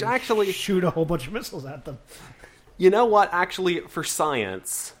 Which actually... Shoot a whole bunch of missiles at them. You know what? Actually, for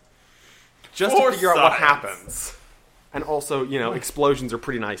science... Just For to figure out what science. happens. And also, explosions are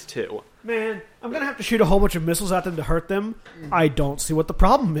pretty nice, too. Man, I'm gonna have to shoot a whole bunch of missiles at them to hurt them. I don't see what the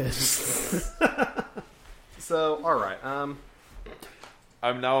problem is. So, all right.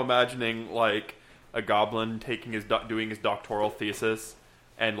 I'm now imagining like a goblin taking doing his doctoral thesis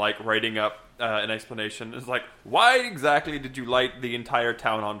and like writing up an explanation. It's like, why exactly did you light the entire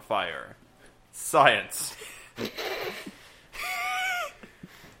town on fire? Science.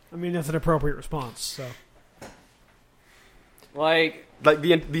 I mean, that's an appropriate response. So, Like,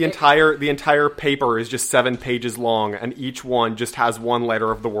 the entire paper is just 7 pages long, and each one just has one letter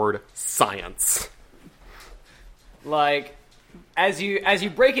of the word science. like, as you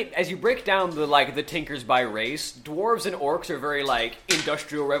break down the tinkers by race, dwarves and orcs are very like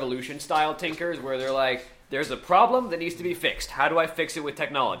Industrial Revolution style tinkers, where they're like, there's a problem that needs to be fixed. How do I fix it with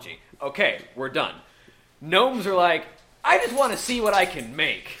technology? Okay, we're done. Gnomes are like, I just want to see what I can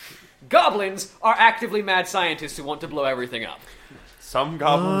make. Goblins are actively mad scientists who want to blow everything up. Some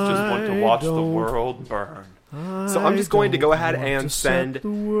goblins just want to watch the world burn. So I'm just going to go ahead and send a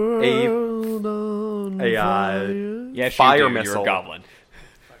Yes, fire you do. missile. You're a goblin.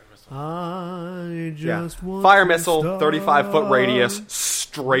 I just want Fire to missile, start 35-foot radius,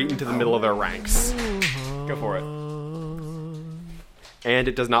 straight into the middle of their ranks. Go for it. And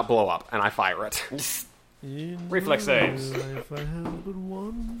it does not blow up, and I fire it. Reflex saves. Life I have but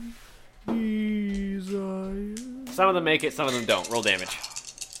one desire, Some of them make it, some of them don't. Roll damage.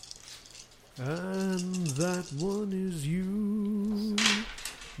 and that one is you.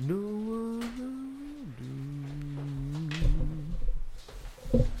 No other do.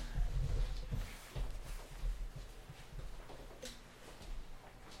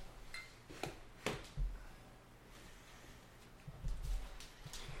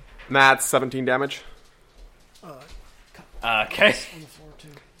 That's 17 damage. Okay.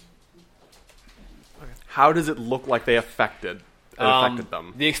 How does it look like they affected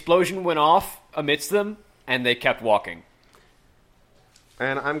them? The explosion went off amidst them, and they kept walking.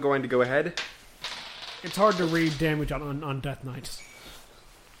 And I'm going to go ahead. It's hard to read damage on Death Knights.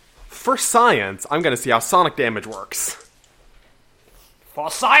 For science, I'm going to see how sonic damage works. For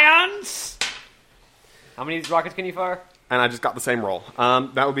science! How many of these rockets can you fire? And I just got the same roll.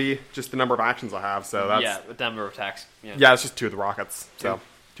 That would be just the number of actions I have, so that's... Yeah, the number of attacks. Yeah, it's just 2 of the rockets. So,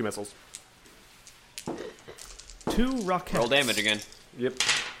 2 missiles. 2 rockets. Roll damage again. Yep.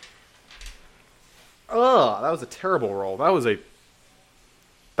 Ugh, that was a terrible roll. That was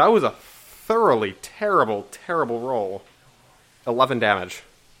a thoroughly terrible roll. 11 damage.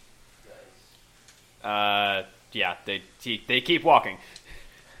 Yeah, they keep walking.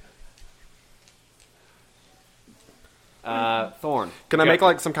 Thorn. Can I make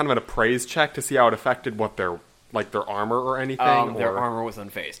like some kind of an appraise check to see how it affected what their armor or anything? Their armor was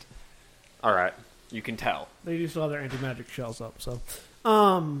unfazed. All right. You can tell. They do still have their anti-magic shells up, so...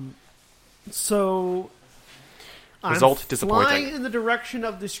 So... Result I'm disappointing. flying in the direction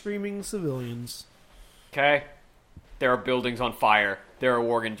of the screaming civilians. Okay. There are buildings on fire. There are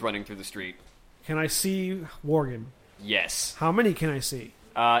worgans running through the street. Can I see Worgen? Yes. How many can I see?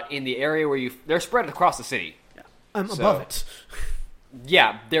 In the area where they're spread across the city. I'm So- above it.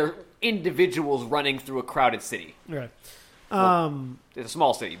 Yeah, they're individuals running through a crowded city. Okay. It's a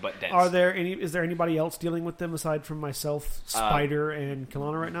small city, but dense. Is there anybody else dealing with them aside from myself, Spider, and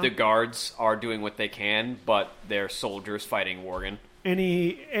Kalana right now? The guards are doing what they can, but they're soldiers fighting worgen.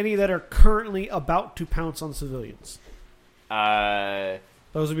 Any that are currently about to pounce on civilians?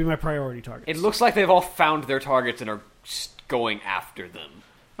 Those would be my priority targets. It looks like they've all found their targets and are going after them.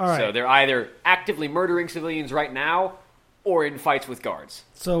 All right. So they're either actively murdering civilians right now or in fights with guards.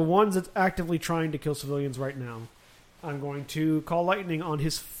 So one's that's actively trying to kill civilians right now. I'm going to call lightning on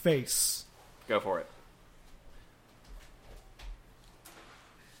his face. Go for it.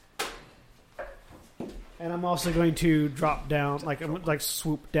 And I'm also going to drop down, like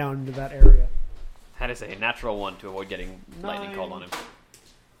swoop down into that area. That is a natural one to avoid getting lightning called on him.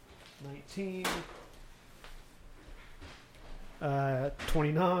 19.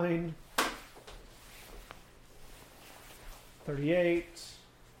 29. 38.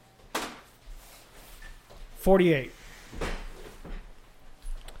 48.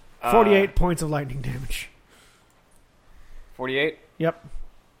 48 points of lightning damage. 48? Yep.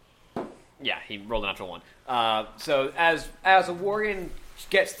 Yeah, he rolled a natural one. So as a worgen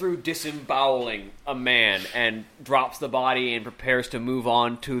gets through disemboweling a man and drops the body and prepares to move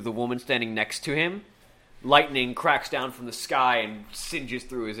on to the woman standing next to him, lightning cracks down from the sky and singes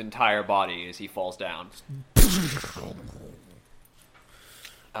through his entire body as he falls down.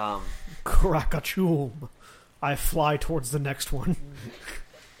 Krakachum. I fly towards the next one.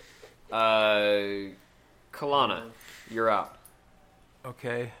 Kalana, you're out.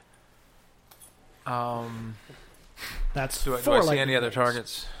 Okay. That's Do I four see lightning any other bolts.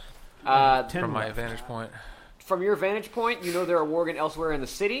 targets 10 from my left. vantage point? from your vantage point, you know there are Worgen elsewhere in the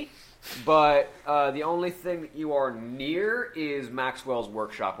city, but the only thing that you are near is Maxwell's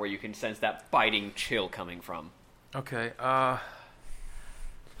workshop, where you can sense that biting chill coming from. Okay.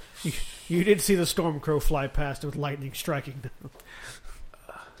 You did see the Stormcrow fly past with lightning striking them.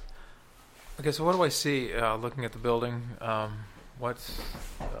 Okay, so what do I see looking at the building?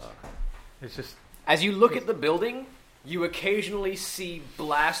 It's just... As you look at the building, you occasionally see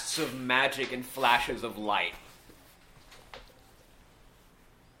blasts of magic and flashes of light.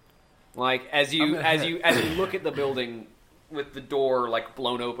 Like as you look at the building with the door like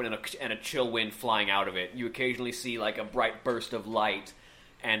blown open and a chill wind flying out of it, you occasionally see like a bright burst of light,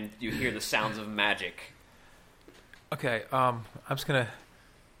 and you hear the sounds of magic. Okay, I'm gonna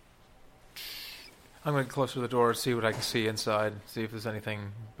get closer to the door, see what I can see inside, see if there's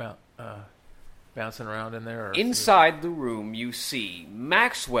anything bouncing around in there. Or Inside the room, you see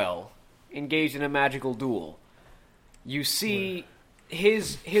Maxwell engaged in a magical duel. You see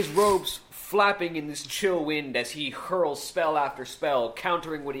his robes flapping in this chill wind as he hurls spell after spell,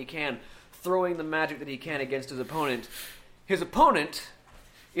 countering what he can, throwing the magic that he can against his opponent. His opponent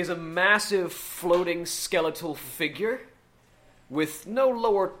is a massive floating skeletal figure with no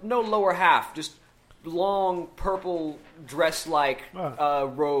lower half, just long purple dress-like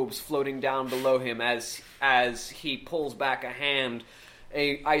robes floating down below him as he pulls back a hand,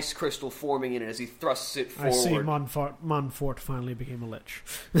 a ice crystal forming in it as he thrusts it forward. I see Montfort finally became a lich.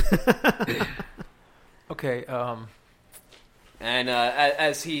 Okay. And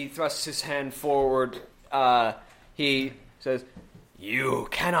as he thrusts his hand forward, he says, "You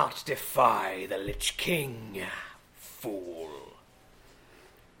cannot defy the Lich King, fool."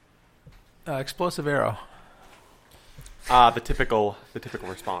 Explosive arrow. The typical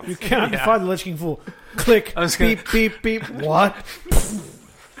response. You cannot defy the Lich King fool. Click. Beep, beep, beep. What?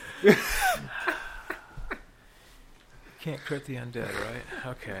 Can't crit the undead, right?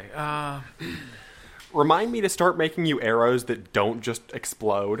 Okay. Remind me to start making you arrows that don't just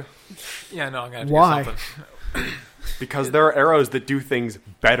explode. Yeah, no, I'm going to Why? do something. Because there are arrows that do things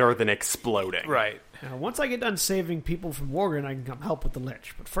better than exploding. Right. Now, once I get done saving people from Worgen, I can come help with the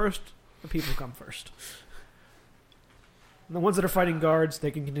Lich. But first, the people come first. And the ones that are fighting guards,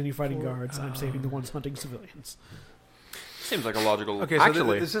 they can continue fighting guards. I'm saving the ones hunting civilians. Seems like a logical... Okay, so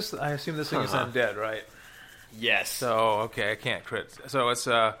Actually- is this, I assume this thing is undead, right? Yes. So, okay, I can't crit. So it's,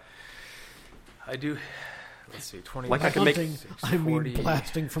 I do, let's see, 20... Like By I could make- hunting, I mean 40.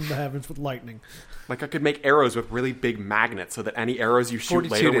 blasting from the heavens with lightning. Like I could make arrows with really big magnets so that any arrows you shoot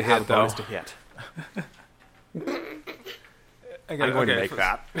 42 later to would have a hit, bonus though. to hit. I'm I'm going to make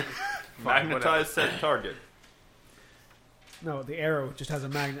that. Magnetized set target. No, the arrow just has a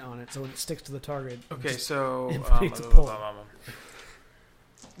magnet on it, so when it sticks to the target... it Okay, just so... inflates a pull.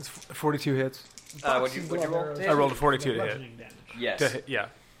 It's 42 hits. What'd you roll? I rolled a 42 to hit. bludgeoning damage. Yes. To hit. Yeah.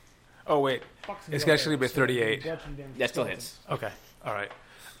 Oh, wait. Boxing It's glove actually arrows, be 38. so bludgeoning damage That still hits. Okay. All right.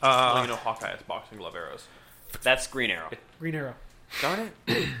 Well, you know Hawkeye has boxing glove arrows. That's Green Arrow. Green arrow. Darn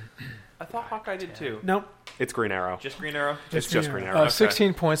it. I thought Hawkeye did too. Nope. It's green arrow. Just green arrow? It's just green arrow.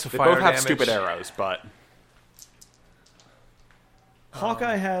 16 points of They fire both have damage. stupid arrows, but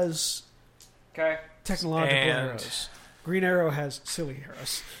Hawkeye has Okay. technological And- arrows. Green arrow has silly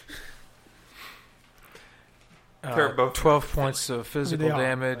arrows. They're both 12 points of physical they are,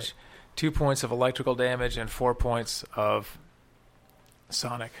 damage, 2 points of electrical damage, and 4 points of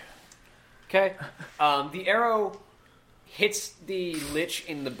sonic. Okay. The arrow hits the Lich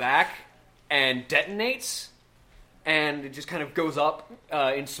in the back and detonates, and it just kind of goes up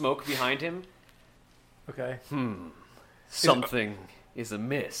in smoke behind him. Okay. Something is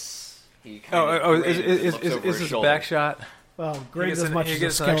amiss. He kind Oh, of is looks over this his a shoulder. back shot? Well, He Grin gets as an, much he as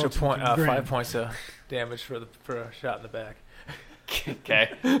gets a an extra skeleton point, can grin. 5 points of damage for a shot in the back.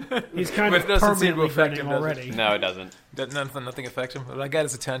 Okay. He's kind But of it doesn't seem to permanently affect grinning him, does it? already. No, it doesn't. Nothing affects him. But I got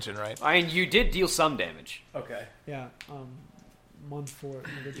his attention, right? I mean, you did deal some damage. Okay. Yeah. Montfort.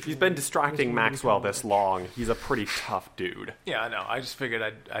 if he's been distracting Maxwell this long, he's a pretty tough dude. Yeah, I know. I just figured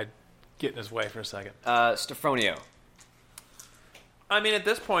I'd get in his way for a second. Strephonio. I mean, at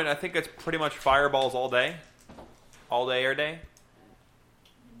this point, I think it's pretty much fireballs all day. All day, air day.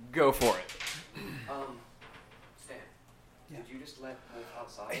 Go for it. Stan, did you just let Wolf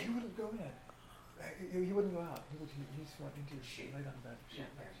outside? He wouldn't go in. He wouldn't go out. He just went into his right on the bed.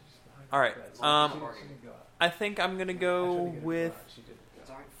 All right. I think I'm going to go with It's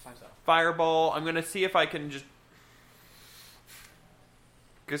alright, fine. fireball. I'm going to see if I can just...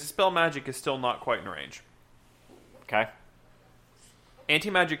 Because spell magic is still not quite in range. Okay.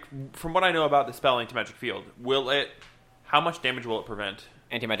 Anti-magic, from what I know about the spell anti-magic field, will it... How much damage will it prevent?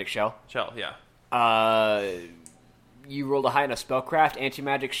 Anti-magic shell. Shell, yeah. You rolled a high enough spellcraft.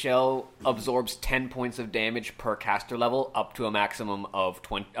 Anti-magic shell absorbs 10 points of damage per caster level, up to a maximum of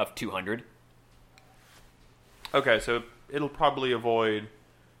 200. Okay, so it'll probably avoid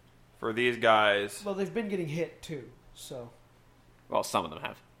for these guys. Well, they've been getting hit too, so. Well, some of them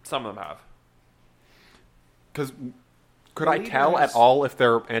have. Some of them have. Because could The I leader tell has- at all if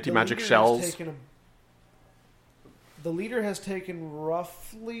they're The anti-magic leader has shells? the leader has taken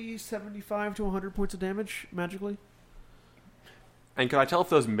roughly 75 to 100 points of damage magically. And could I tell if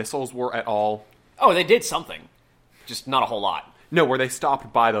those missiles were at all... Oh, they did something. Just not a whole lot. No, were they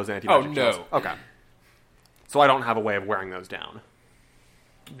stopped by those anti-magic Oh, no. shells? Okay. So I don't have a way of wearing those down.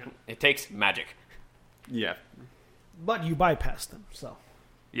 It takes magic. Yeah, But you bypass them, so.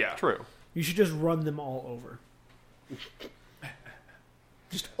 Yeah. true. You should just run them all over.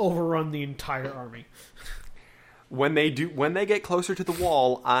 Just overrun the entire army. When they get closer to the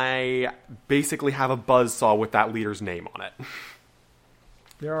wall, I basically have a buzzsaw with that leader's name on it.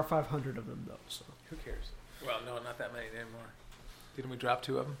 There are 500 of them, though, so. Who cares? Well, no, not that many anymore. Didn't we drop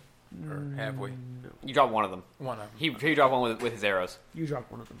 2 of them? Or have we? You dropped one of them. One of them. He dropped one with his arrows. You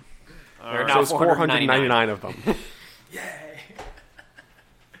dropped one of them. There are So now it's 499 of them. Yay!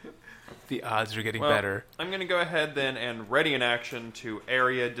 The odds are getting Well, better. I'm going to go ahead then and ready an action to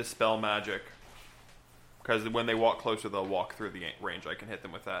area dispel magic. Because when they walk closer, they'll walk through the range. I can hit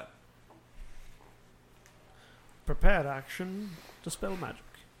them with that. Prepared action, dispel magic.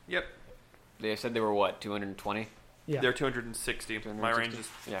 Yep. They said they were what, 220? Yeah. They're 260. My range is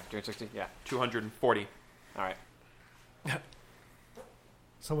Yeah, 260? Yeah. 240. All right.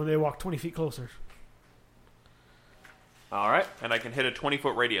 So when they walk 20 feet closer. All right. And I can hit a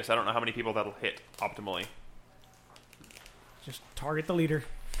 20-foot radius. I don't know how many people that'll hit optimally. Just target the leader.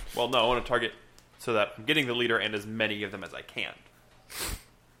 Well, no, I want to target so that I'm getting the leader and as many of them as I can.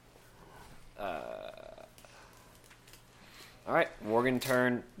 All right. Worgen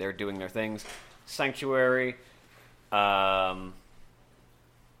turn. They're doing their things. Sanctuary. You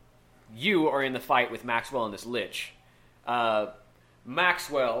are in the fight with Maxwell and this Lich.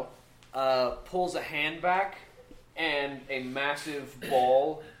 Maxwell pulls a hand back, and a massive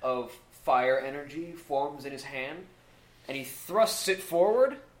ball of fire energy forms in his hand, and he thrusts it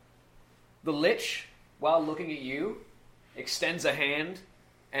forward. The Lich, while looking at you, extends a hand,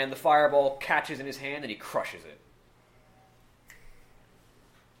 and the fireball catches in his hand, and he crushes it.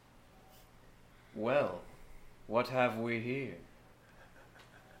 Well, what have we here?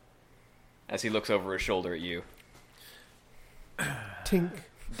 As he looks over his shoulder at you. Tink.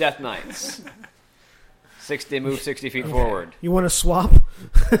 Death Knights. They move 60 feet forward. You want to swap?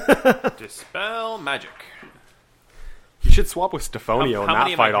 Dispel magic. You should swap with Strephonio in How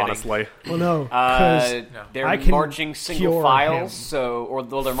many that am I fight, hitting? honestly. Well, no. Because No. They're I can marching single cure file, him or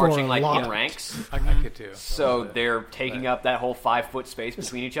they're for marching a like lot. in ranks. I could too. So they're taking up that whole 5-foot space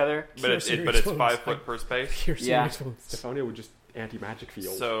between each other. But it's serious 5 ones. foot per space. You're Yeah. serious ones. Strephonio would just anti-magic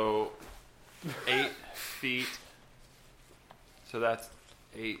field. So 8 feet. So that's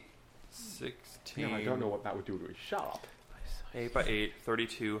 8, 16. Damn, I don't know what that would do to a shop. 8 by 8,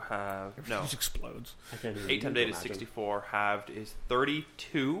 32 halved. No. It just explodes. I can't even 8 times 8 is imagine. 64. Halved is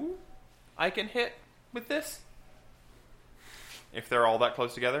 32. I can hit with this. If they're all that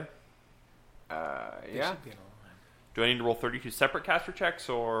close together. Yeah. Do I need to roll 32 separate caster checks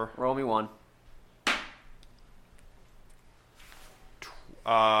or Roll me one.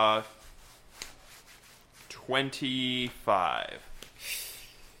 25?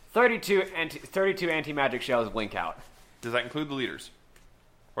 32 anti-magic shells blink out. Does that include the leaders?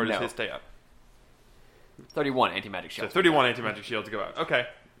 Or does No. his stay up? 31 anti-magic So shells. 31 anti-magic shields go out. Okay.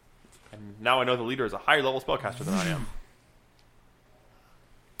 And now I know the leader is a higher level spellcaster than I am.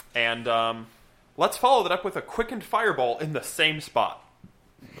 And let's follow that up with a quickened fireball in the same spot.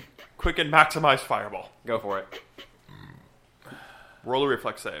 Quickened maximized fireball. Go for it. Roll a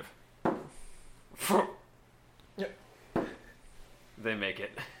reflex save. They make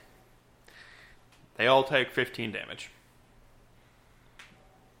it. They all take 15 damage.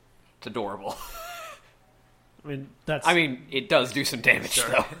 It's adorable. That's. I mean, it does do some damage,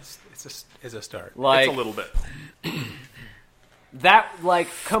 though. It's a start. Like, It's a little bit. that, like,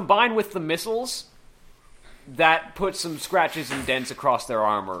 combined with the missiles, that puts some scratches and dents across their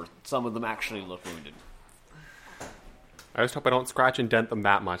armor. Some of them actually look wounded. I just hope I don't scratch and dent them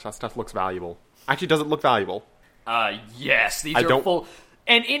that much. That stuff looks valuable. Actually, does it look valuable? Yes, these I are don't- full.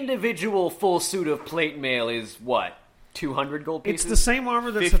 An individual full suit of plate mail is what? 200 gold pieces? It's the same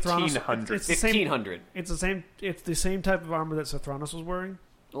armor that 1500. It's the same. 1500. It's the same. It's the same type of armor that Sothranos was wearing.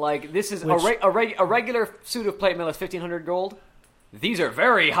 Like, this is Which- a regular suit of plate mail is 1500 gold. These are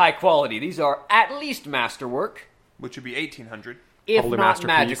very high quality. These are at least masterwork, Which would be 1800. if Probably not masterpiece.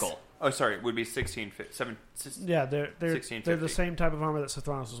 magical. Oh, sorry, it would be 7. Yeah, they're the 1650. same type of armor that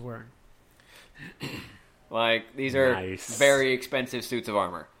Sithronis was wearing. Like, these are Nice. very expensive suits of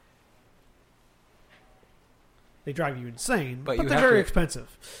armor. They drive you insane, But but you they're have very to-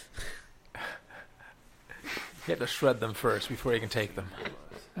 expensive. You have to shred them first before you can take them.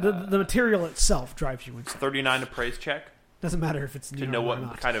 The material itself drives you insane. 39 appraise check Doesn't matter if it's to neon know or what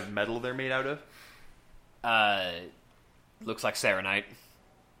not. kind of metal they're made out of. Looks like Serenite.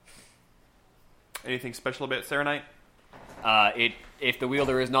 Anything special about Serenite? If the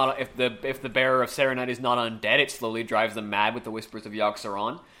wielder is not, if the bearer of Serenite is not undead, it slowly drives them mad with the whispers of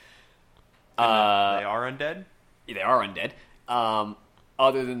Yogg-Saron. They are undead? They are undead.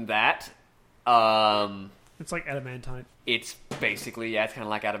 Other than that, It's like adamantine. it's basically, it's kind of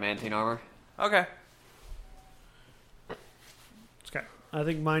like adamantine armor. Okay. It's got, I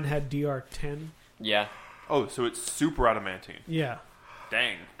think mine had DR 10. Yeah. Oh, so it's super adamantine. Yeah,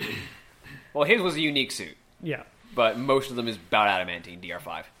 Dang. Well, his was a unique suit, yeah. but most of them is about adamantine,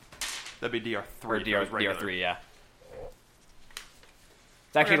 DR5. That'd be DR3. Or if it was regular. DR3, yeah.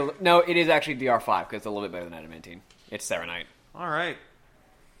 It's actually, no, it is actually DR5, because it's a little bit better than adamantine. It's Serenite. All right.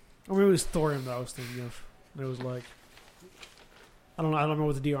 Or maybe it was thorium that I was thinking of. It was like, I don't know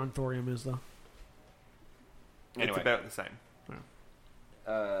what the DR on thorium is though. Anyway. It's about the same.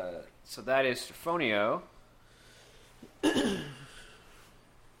 So that is Strephonio.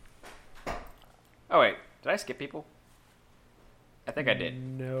 Oh, wait. Did I skip people? I think I did.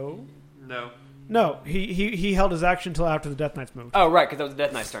 No, No. he held his action until after the Death Knight's moved. Oh, right, because that was the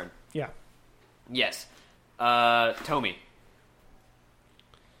Death Knight's turn. Yeah, Yes. Tommi.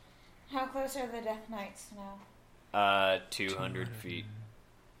 How close are the Death Knights now? 200 feet.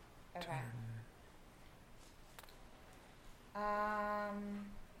 Okay. I'm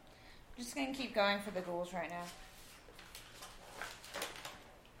just gonna keep going for the ghouls right now.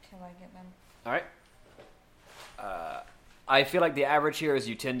 Till I get them. Alright. I feel like the average here is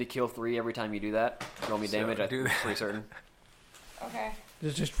you tend to kill 3 every time you do that. Roll me So damage, I'm do that. pretty certain. Okay.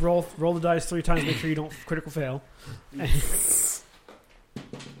 just roll the dice 3 times. Make sure you don't critical fail.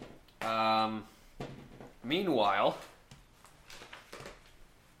 Meanwhile,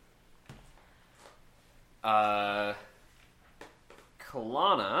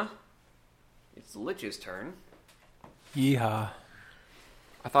 Kalana, it's the Lich's turn. Yeehaw.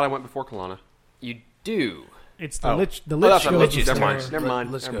 I thought I went before Kalana. You do. It's the Oh. lich. The Oh, lich that's goes not Lich's. before. Never mind. Never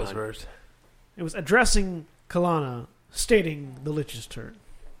mind. Let's Never go mind. first. It was addressing Kalana, stating the lich's turn.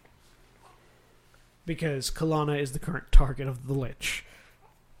 Because Kalana is the current target of the lich.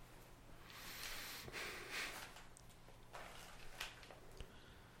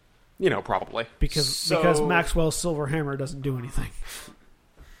 You know, probably. Because Maxwell's silver hammer doesn't do anything.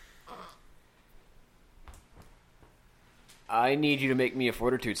 I need you to make me a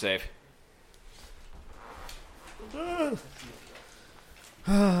fortitude save.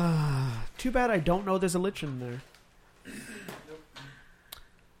 Too bad I don't know there's a lich in there.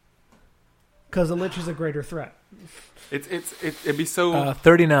 Because the lich is a greater threat. It'd be so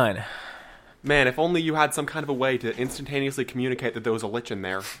 39. man. If only you had some kind of a way to instantaneously communicate that there was a lich in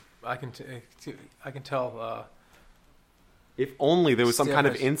there. I can tell. If only there was some kind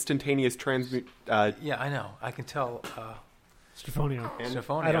of Steph is- instantaneous transmute. Yeah, I know. I can tell. Strephonio.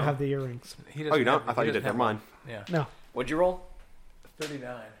 Strephonio. I don't have the earrings. He Oh, you don't? have- I thought he you did. doesn't Never have mind. one. Yeah. No. What'd you roll?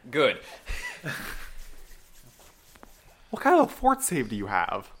 39. Good. What kind of a fort save do you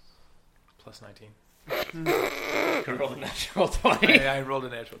have? Plus 19. You rolled a natural 20. I rolled a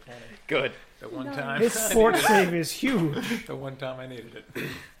natural 20. Good. The one time. His fort save is huge. The one time I needed it.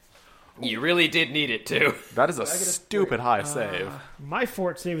 You really did need it, too. That is a stupid high save. My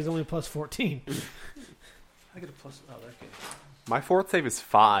fort save is only plus 14. I get a plus. Oh, okay. My fort save is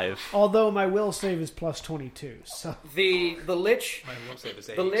 5. Although my will save is plus 22. So The Lich My will save is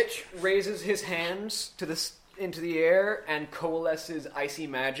 8. The Lich raises his hands into the air and coalesces icy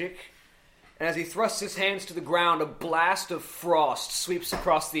magic. And as he thrusts his hands to the ground, a blast of frost sweeps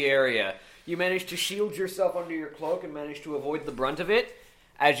across the area. You manage to shield yourself under your cloak and manage to avoid the brunt of it.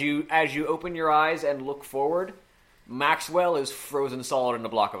 As you open your eyes and look forward, Maxwell is frozen solid in a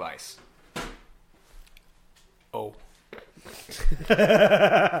block of ice. Oh.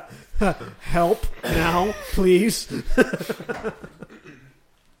 help now, please.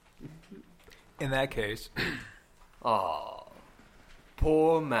 In that case, Ah,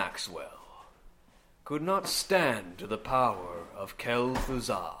 poor Maxwell. Could not stand to the power of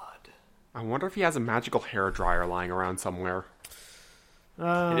Kel'Thuzad. I wonder if he has a magical hairdryer lying around somewhere.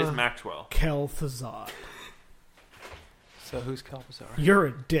 It is Maxwell. Kel'Thuzad. So who's Kalpazar? You're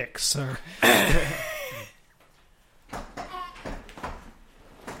a dick, sir.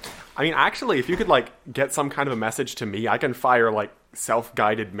 I mean, actually, if you could, like, get some kind of a message to me, I can fire, like,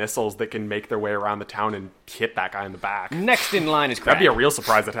 self-guided missiles that can make their way around the town and hit that guy in the back. Next in line is Krag. That'd be a real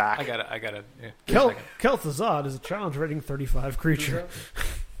surprise attack. I got it. Kel'Thuzad is a challenge rating 35 creature.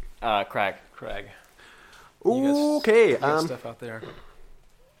 Krag. Krag. Okay. You got stuff out there.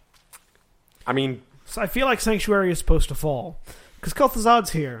 I mean, So I feel like Sanctuary is supposed to fall. Because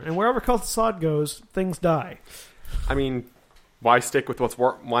Kel'Thuzad's here, and wherever Kel'Thuzad goes, things die. I mean, why stick with what's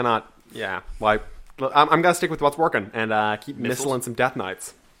why not? Yeah, why? I'm gonna stick with what's working and keep missiling some Death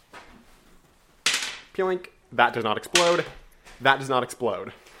Knights. Peelink. That does not explode. That does not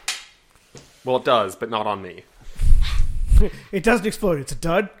explode. Well, it does, but not on me. It doesn't explode. It's a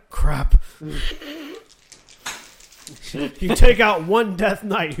dud. Crap. You take out one Death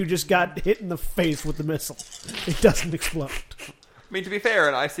Knight who just got hit in the face with the missile. It doesn't explode. I mean, to be fair,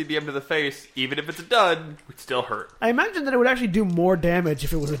 an ICBM to the face, even if it's a dud, would still hurt. I imagine that it would actually do more damage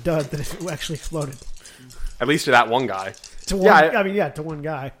if it was a dud than if it actually exploded. At least to that one guy. To one, to one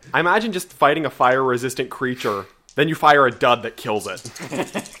guy. I imagine just fighting a fire-resistant creature, then you fire a dud that kills it.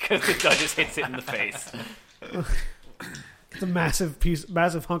 Because the dud just hits it in the face. It's a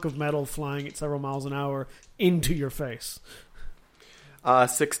massive hunk of metal flying at several miles an hour into your face.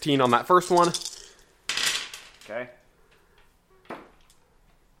 16 on that first one. Okay.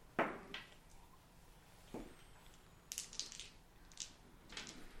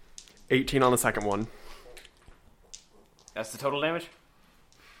 $18 on the second one. That's the total damage?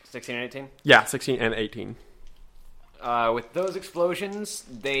 16 and 18? Yeah, 16 and 18. With those explosions,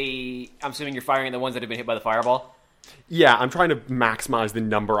 I'm assuming you're firing the ones that have been hit by the fireball? Yeah, I'm trying to maximize the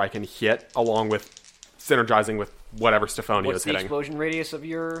number I can hit, along with synergizing with whatever Strephonio What's is the hitting. explosion radius of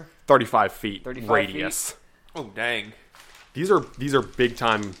your... 35 feet 35 radius. Oh, dang. These are big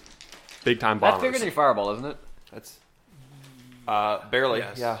time bombers. That's bigger than your fireball, isn't it? That's barely.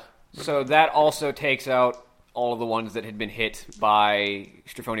 Yes. Yeah. So that also takes out all of the ones that had been hit by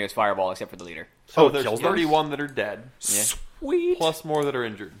Strephonio's fireball, except for the leader. So Oh, it there's kills them? 31 that are dead, Yeah. Sweet. plus more that are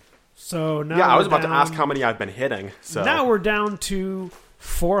injured. So now Yeah, I was we're about to down- ask how many I've been hitting. So Now we're down to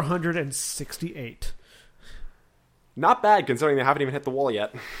 468. not bad considering they haven't even hit the wall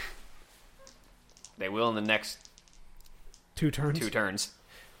yet. They will in the next 2 turns. 2 turns.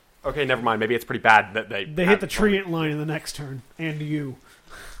 Okay, never mind. Maybe it's pretty bad that they They hit the treant line in the next turn, and you.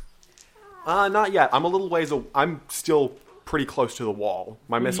 Not yet. I'm a little ways. I'm still pretty close to the wall.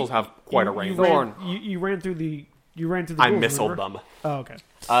 My missiles have quite a range. Thorn. You ran through the. You ran through the. I ghouls, missiled remember? them. Oh, okay.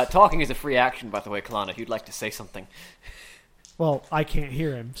 Talking is a free action, by the way, Kalana, if you'd like to say something. Well, I can't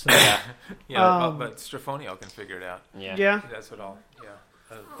hear him. So Yeah, but Strephonio can figure it out. Yeah. yeah. That's what I'll.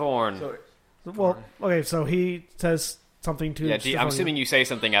 Yeah. Thorn. So, Well, okay. So he says something to. Yeah, I'm Strephonio. assuming you say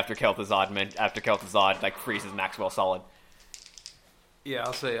something after Kel'Thuzad like freezes Maxwell solid. yeah,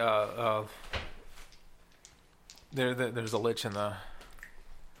 I'll say. There's a lich in the.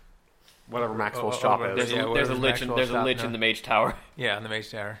 Whatever Maxwell's Oh, shop oh, is. There's a wherever lich. Maxwell's There's a shop lich now. in the Mage Tower. Yeah, in the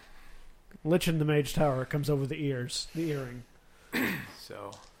Mage Tower. Lich in the Mage Tower comes over the ears, the earring.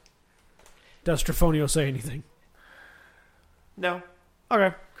 So. Does Strephonio say anything? No. Okay.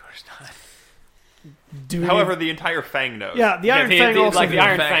 Of course not. Do we- However, the entire Fang knows. yeah, the Iron Fang also. like the knows.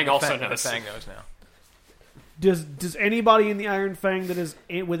 Iron Fang also The knows. Fang knows now. Does anybody in the Iron Fang that is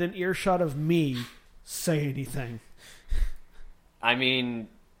within earshot of me say anything? I mean,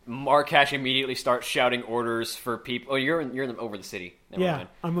 Markash immediately starts shouting orders for people. Oh, you're over the city. Never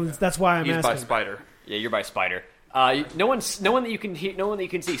mind. That's why I'm He's by asking. Spider. Yeah, you're by Spider. No one that you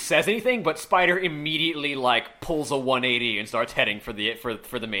can see says anything, but Spider immediately like pulls a 180 and starts heading for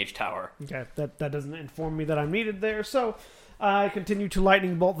the Mage Tower. Okay, that doesn't inform me that I'm needed there. So I continue to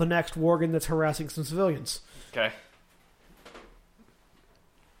lightning bolt the next Worgen that's harassing some civilians. Okay.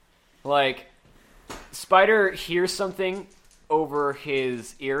 Like, Spider hears something over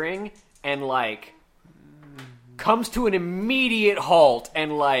his earring and like comes to an immediate halt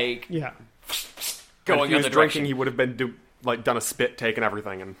and like Yeah, going if he in was the drinking, direction. he would have been done a spit take and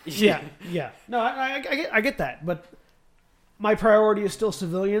everything. And yeah. No, I get that, but my priority is still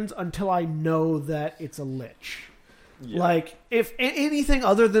civilians until I know that it's a lich. Like, if anything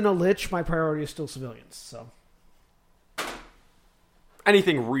other than a lich, my priority is still civilians. So.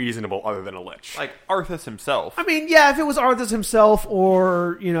 anything reasonable other than a lich. Like Arthas himself. I mean, yeah, if it was Arthas himself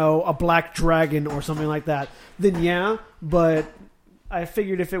or, a black dragon or something like that, then yeah, but I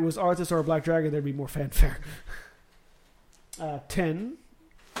figured if it was Arthas or a black dragon, there'd be more fanfare. 10,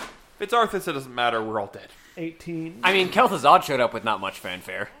 If it's Arthas, it doesn't matter. We're all dead. 18. I mean, Kel'Thuzad showed up with not much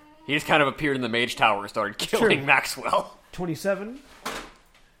fanfare. He just kind of appeared in the mage tower and started killing True. Maxwell. 27.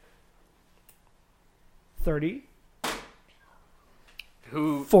 30.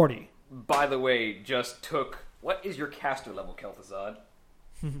 Who, 40. by the way, just took... What is your caster level, Kel'Thuzad?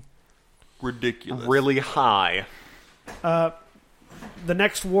 Ridiculous. Really high. The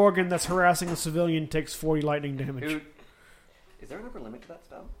next Worgen that's harassing a civilian takes 40 lightning damage. Who... Is there an upper limit to that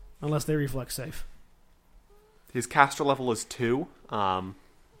spell? Unless they reflex save. His caster level is 2.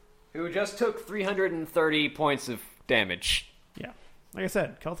 Who just took 330 points of damage. Yeah. Like I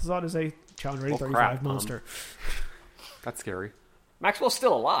said, Kel'Thuzad is a challenge rating Well, 35 crap, monster. That's scary. Maxwell's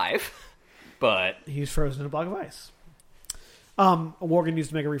still alive, but... He's frozen in a block of ice. A Worgen needs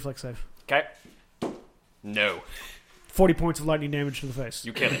to make a reflex save. Okay. No. 40 points of lightning damage to the face.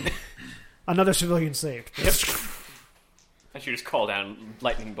 You kill him. Another civilian saved. Yep. I should just call down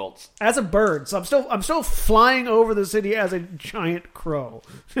lightning bolts. As a bird, so I'm still flying over the city as a giant crow.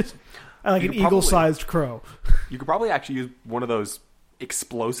 Like an eagle-sized crow. You could probably actually use one of those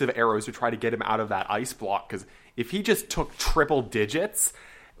explosive arrows to try to get him out of that ice block, because if he just took triple digits,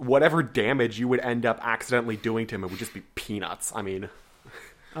 whatever damage you would end up accidentally doing to him, it would just be peanuts. I mean...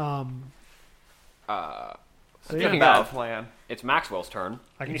 So Speaking yeah, of, plan. it's Maxwell's turn.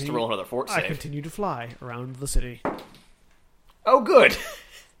 I He needs to continue- roll another fort I save. continue to fly around the city. Oh, good.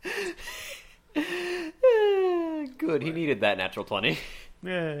 Good. He needed that natural 20.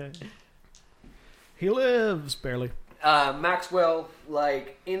 Yeah. He lives, barely. Maxwell,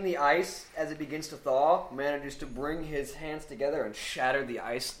 like, in the ice, as it begins to thaw, manages to bring his hands together and shatter the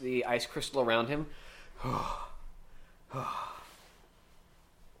ice crystal around him.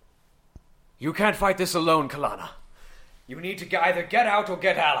 You can't fight this alone, Kalana. You need to either get out or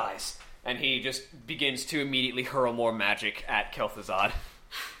get allies. And he just begins to immediately hurl more magic at Kel'Thuzad.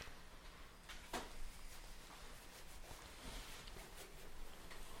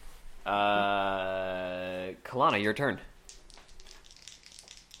 Kalana, your turn.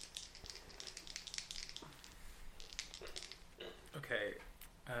 Okay.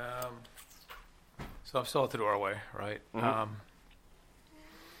 So I'm still at the doorway, right? Mm-hmm.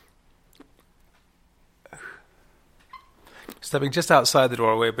 Stepping just outside the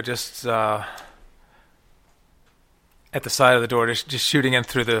doorway, but just at the side of the door, just shooting in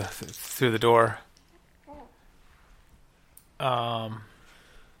through the door. Pot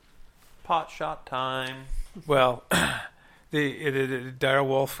shot time. Well, the dire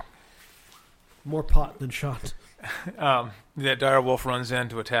wolf. More pot than shot. The dire wolf runs in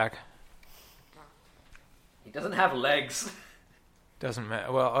to attack. He doesn't have legs. Doesn't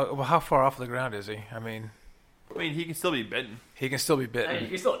matter. Well, how far off the ground is he? I mean, He can still be bitten. he can still be I mean, bitten. you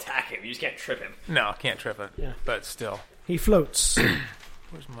can still attack him. You just can't trip him. No, can't trip it. Yeah. But still, He floats.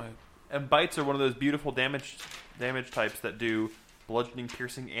 where's my? And bites are one of those beautiful damage types that do bludgeoning,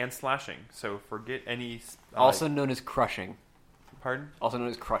 piercing, and slashing. So forget any... Also known as crushing. Pardon? Also known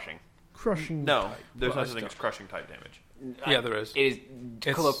as crushing. Crushing. No, there's Well, no such thing as crushing type damage. Yeah, there is. It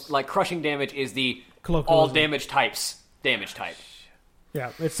is like crushing damage is the all Colloquialism. damage type.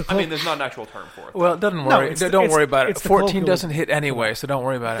 Yeah, it's the I mean, there's not an actual term for it. Well, doesn't worry. it's Don't the- it's- worry about it. it's the 14 colloquial- doesn't hit anyway, so don't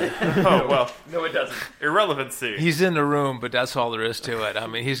worry about it. Oh, well, No, it doesn't. irrelevancy. He's in the room, but that's all there is to it. I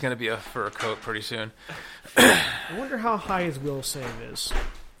mean, he's going to be a fur coat pretty soon. I wonder how high his will save is.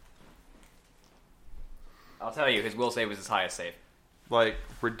 I'll tell you, his will save is his highest save. Like,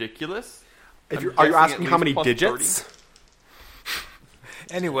 ridiculous? Are you guessing asking at how least many plus digits? 30.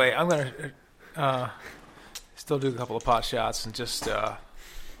 Anyway, I'm going to still do a couple of pot shots and just...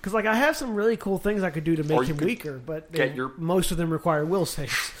 Because like I have some really cool things I could do to Or make you him could weaker, but get your- most of them require will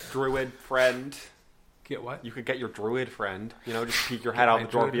saves. Druid friend. get what? You could get your druid friend. You know, just peek your head out my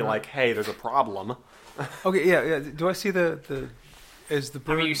the door and druid be friend? like, hey, there's a problem. Okay, yeah. Do I see the... Is the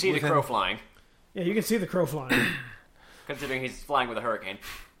bird I mean, you see the within- crow flying, Yeah, you can see the crow flying. considering he's flying with a hurricane.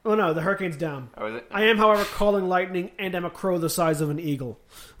 Oh no, the hurricane's down. Oh, is it? I am, however, calling lightning, and I'm a crow the size of an eagle.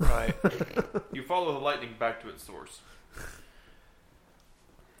 Right. You follow the lightning back to its source.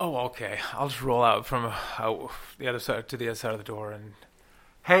 Oh, okay. I'll just roll out from the other side to the other side of the door and...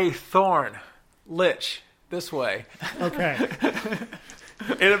 Hey, Thorn! Lich! This way. Okay,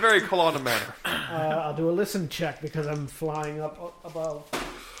 In a very Kalana manner. I'll do a listen check because I'm flying up above.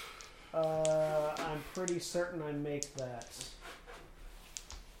 I'm pretty certain I make that.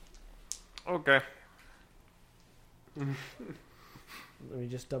 Okay. Let me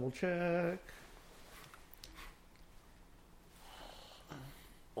just double check.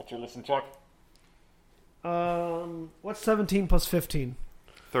 What's your listen check? What's 17 plus 15?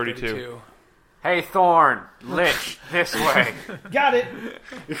 32. Hey, Thorn! Lich, this way. Got it.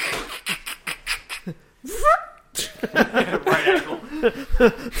 Right angle.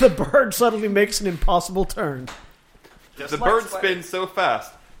 The bird suddenly makes an impossible turn. The bird spins so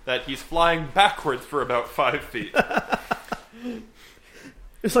fast that he's flying backwards for about 5 feet.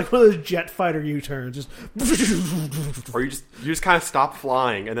 It's like one of those jet fighter U-turns. Just Or you just kind of stop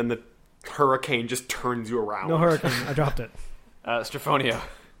flying, and then the hurricane just turns you around. no hurricane. I dropped it. Strephonio.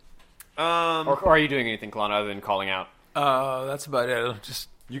 Or are you doing anything, Kalana, other than calling out? That's about it. Just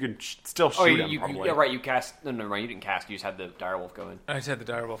You can still shoot him, probably. Yeah, right, you cast... No, right, you didn't cast. You just had the direwolf go in. I just had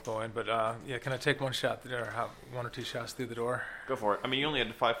the direwolf go in, but yeah, can I take one shot there, or one or two shots through the door? Go for it. I mean, you only had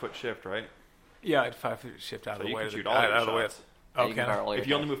a 5-foot shift, right? Yeah, I had 5 feet shift out So of the you way. can shoot out all of the your way. shots. Yeah, you can Okay. fire all your If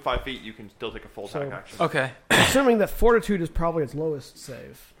you only attacks. move 5 feet, you can still take a full attack action. Okay. Assuming that Fortitude is probably its lowest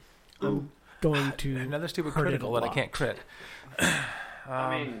save, I'm going to Another stupid hurt it critical a that I lot. can't crit.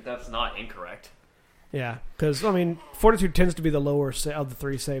 I mean, that's not incorrect. Yeah, because I mean, Fortitude tends to be the lower of the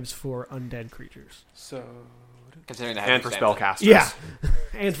 3 saves for undead creatures. So Considering that And for spellcasters. Yeah,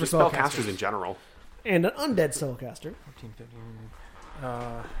 and for Spellcasters spellcasters in general. and an undead spellcaster. 14,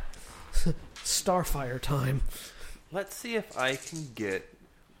 15. Starfire time. Let's see if I can get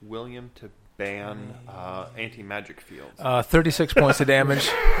William to ban anti-magic fields. 36 points of damage.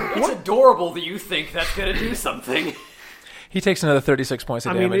 It's adorable that you think that's going to do something. He takes another 36 points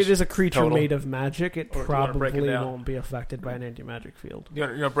of I damage. mean, it is a creature total. made of magic. It Or do you wanna break it probably down? won't be affected by an anti-magic field. You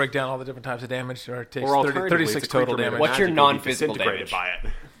want to break down all the different types of damage, or it takes Or 36 it's a total creature made of damage? What's your magic, you'll be non-physical disintegrated damage? by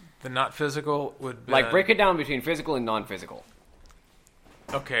it. The not physical would be Like, break it down between physical and non-physical.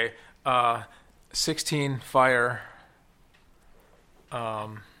 Okay, 16 fire,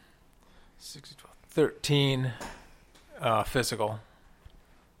 6, 12, 13 physical,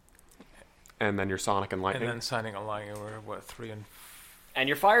 And then your sonic and and lightning. then signing a line over what 3 and And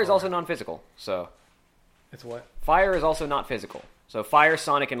your fire is also non-physical. So, it's what? fire is also not physical. So, fire,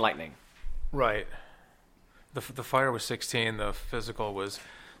 sonic, and lightning. Right. The fire was 16. The physical was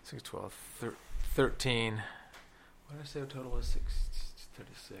 6, 12, 13. What did I say the total was?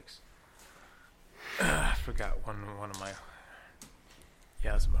 36. I forgot one of my...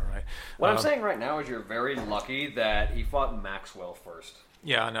 Yeah, that's about right. What I'm saying right now is you're very lucky that he fought Maxwell first.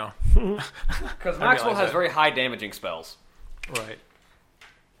 Yeah, I know. Because Maxwell realize has that. very high damaging spells. Right.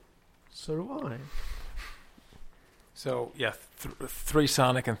 So do I. So, yeah, 3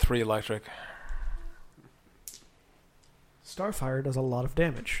 sonic and 3 electric. Starfire does a lot of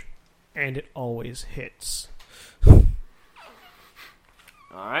damage, and it always hits.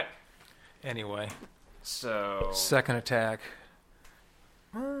 Alright. Anyway, So... second attack.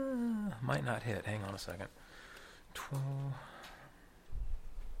 Might not hit. Hang on a second. 12.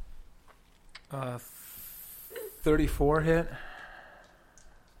 34 hit.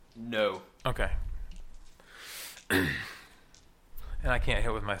 No. Okay. And I can't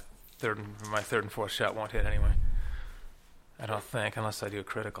hit with my third and fourth shot. Won't hit anyway. I don't think, unless I do a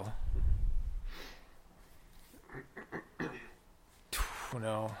critical.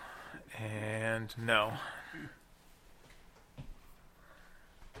 No, and no.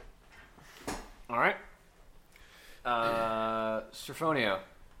 Alright. Strephonio.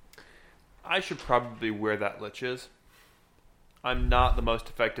 I should probably wear that Lich is. I'm not the most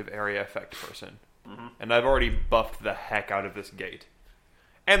effective area effect person. Mm-hmm. And I've already buffed the heck out of this gate.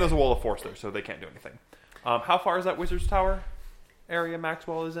 And there's a wall of force there, so they can't do anything. How far is that Wizard's Tower area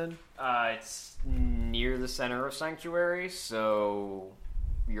Maxwell is in? It's near the center of Sanctuary, so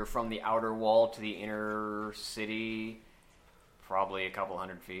you're from the outer wall to the inner city, probably a couple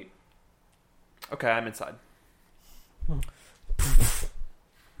 100 feet. Okay, I'm inside.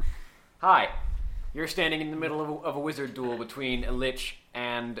 Hi. You're standing in the middle of a wizard duel between a Lich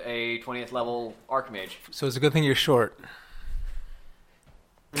and a 20th level Archmage. So it's a good thing you're short.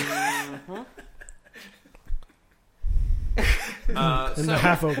 And the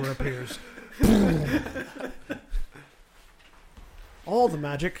Half-Ogre appears. All the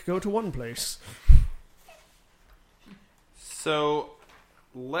magic go to one place. So,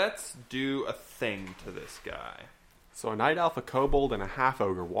 let's do a thing to this guy. So a Night Elf, a Kobold, and a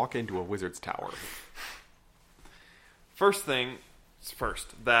Half-Ogre walk into a Wizard's Tower. First thing is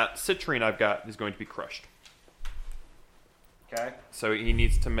first. That citrine I've got is going to be crushed. Okay. So he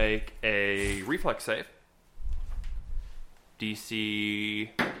needs to make a reflex save. DC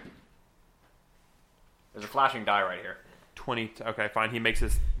There's a flashing die right here. 20. Okay, fine. He makes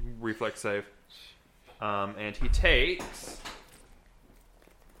his reflex save. And he takes...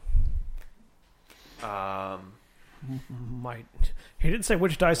 Might. He didn't say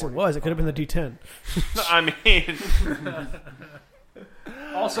which dice it was. It could have been the D10. I mean...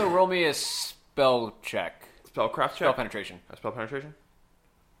 Also, roll me a spell check. Spellcraft check. Spell penetration. Spell penetration.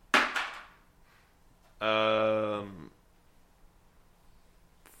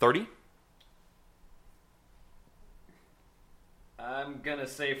 30? I'm gonna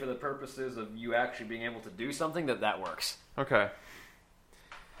say, for the purposes of you actually being able to do something, that works. Okay.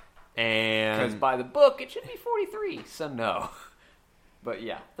 Because And by the book, it should be 43, so no. But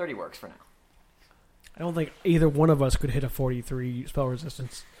yeah, 30 works for now. I don't think either one of us could hit a 43 spell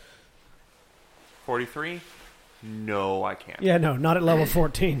resistance. 43? No, I can't. Yeah, no, not at level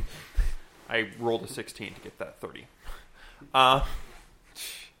 14. I rolled a 16 to get that 30. I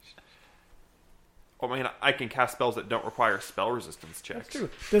mean, I can cast spells that don't require spell resistance checks. That's true.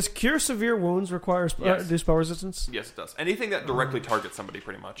 Does Cure Severe Wounds require Yes. do spell resistance? Yes, it does. Anything that directly targets somebody,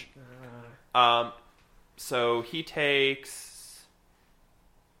 pretty much. So he takes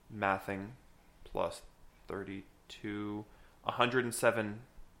mathing plus 32, 107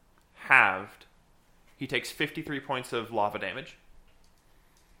 halved. He takes 53 points of lava damage.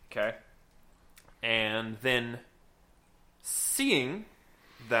 Okay. And then, seeing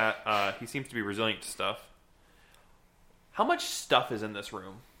that he seems to be resilient to stuff, how much stuff is in this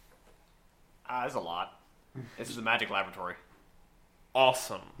room? There's a lot. This is a magic laboratory.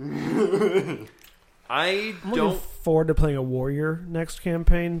 Awesome. I I'm don't... looking forward to playing a warrior next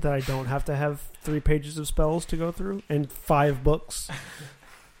campaign that I don't have to have 3 pages of spells to go through and 5 books.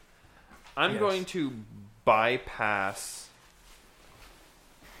 I'm going to bypass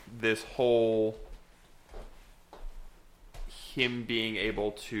this whole him being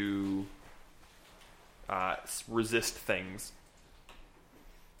able to resist things.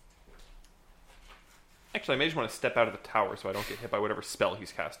 Actually, I may just want to step out of the tower so I don't get hit by whatever spell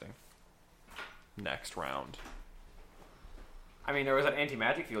he's casting next round. I mean, there was that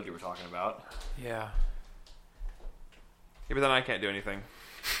anti-magic field you were talking about. Yeah, Yeah, but then I can't do anything.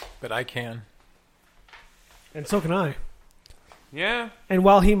 but I can. And so can I. Yeah. And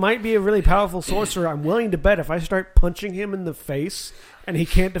while he might be a really powerful sorcerer, I'm willing to bet if I start punching him in the face and he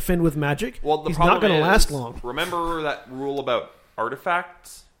can't defend with magic, Well, the he's problem not going to is, last long. Remember that rule about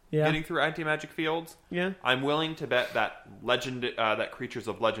artifacts Yeah. getting through anti-magic fields? Yeah, I'm willing to bet that that creatures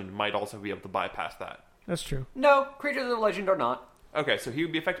of legend might also be able to bypass that. that's true. No, creatures of legend are not. Okay, so he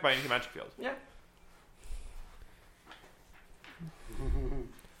would be affected by anti-magic fields. Yeah.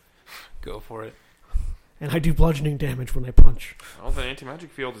 Go for it. And I do bludgeoning damage when I punch. Well, the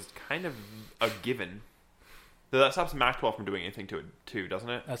anti-magic field is kind of a given. Though that stops Maxwell from doing anything to it too, doesn't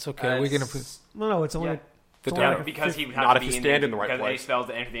it? That's okay. We're gonna put No, it's only... Yeah. It's the only down. Because he would have Not to if be you stand in the right because place. any spells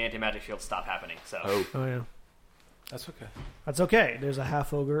that enter the anti-magic field stop happening. So. Oh, yeah. That's okay. That's okay. There's a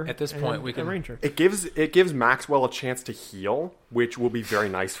half-ogre At this point, and we can- a ranger. It gives Maxwell a chance to heal, which will be very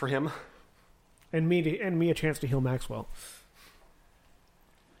nice for him. And me a chance to heal Maxwell.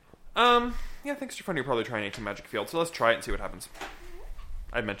 Yeah, I think Strephonio will probably try an anti-magic field, so let's try it and see what happens.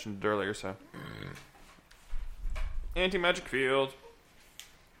 I mentioned it earlier, so... Anti-magic field.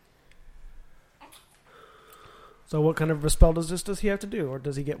 So what kind of a spell does he have to do, or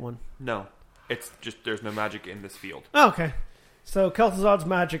does he get one? No. It's just, there's no magic in this field. Oh, okay. So Kel'Thuzad's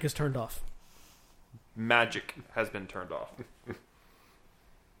magic is turned off. Magic has been turned off.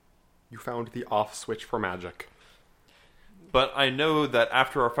 You found the off switch for magic. But I know that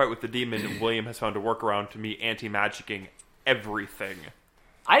after our fight with the demon, William has found a workaround to me anti-magicking everything.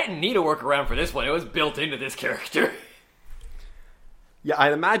 I didn't need a workaround for this one. It was built into this character. Yeah,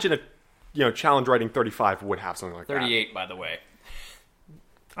 I imagine challenge writing 35 would have something like 38, by the way.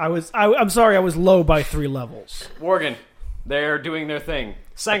 I'm sorry, I was low by 3 levels. Worgen, they're doing their thing.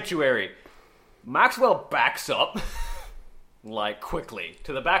 Sanctuary. Maxwell backs up, quickly,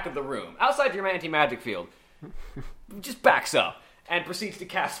 to the back of the room, outside your anti-magic field. Just backs up, and proceeds to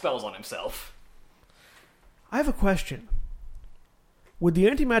cast spells on himself. I have a question. Would the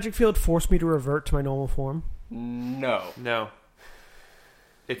anti-magic field force me to revert to my normal form? No. No.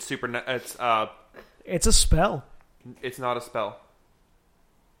 It's It's a spell. it's not a spell.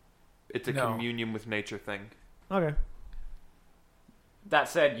 It's a No. communion with nature thing. Okay. That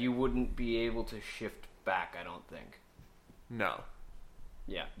said, you wouldn't be able to shift back, I don't think. No.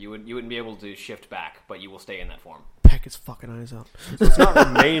 Yeah, you wouldn't be able to shift back, but you will stay in that form. Peck his fucking eyes out. So it's not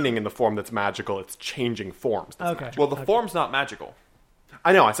remaining in the form that's magical, it's changing forms. That's Okay. magical. Well, the form's not magical.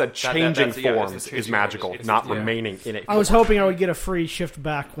 I know, I said changing that's- yeah, it's forms the is changing magical, forms. It's- not yeah. remaining in it. I was hoping I would get a free shift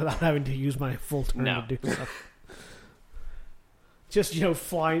back without having to use my full turn No. to do stuff. Just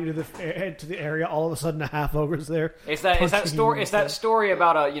flying to the area, all of a sudden a half-ogre's there. It's that punching story. you It's that story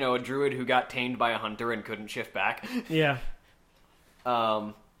about a druid who got tamed by a hunter and couldn't shift back. Yeah.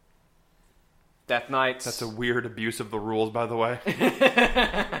 Death Knights. That's a weird abuse of the rules, by the way.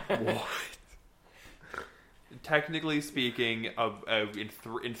 What? Technically speaking, in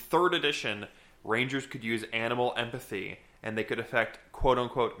 3rd edition, Rangers could use animal empathy, and they could affect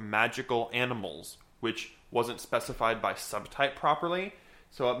quote-unquote magical animals, which wasn't specified by subtype properly,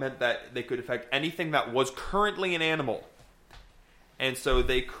 so it meant that they could affect anything that was currently an animal. And so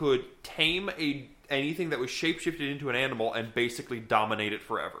they could tame anything that was shapeshifted into an animal and basically dominate it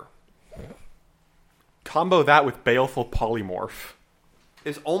forever. Combo that with Baleful Polymorph.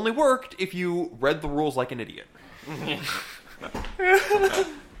 This only worked if you read the rules like an idiot. And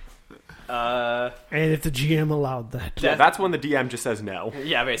if the GM allowed that. Yeah, that's when the DM just says no.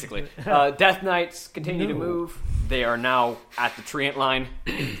 Yeah, basically. Death Knights continue to move. They are now at the Treant line.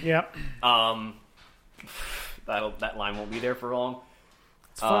 Yep. That line won't be there for long.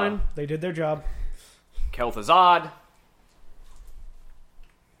 It's fine. They did their job. Kel'Thuzad.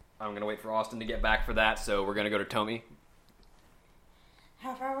 I'm going to wait for Austin to get back for that, so we're going to go to Tommi.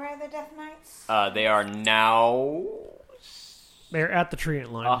 How far away are the Death Knights? They are now They're at the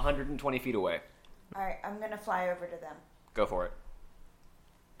Treant line. 120 feet away. Alright, I'm gonna fly over to them. Go for it.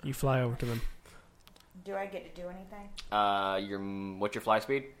 You fly over to them. Do I get to do anything? What's your fly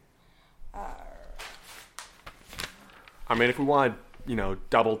speed? I mean, if we want to,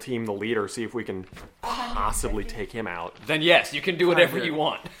 double team the leader, see if we can possibly take him out. Then yes, you can do whatever you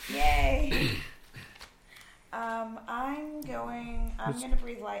want. Yay! I'm gonna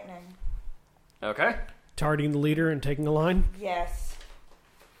breathe lightning. Okay. Targeting the leader and taking a line. Yes.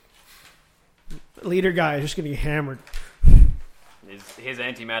 The leader guy is just getting hammered. His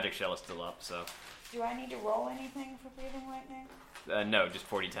anti-magic shell is still up, so... Do I need to roll anything for breathing lightning? No, just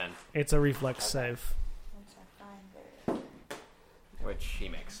 40-10, It's a reflex save. Once I find it. which he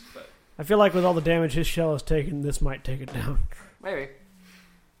makes, but... I feel like with all the damage his shell has taken, this might take it down. Maybe.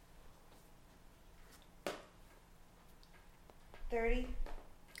 30.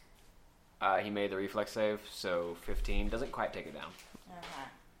 He made the reflex save, so 15 doesn't quite take it down.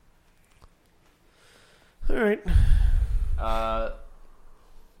 All right.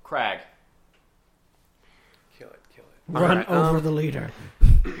 Krag. Kill it. Run right, over the leader.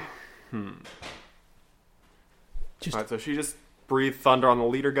 Just Alright, so she just breathed thunder on the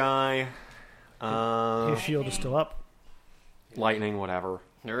leader guy. his shield is still up. Lightning, whatever.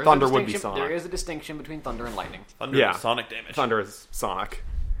 There is Thunder a would be distinction- Sonic. There is a distinction between thunder and lightning. Thunder Yeah. is sonic damage. Thunder is Sonic.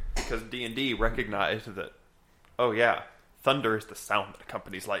 Because D&D recognized that, oh yeah, thunder is the sound that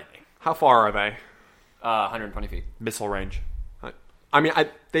accompanies lightning. How far are they? 120 feet. Missile range. I mean,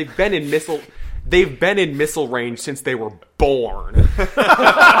 they've been in missile range since they were born.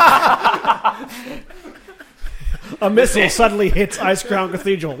 A missile suddenly hits Ice Crown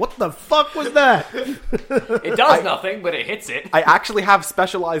Cathedral. What the fuck was that? It does nothing, but it hits it. I actually have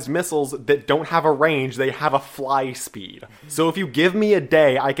specialized missiles that don't have a range, they have a fly speed. So if you give me a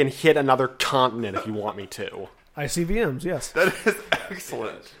day, I can hit another continent if you want me to. ICBMs, yes. That is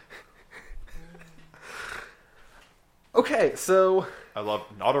excellent. Okay, so... I love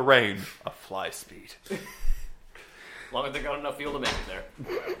not a range, a fly speed. As long as they got enough fuel to make it there.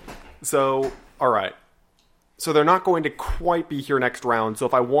 So, alright. So they're not going to quite be here next round, so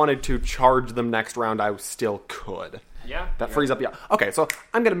if I wanted to charge them next round, I still could. Yeah. That frees up, yeah. Okay, so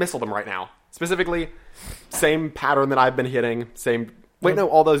I'm going to missile them right now. Specifically, same pattern that I've been hitting, same... Wait, no,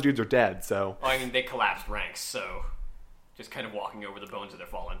 all those dudes are dead, so... I mean, they collapsed ranks, so... Just kind of walking over the bones of their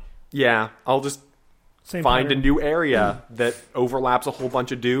fallen. Yeah, I'll just Same find pattern. a new area that overlaps a whole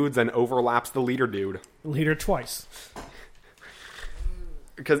bunch of dudes and overlaps the leader dude. Leader twice.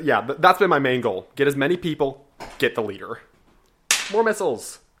 Because, yeah, that's been my main goal. Get as many people, get the leader. More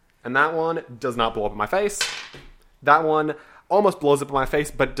missiles. And that one does not blow up in my face. That one almost blows up in my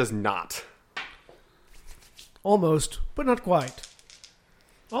face, but does not. Almost, but not quite.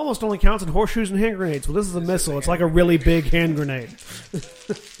 Almost only counts in horseshoes and hand grenades. Well, this is a missile. It's like a really big hand grenade.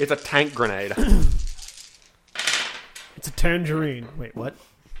 It's a tank grenade. It's a tangerine. Wait, what?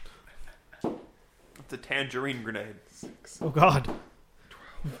 It's a tangerine grenade. Oh, God.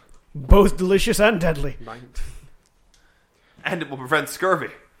 Both delicious and deadly. And it will prevent scurvy.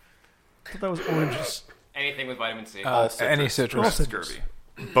 I thought that was oranges. Anything with vitamin C. Any citrus. All citrus.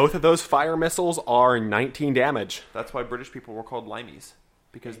 Scurvy. Both of those fire missiles are 19 damage. That's why British people were called limeys.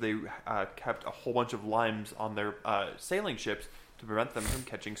 Because they kept a whole bunch of limes on their sailing ships to prevent them from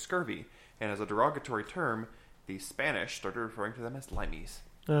catching scurvy. And as a derogatory term, the Spanish started referring to them as limeys.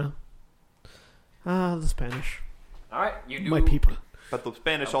 The Spanish. Alright, you do... My people. But the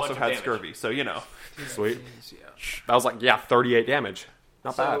Spanish A also bunch of had damage. scurvy, so you know. Sweet. That was like, 38 damage.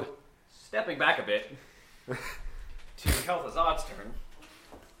 Not bad. Stepping back a bit to Kel'Thuzad's turn,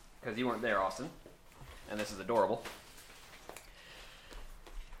 because you weren't there, Austin, and this is adorable.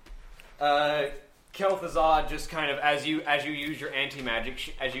 Kel'Thuzad just kind of, as you use your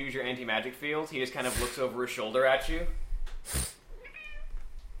anti-magic field, he just kind of looks over his shoulder at you.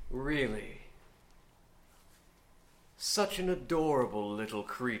 Really? Such an adorable little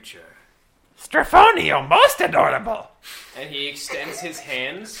creature. Strephonio, most adorable. And he extends his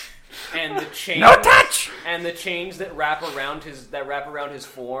hands, and the chains No touch! And the chains that wrap around his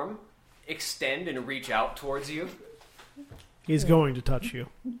form extend and reach out towards you. He's going to touch you.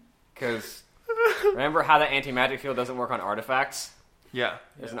 Because remember how the anti-magic field doesn't work on artifacts? Yeah.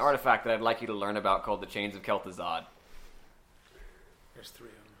 There's an artifact that I'd like you to learn about called the Chains of Kel'Thuzad. There's 3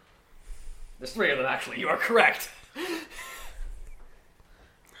 of them. There's 3 of them, actually. You are correct.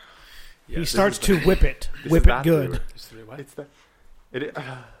 He starts to whip it. This Whip is it that good. food. There's 3 what? It's the. It.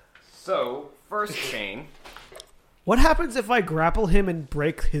 So, first chain. What happens if I grapple him and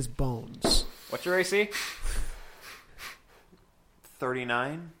break his bones? What's your AC?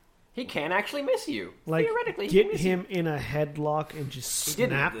 39? He can actually miss you. Like, Theoretically, he get can miss him in a headlock and just you. He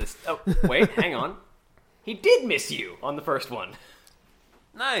snap? didn't. Oh, wait, hang on. He did miss you on the first one.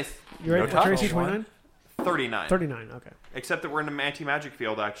 Nice. You're right. No What's your touch. AC? 29? 39. 39, okay. Except that we're in an anti-magic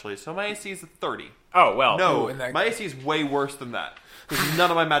field, actually, so my AC is a 30. Oh, well. No, in that my AC is way worse than that. Because none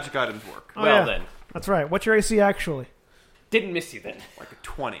of my magic items work. Oh, Well, yeah. then. That's right. What's your AC actually? Didn't miss you then. Like a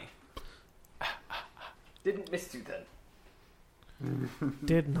 20. Didn't miss you then.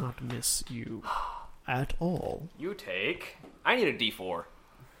 Did not miss you at all. You take... I need a D4.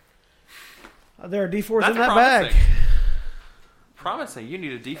 There are D4s That's in that promising. bag. Promising. You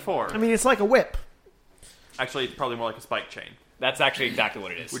need a D4. I mean, it's like a whip. Actually, it's probably more like a spike chain, That's actually exactly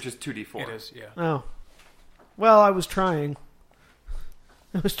what it is. which is 2d4. It is, yeah. Oh. Well, I was trying.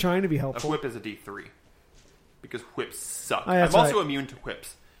 I was trying to be A helpful. whip is a D3. Because whips suck. Oh, yeah, that's I'm also right. immune to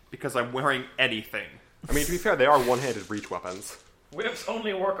whips. Because I'm wearing anything. I mean, to be fair, they are one-handed reach weapons. Whips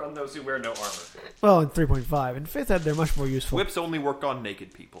only work on those who wear no armor. Well, in 3.5. In 5th ed, they're much more useful. Whips only work on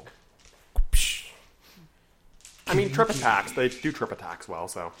naked people. I mean, trip attacks. They do trip attacks well,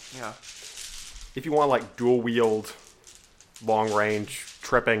 so. Yeah. If you want, like, dual-wield, long-range,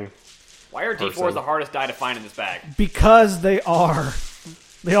 tripping... Why are D4s Person. the hardest die to find in this bag? Because they are.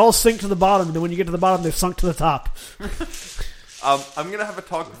 They all sink to the bottom, and then when you get to the bottom, they've sunk to the top. I'm going to have a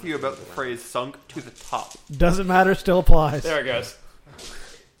talk with you about the phrase sunk to the top. Doesn't matter, still applies. There it goes.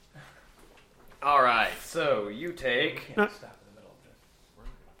 Alright, so you take... No.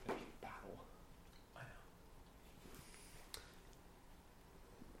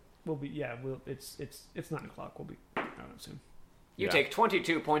 We'll be, yeah, it's 9 o'clock. We'll be out soon. You Yeah. take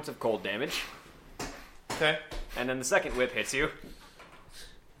 22 points of cold damage, Okay. and then the second whip hits you.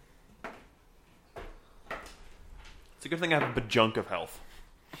 It's a good thing I have a bajunk of health.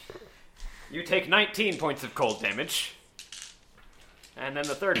 You take 19 points of cold damage. And then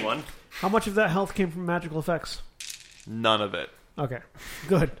the third one. How much of that health came from magical effects? None of it. Okay,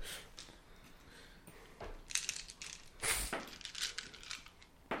 good.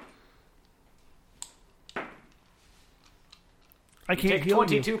 I You can't take heal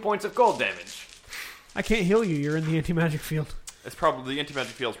 22 you. points of cold damage. I can't heal you. You're in the anti-magic field. It's probably the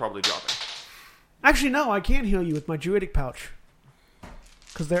anti-magic field's probably dropping. Actually, no, I can't heal you with my druidic pouch.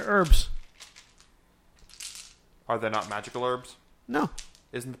 Because they're herbs. Are they not magical herbs? No.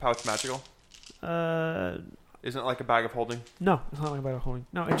 Isn't the pouch magical? Isn't it like a bag of holding? No, it's not like a bag of holding.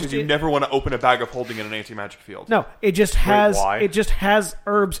 No, it Because just you never want to open a bag of holding in an anti-magic field. no, it just has why? it just has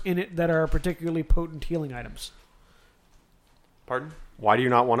herbs in it that are particularly potent healing items. Pardon? Why do you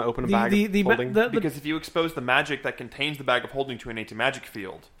not want to open a bag of holding? Because if you expose the magic that contains the bag of holding to an anti-magic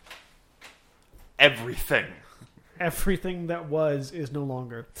field, everything. Everything that was is no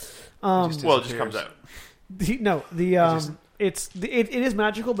longer. Well, it just comes out. It is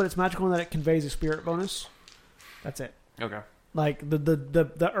magical, but it's magical in that it conveys a spirit bonus. That's it. Okay. Like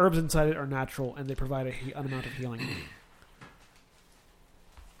the herbs inside it are natural and they provide an amount of healing.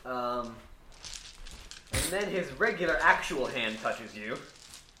 And then his regular actual hand touches you.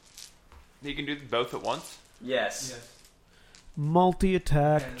 You can do both at once? Yes.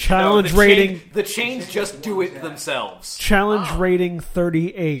 Multi-attack No, challenge the rating. the chains just do it themselves. Challenge rating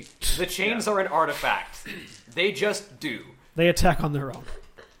 38. The chains are an artifact. They just do. They attack on their own.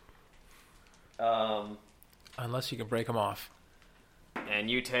 Unless you can break them off. And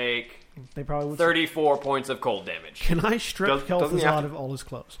you take They probably would. 34 points of cold damage. Can I strip Doesn't he have Kel'Thuzad to- of all his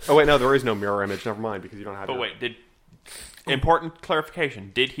clothes? Oh, wait, no, there is no mirror image. Never mind, because you don't have But your- wait, important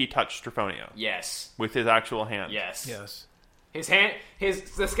clarification. Did he touch Strephonio? Yes. With his actual hand? Yes. Yes.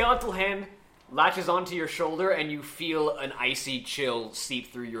 The skeletal hand latches onto your shoulder and you feel an icy chill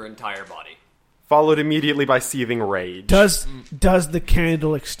seep through your entire body. Followed immediately by seething rage. Does the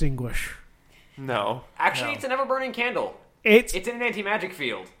candle extinguish? No. Actually, No. it's an ever-burning candle. It's It's in an anti-magic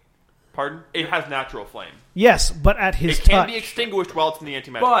field. Pardon? It has natural flame. yes, but at his It can touch. be extinguished while it's in the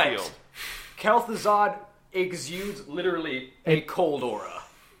anti-magic But field. Kel'Thuzad exudes literally a cold aura.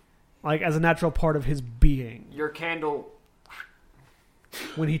 Like as a natural part of his being. Your candle...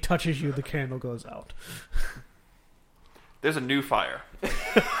 When he touches you, the candle goes out. There's a new fire. I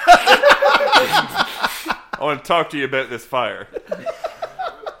want to talk to you about this fire.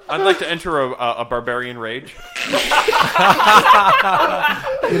 I'd like to enter a barbarian rage. You're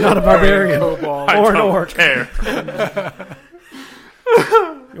not a barbarian or an orc. Care.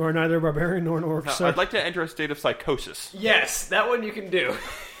 You are neither a barbarian nor an orc, sir. I'd like to enter a state of psychosis. Yes, that one you can do.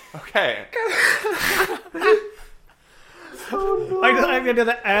 Okay. I'm gonna do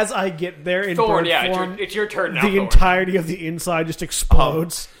that as I get there in Thorn, bird yeah, form. it's your turn now, The Thorn. entirety of the inside just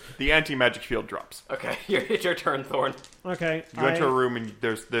explodes. The anti-magic field drops. Okay, it's your turn, Thorn. Okay, You enter a room and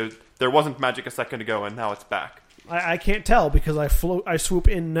there wasn't magic a second ago, and now it's back. I can't tell because I swoop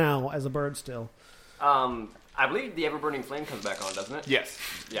in now as a bird still. I believe the ever-burning flame comes back on, doesn't it? Yes.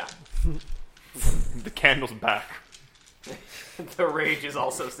 Yeah. The candle's back. The rage is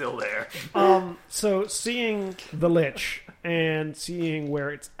also still there. So seeing the Lich and seeing where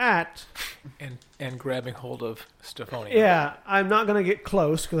it's at, And grabbing hold of Strephonio. yeah, I'm not going to get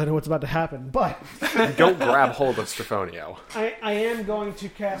close because I know what's about to happen, but Don't grab hold of Strephonio. I am going to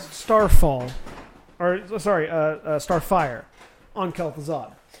cast Starfall, or sorry, Starfire on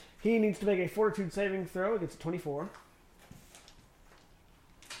Kel'Thuzad. He needs to make a Fortitude saving throw against a 24.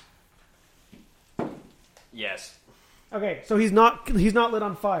 Yes. Okay, so he's not lit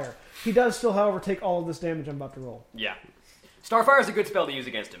on fire. He does still, however, take all of this damage I'm about to roll. Yeah. Starfire is a good spell to use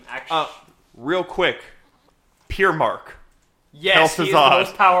against him. Actually, Real quick. Pure Mark. yes, he is the Kel'Thuzad.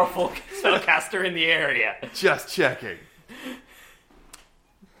 most powerful spellcaster in the area. Just checking.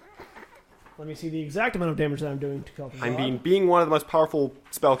 Let me see the exact amount of damage that I'm doing to Kel'Thuzad. I mean, being one of the most powerful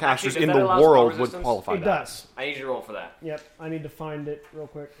spellcasters Actually, does in that the allow spell world would resistance? qualify It that. does. I need you to roll for that. Yep, I need to find it real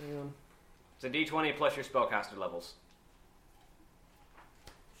quick. Hang on. It's a d20 plus your spellcaster levels.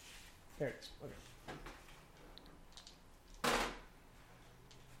 There it is. Okay.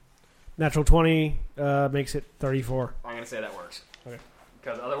 Natural 20 makes it 34. I'm going to say that works. Okay.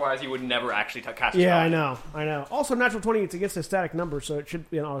 Because otherwise you would never actually cast a Yeah, spell. I know. Also, natural 20, it's against a static number, so it should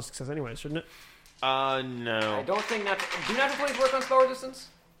be an auto success anyway, shouldn't it? I No. don't think do natural 20s work on spell resistance?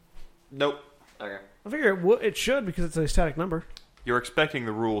 Nope. Okay. I figure it should because it's a static number. You're expecting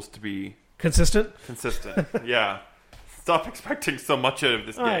the rules to be Consistent? consistent. Yeah. Stop expecting so much out of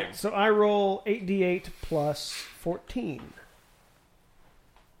this game. Alright, so I roll 8d8 plus 14.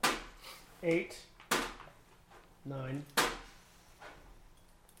 8, 9,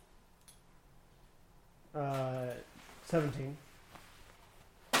 17.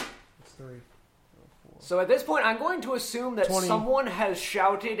 That's 3. So at this point, I'm going to assume that 20. someone has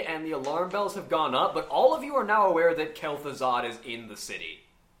shouted and the alarm bells have gone up, but all of you are now aware that Kel'Thuzad is in the city.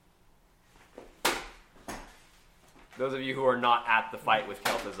 Those of you who are not at the fight with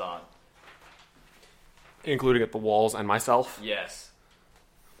Kel'Thuzad. Including at the walls and myself. Yes.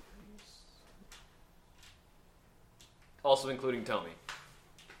 Also including Tommi.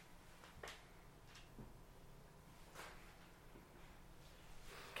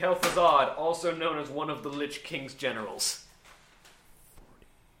 Kel'Thuzad, also known as one of the Lich King's generals.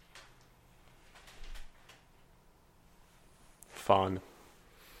 Fun.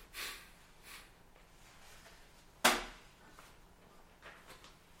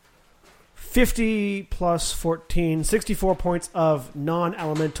 $50 plus 14, 64 points of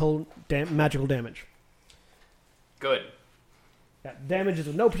non-elemental magical damage. Good. Yeah, damage is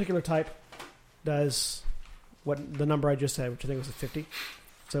of no particular type. Does what the number I just said, which I think was 50.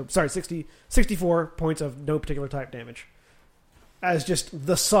 So, sorry, 64 points of no particular type damage. As just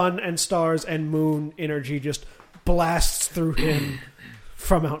the sun and stars and moon energy just blasts through him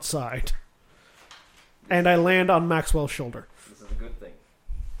from outside. And I land on Maxwell's shoulder. This is a good thing.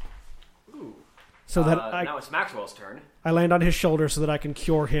 Ooh. So that now it's Maxwell's turn. I land on his shoulder so that I can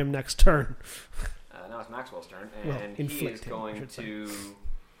cure him next turn. Now it's Maxwell's turn, Well, and he inflict is him, I going should say. to...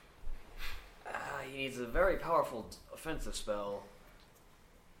 he needs a very powerful offensive spell.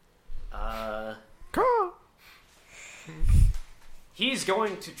 He's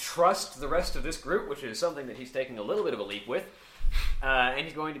going to trust the rest of this group, which is something that he's taking a little bit of a leap with, and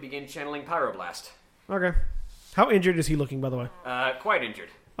he's going to begin channeling Pyroblast. Okay. How injured is he looking, by the way? Quite injured.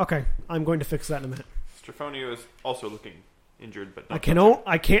 Okay, I'm going to fix that in a minute. Strephonio is also looking injured, but I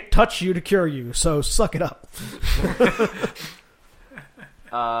can't touch you to cure you, so suck it up.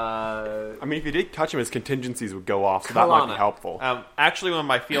 I mean, if you did touch him, his contingencies would go off, so that might be Kalana. helpful. Actually, when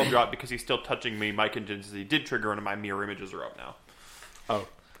my field dropped because he's still touching me, my contingency did trigger, and my mirror images are up now. Oh,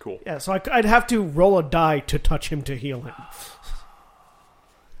 cool. Yeah, so I'd have to roll a die to touch him to heal him.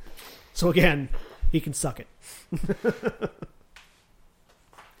 So again, he can suck it.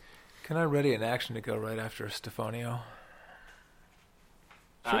 Can I ready an action to go right after Strephonio?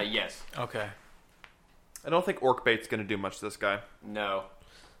 Yes. Okay. I don't think Orc Bait's going to do much to this guy. No.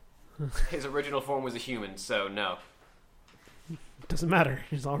 His original form was a human, so no. Doesn't matter.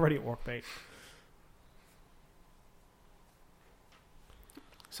 He's already orc bait.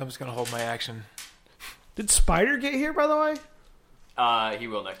 So I'm just going to hold my action. Did Spider get here, by the way? He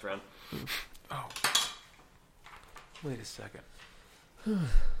will next round. Oh. Wait a second.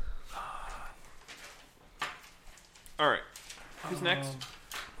 All right. Who's next?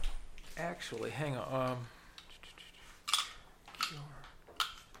 Actually, hang on.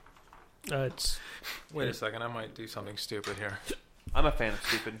 It's Wait a second. I might do something stupid here. I'm a fan of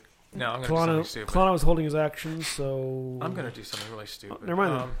stupid. No, I'm going to do something Kalana. stupid. Kalana was holding his action, so I'm going to do something really stupid. Never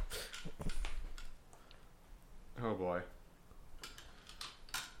mind. Oh, boy.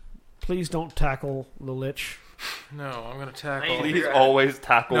 Please don't tackle the Lich. No, I'm going to tackle. Please always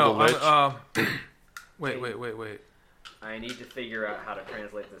tackle the lich. Wait. I need to figure out how to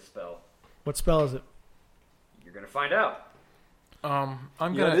translate this spell. What spell is it? You're going to find out. I'm Yeah,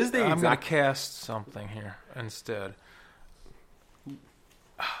 gonna this is the I'm gonna exact- cast something here instead.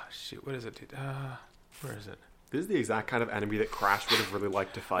 Shoot, what is it? Where is it? This is the exact kind of enemy that Crash would have really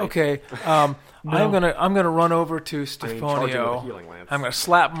liked to fight. Okay, I'm gonna run over to I mean, charge him with a Strephonio. healing lance. I'm gonna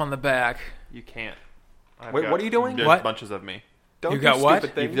slap him on the back. You can't. Wait, what are you doing? There's What? bunches of me. Don't You do got what?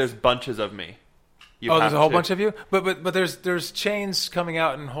 stupid things. There's bunches of me. You There's have a whole to. bunch of you, but there's chains coming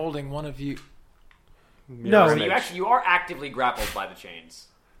out and holding one of you. No, So you are actively grappled by the chains.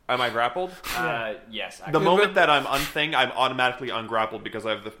 Am I grappled? Yes. The Actually. moment that I'm unthing, I'm automatically ungrappled because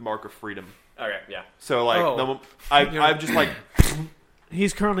I have the mark of freedom. Okay, yeah. So like, Oh. I'm just like,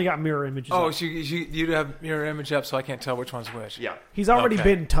 He's currently got mirror images. Oh, up. so you have your image up, so I can't tell which one's which. yeah. He's already Okay.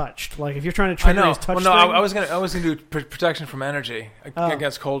 been touched. Like if you're trying to I trigger know. his touch Well, no, thing. I was gonna do protection from energy Oh.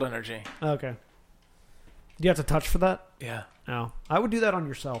 against cold energy. Okay. Do you have to touch for that? Yeah. No. I would do that on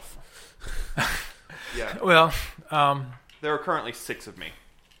yourself. Yeah. Well, There are currently 6 of me.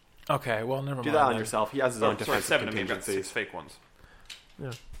 okay. Well, never Do mind. that on then. yourself. He has his own Sorry, defensive 7 of me. I've got 6 contingencies. fake ones.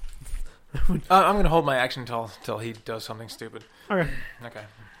 Yeah. I'm going to hold my action till he does something stupid. Okay. Okay.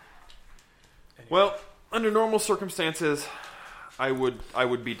 Well, under normal circumstances, I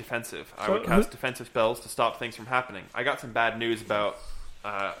would be defensive. I So would cast defensive spells to stop things from happening. I got some bad news about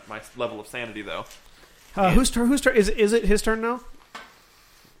my level of sanity, though. Whose turn? Whose turn? Is it his turn now?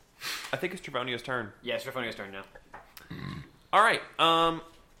 I think it's Strephonio's turn. Yeah, Strephonio's turn now. All right.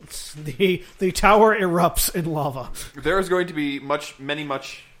 The tower erupts in lava. There is going to be many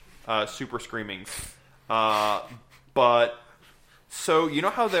super screamings, but so you know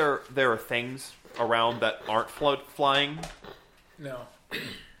how there are things around that aren't flying. No.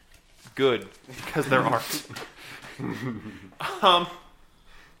 Good, because there aren't.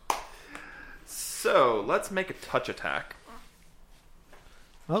 So let's make a touch attack.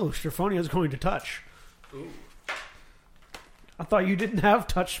 Oh, Strephonio is going to touch. Ooh. I thought you didn't have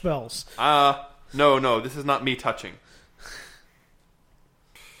touch spells. No, this is not me touching.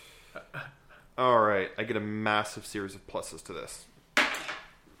 All right, I get a massive series of pluses to this.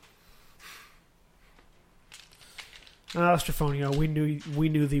 Strephonio, we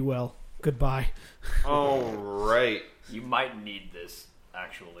knew thee well. Goodbye. All right. You might need this,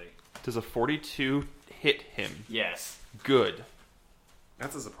 actually. Does a 42 hit him? Yes. Good.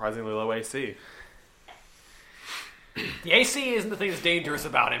 That's a surprisingly low AC. The AC isn't the thing that's dangerous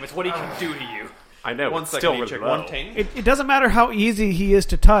about him. It's what he can do to you. I know. One it's second, still you really check low. 110. It doesn't matter how easy he is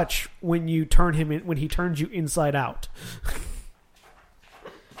to touch when you turn him in, when he turns you inside out.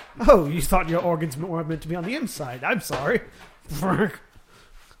 Oh, you thought your organs were meant to be on the inside. I'm sorry.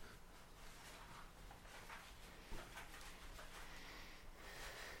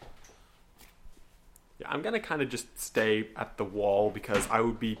 Yeah, I'm gonna kind of just stay at the wall because I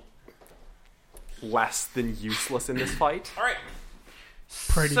would be less than useless in this fight. All right.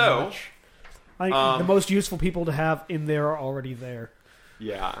 Pretty So- much. The most useful people to have in there are already there.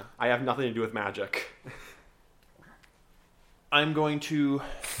 Yeah, I have nothing to do with magic. I'm going to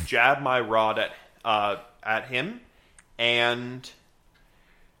jab my rod at him, and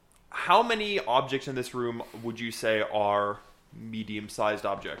how many objects in this room would you say are medium-sized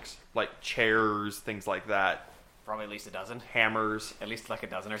objects, like chairs, things like that, Probably at least a dozen. hammers? At least like a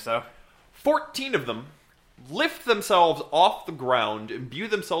dozen or so. 14 of them lift themselves off the ground, imbue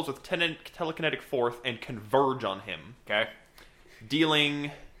themselves with telekinetic force, and converge on him. Okay.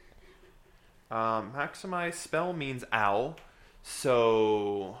 Dealing... maximize spell means owl.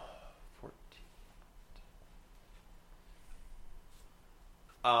 So...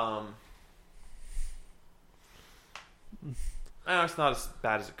 14. It's not as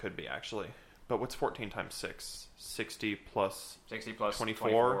bad as it could be, actually. But what's 14 times 6? 60 plus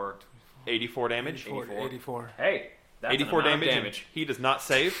 24? 84 damage? 84. Hey, that's 84 an amount of damage. He does not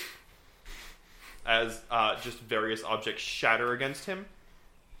save. As just various objects shatter against him.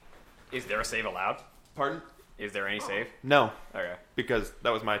 Is there a save allowed? Pardon? Is there any save? No. Okay. Because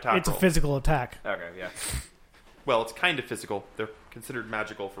that was my attack It's a roll. physical attack. Okay, yeah. Well, it's kind of physical. They're considered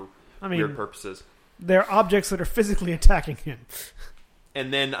magical for weird purposes. They're objects that are physically attacking him.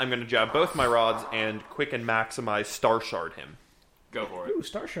 And then I'm going to jab both my rods and quick and maximize Star Shard him. Go for it. Ooh,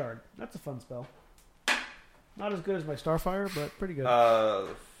 Star Shard. That's a fun spell. Not as good as my Starfire, but pretty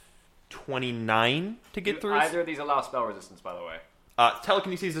good. 29 to get Do through. either of these allow spell resistance, by the way?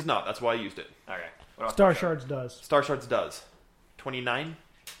 Telekinesis does not. That's why I used it. Okay. What about Star Shards does. Star Shards does. 29?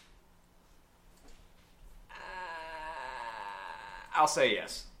 I'll say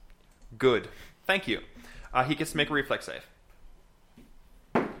yes. Good. Thank you. He gets to make a reflex save.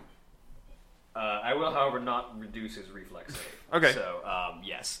 I will, however, not reduce his reflex save. Okay. So,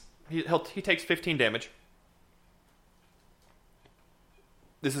 yes. He takes 15 damage.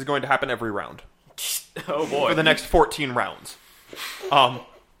 This is going to happen every round. Oh boy. For the next 14 rounds.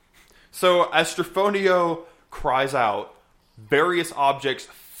 So as Strephonio cries out, various objects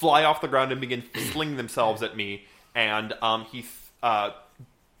fly off the ground and begin fling themselves at me, and he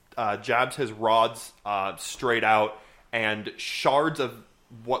jabs his rods straight out, and shards of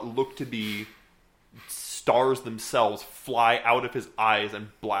what look to be stars themselves fly out of his eyes and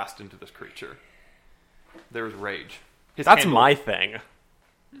blast into this creature. There is rage. That's my thing.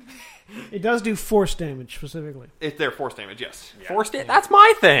 It does do force damage specifically, It's their force damage, yes. Yeah. Forced it. That's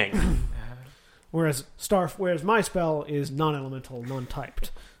my thing. whereas my spell is non-elemental,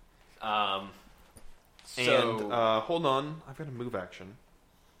 non-typed. So, And hold on, I've got a move action.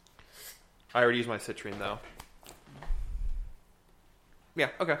 I already used my citrine though. Yeah,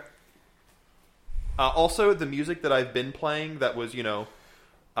 okay. Also, the music that I've been playing that was,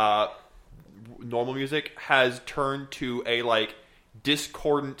 normal music has turned to a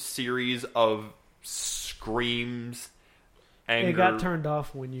discordant series of screams. Anger. It got turned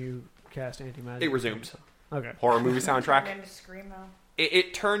off when you cast anti-magic. It resumes. Okay. Horror movie soundtrack. Turned into Screamo.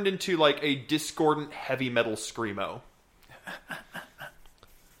 It turned into a discordant heavy metal screamo.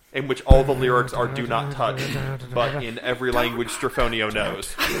 In which all the lyrics are "do not touch," but in every language Strephonio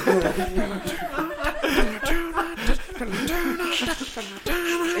knows.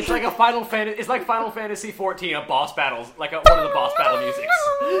 it's like a Final Fantasy. It's like Final Fantasy 14, a boss battles, like one of the boss battle musics.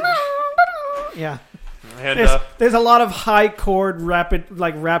 Yeah. And There's a lot of high chord, rapid. Do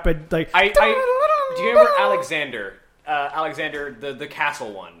you remember Alexander? Alexander, the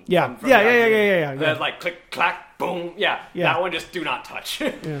castle one. Yeah. From Yeah. The click, clack, boom. Yeah. That one just do not touch.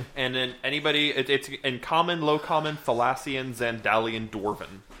 Yeah. And then anybody, it's in common, low common, Thalassian, Zandalian,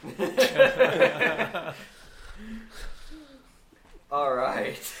 Dwarven. All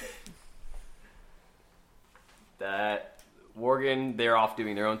right. That Worgen, they're off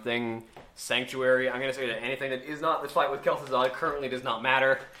doing their own thing. Sanctuary, I'm going to say that anything that is not this fight with Kel'Thuzad currently does not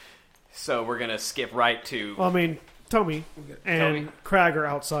matter. So we're going to skip right to... Well, I mean, Tommi and Krag are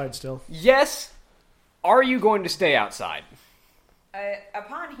outside still. Yes. Are you going to stay outside?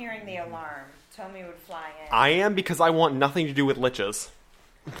 Upon hearing the alarm, Tommi would fly in. I am, because I want nothing to do with liches.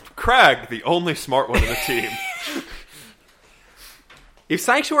 Krag, the only smart one of the team. If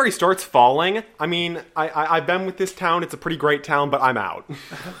Sanctuary starts falling, I mean, I've been with this town. It's a pretty great town, but I'm out.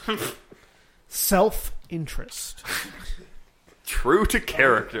 Self-interest. True to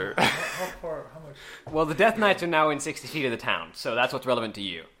character. Well, the Death Knights are now in 60 feet of the town, so that's what's relevant to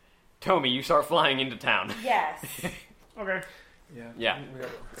you. Tommi, you start flying into town. Yes. Okay. Yeah.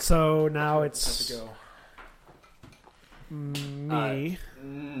 So now it's to go. me.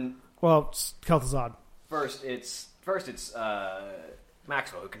 Well, it's Kel'Thuzad. First, it's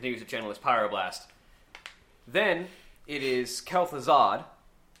Maxwell, who continues to channel his Pyroblast. Then, it is Kel'Thuzad.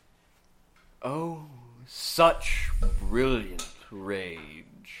 Oh, such brilliant rage.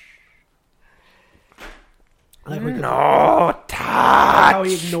 No touch. How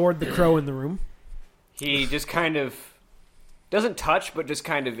he ignored the crow in the room. He just kind of doesn't touch, but just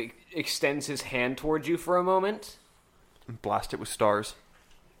kind of extends his hand towards you for a moment. Blast it with stars.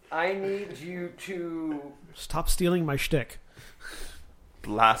 I need you to... Stop stealing my shtick.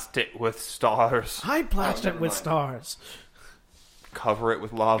 blast it with stars. I blast never it with mind. stars. Cover it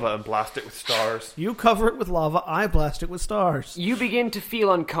with lava and blast it with stars. You cover it with lava. I blast it with stars. You begin to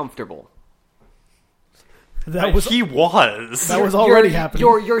feel uncomfortable. That was He was. that was already Your-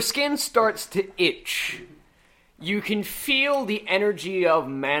 happening. Your skin starts to itch. You can feel the energy of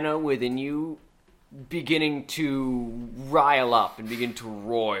mana within you beginning to rile up and begin to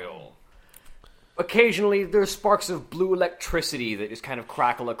roil. Occasionally, there's sparks of blue electricity that just kind of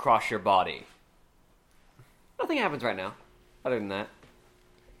crackle across your body. Nothing happens right now, other than that.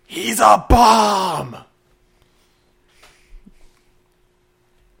 He's a bomb!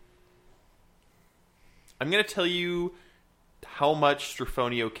 I'm going to tell you how much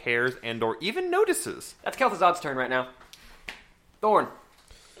Strephonio cares and or even notices. That's Kel'Thuzad's turn right now. Thorn.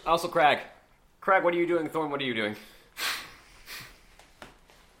 Also Krag. Krag, what are you doing? Thorn, what are you doing?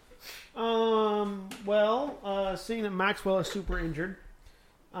 Seeing that Maxwell is super injured,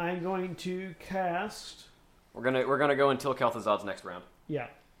 I'm going to cast. We're gonna go until Kel'Thuzad's next round. Yeah.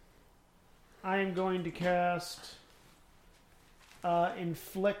 I am going to cast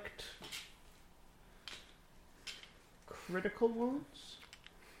Inflict Critical Wounds.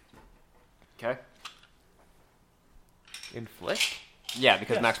 Okay? Inflict? Yeah,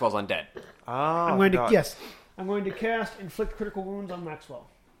 because Yes. Maxwell's undead. Ah, I'm going to cast Inflict Critical Wounds on Maxwell.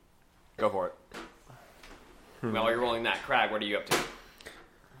 Go for it. While you're rolling that, Krag, what are you up to?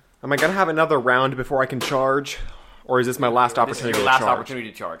 Am I going to have another round before I can charge? Or is this my last This is opportunity your to last charge?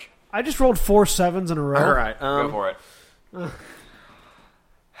 opportunity to charge. I just rolled 4 7s in a row. All right. Go for it.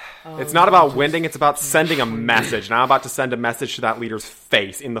 It's not about winning, it's about sending a message. And I'm about to send a message to that leader's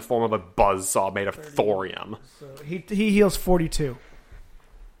face in the form of a buzzsaw made of thorium. So he heals 42.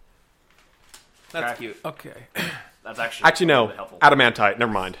 That's Okay. cute. Okay. That's actually No. really helpful. Adamantite.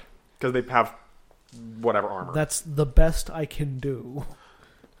 Never mind. Because they have whatever armor. That's the best I can do.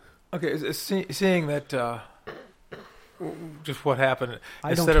 Okay, seeing that, just what happened.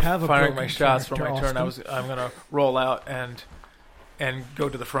 I Instead don't of have a firing broken my shots for my character, turn, I'm going to roll out and go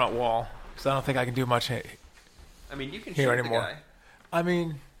to the front wall because I don't think I can do much I mean, you can here shoot anymore. the guy. I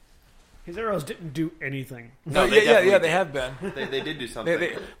mean, His arrows didn't do anything. No, yeah, definitely they have been. They did do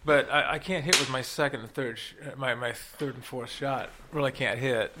something. But I can't hit with my second and third, my third and fourth shot. Really can't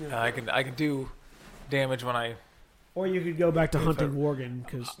hit. Yeah. I can do damage when I. Or you could go back to If hunting I- Worgen,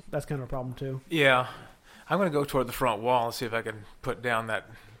 because that's kind of a problem too. Yeah, I'm going to go toward the front wall and see if I can put down to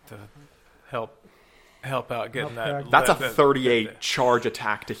help out getting Help that. That's a that- 38 charge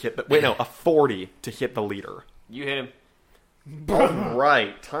attack to hit the... Wait, no, a 40 to hit the leader. You hit him. All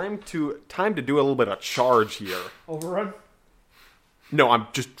right, time to do a little bit of charge here. Overrun? No, I'm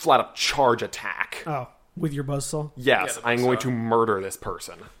just flat up charge attack. Oh, with your buzzsaw? Yes, Yeah, the I'm going buzzsaw. to murder this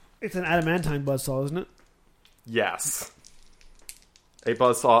person. It's an adamantine buzzsaw, isn't it? Yes. A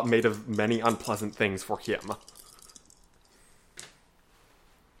buzzsaw made of many unpleasant things for him.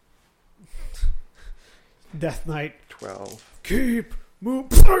 Death Knight. 12. Keep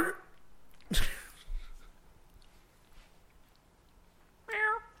moving.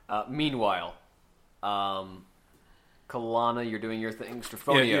 Meanwhile, Kalana, you're doing your thing.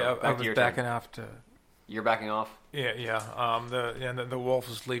 Strephonio, Yeah, back I to was your backing turn. off to. You're backing off. Yeah. The wolf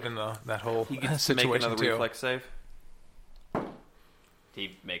was leaving that whole He gets to make situation another too. reflex save.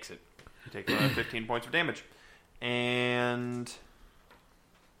 He makes it. You take 15 points of damage. And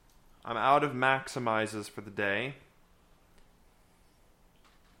I'm out of maximizes for the day.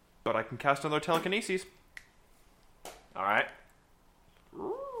 But I can cast another telekinesis. All right.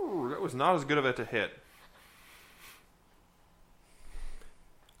 Ooh, that was not as good of it to hit.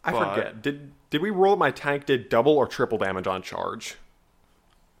 I But- forget. Did we roll my tank did double or triple damage on charge?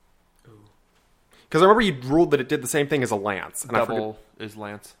 Because I remember you ruled that it did the same thing as a lance. And Double is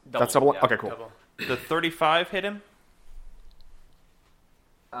Lance. That's double? yeah. Okay, cool. Double. The 35 hit him?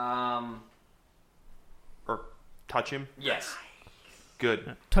 Or touch him? Yes.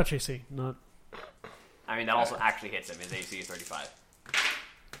 Good. Touch AC, not... I mean, that also actually hits him. His AC is 35.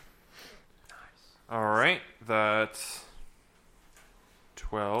 Alright, that's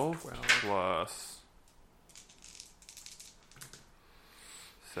 12 plus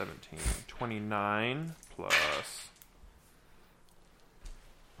 17. 29 plus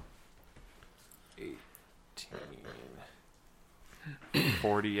 18.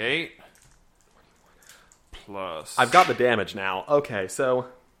 48 plus I've got the damage now. Okay, so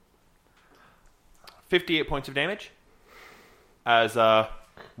 58 points of damage as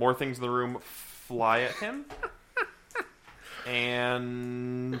more things in the room fly at him.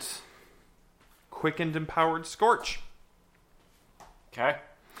 And quickened empowered scorch. Okay.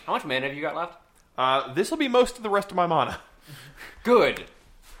 How much mana have you got left? This will be most of the rest of my mana. Good.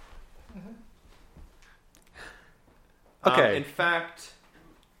 Okay. In fact,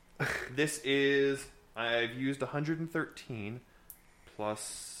 this is... I've used 113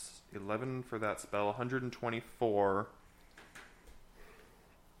 plus 11 for that spell, 124.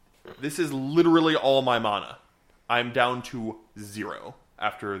 This is literally all my mana. I'm down to 0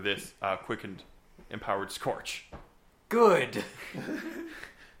 after this quickened empowered scorch. Good.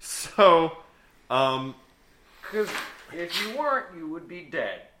 So, Because if you weren't, you would be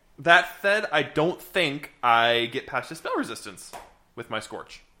dead. that said, I don't think I get past the spell resistance with my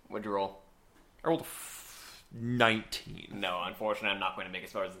scorch. What'd you roll? I rolled a 19. No, unfortunately, I'm not going to make it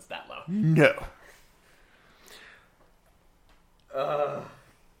as far as it's that low. No.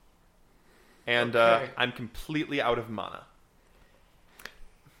 And Okay. I'm completely out of mana.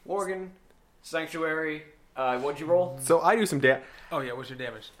 Morgan, Sanctuary, what'd you roll? So I do some damage. Oh yeah, what's your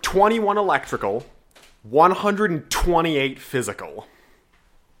damage? 21 electrical, 128 physical.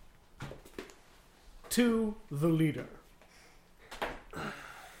 To the leader.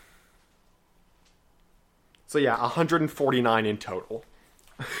 So yeah, 149 in total.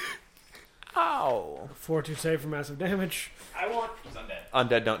 Ow. Fortitude save for massive damage. I want... He's undead.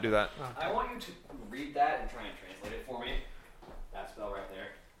 Undead don't do that. I want you to read that and try and translate it for me. That spell right there.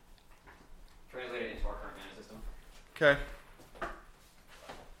 Translate it into our current mana system. Okay.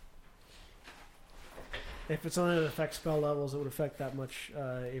 If it's something that affects spell levels, it would affect that much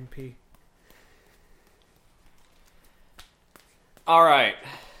MP. Alright.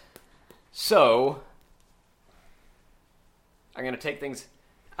 So... I'm going to take things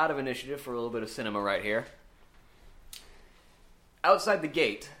out of initiative for a little bit of cinema right here. Outside the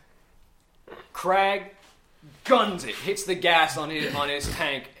gate, Krag guns it, hits the gas on his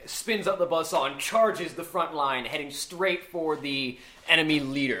tank, spins up the buzzsaw, and charges the front line, heading straight for the enemy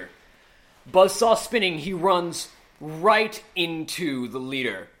leader. Buzzsaw spinning, he runs right into the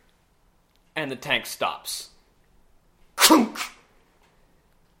leader, and the tank stops. Clunk!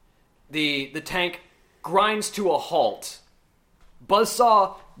 The tank grinds to a halt.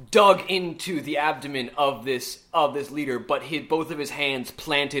 Buzzsaw dug into the abdomen of this leader, but hit both of his hands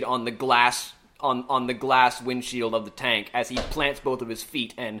planted on the glass on the glass windshield of the tank as he plants both of his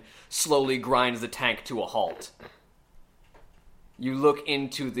feet and slowly grinds the tank to a halt. You look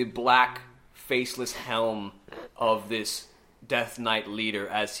into the black, faceless helm of this Death Knight leader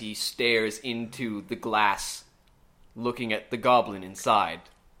as he stares into the glass, looking at the goblin inside.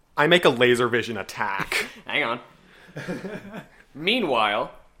 I make a laser vision attack. Hang on.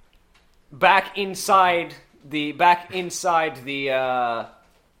 Meanwhile, back inside the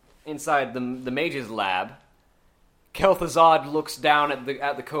mage's lab, Kel'Thuzad looks down at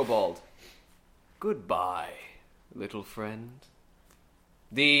the kobold. Goodbye, little friend.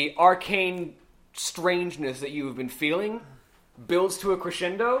 The arcane strangeness that you have been feeling builds to a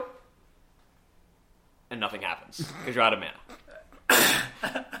crescendo, and nothing happens because you're out of mana.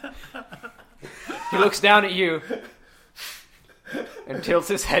 He looks down at you and tilts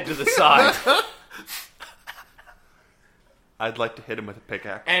his head to the side. I'd like to hit him with a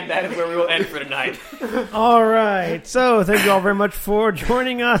pickaxe. And that is where we will end for tonight. All right. So thank you all very much for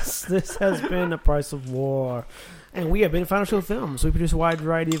joining us. This has been The Price of War. And we have been Final Show Films. We produce a wide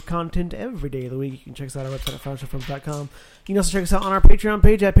variety of content every day of the week. You can check us out on our website at finalshowfilms.com. You can also check us out on our Patreon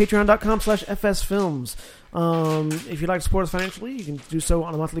page at patreon.com/fsfilms. If you'd like to support us financially, you can do so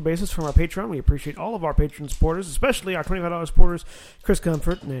on a monthly basis from our Patreon. We appreciate all of our Patreon supporters, especially our $25 supporters, Chris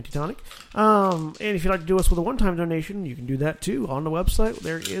Comfort and Antitonic. And if you'd like to do us with a one-time donation, you can do that too. On the website,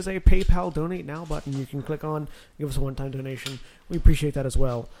 there is a PayPal Donate Now button you can click on, give us a one-time donation. We appreciate that as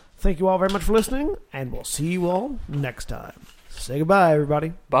well. Thank you all very much for listening, and we'll see you all next time. Say goodbye,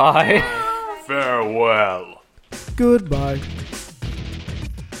 everybody. Bye. Farewell. Goodbye.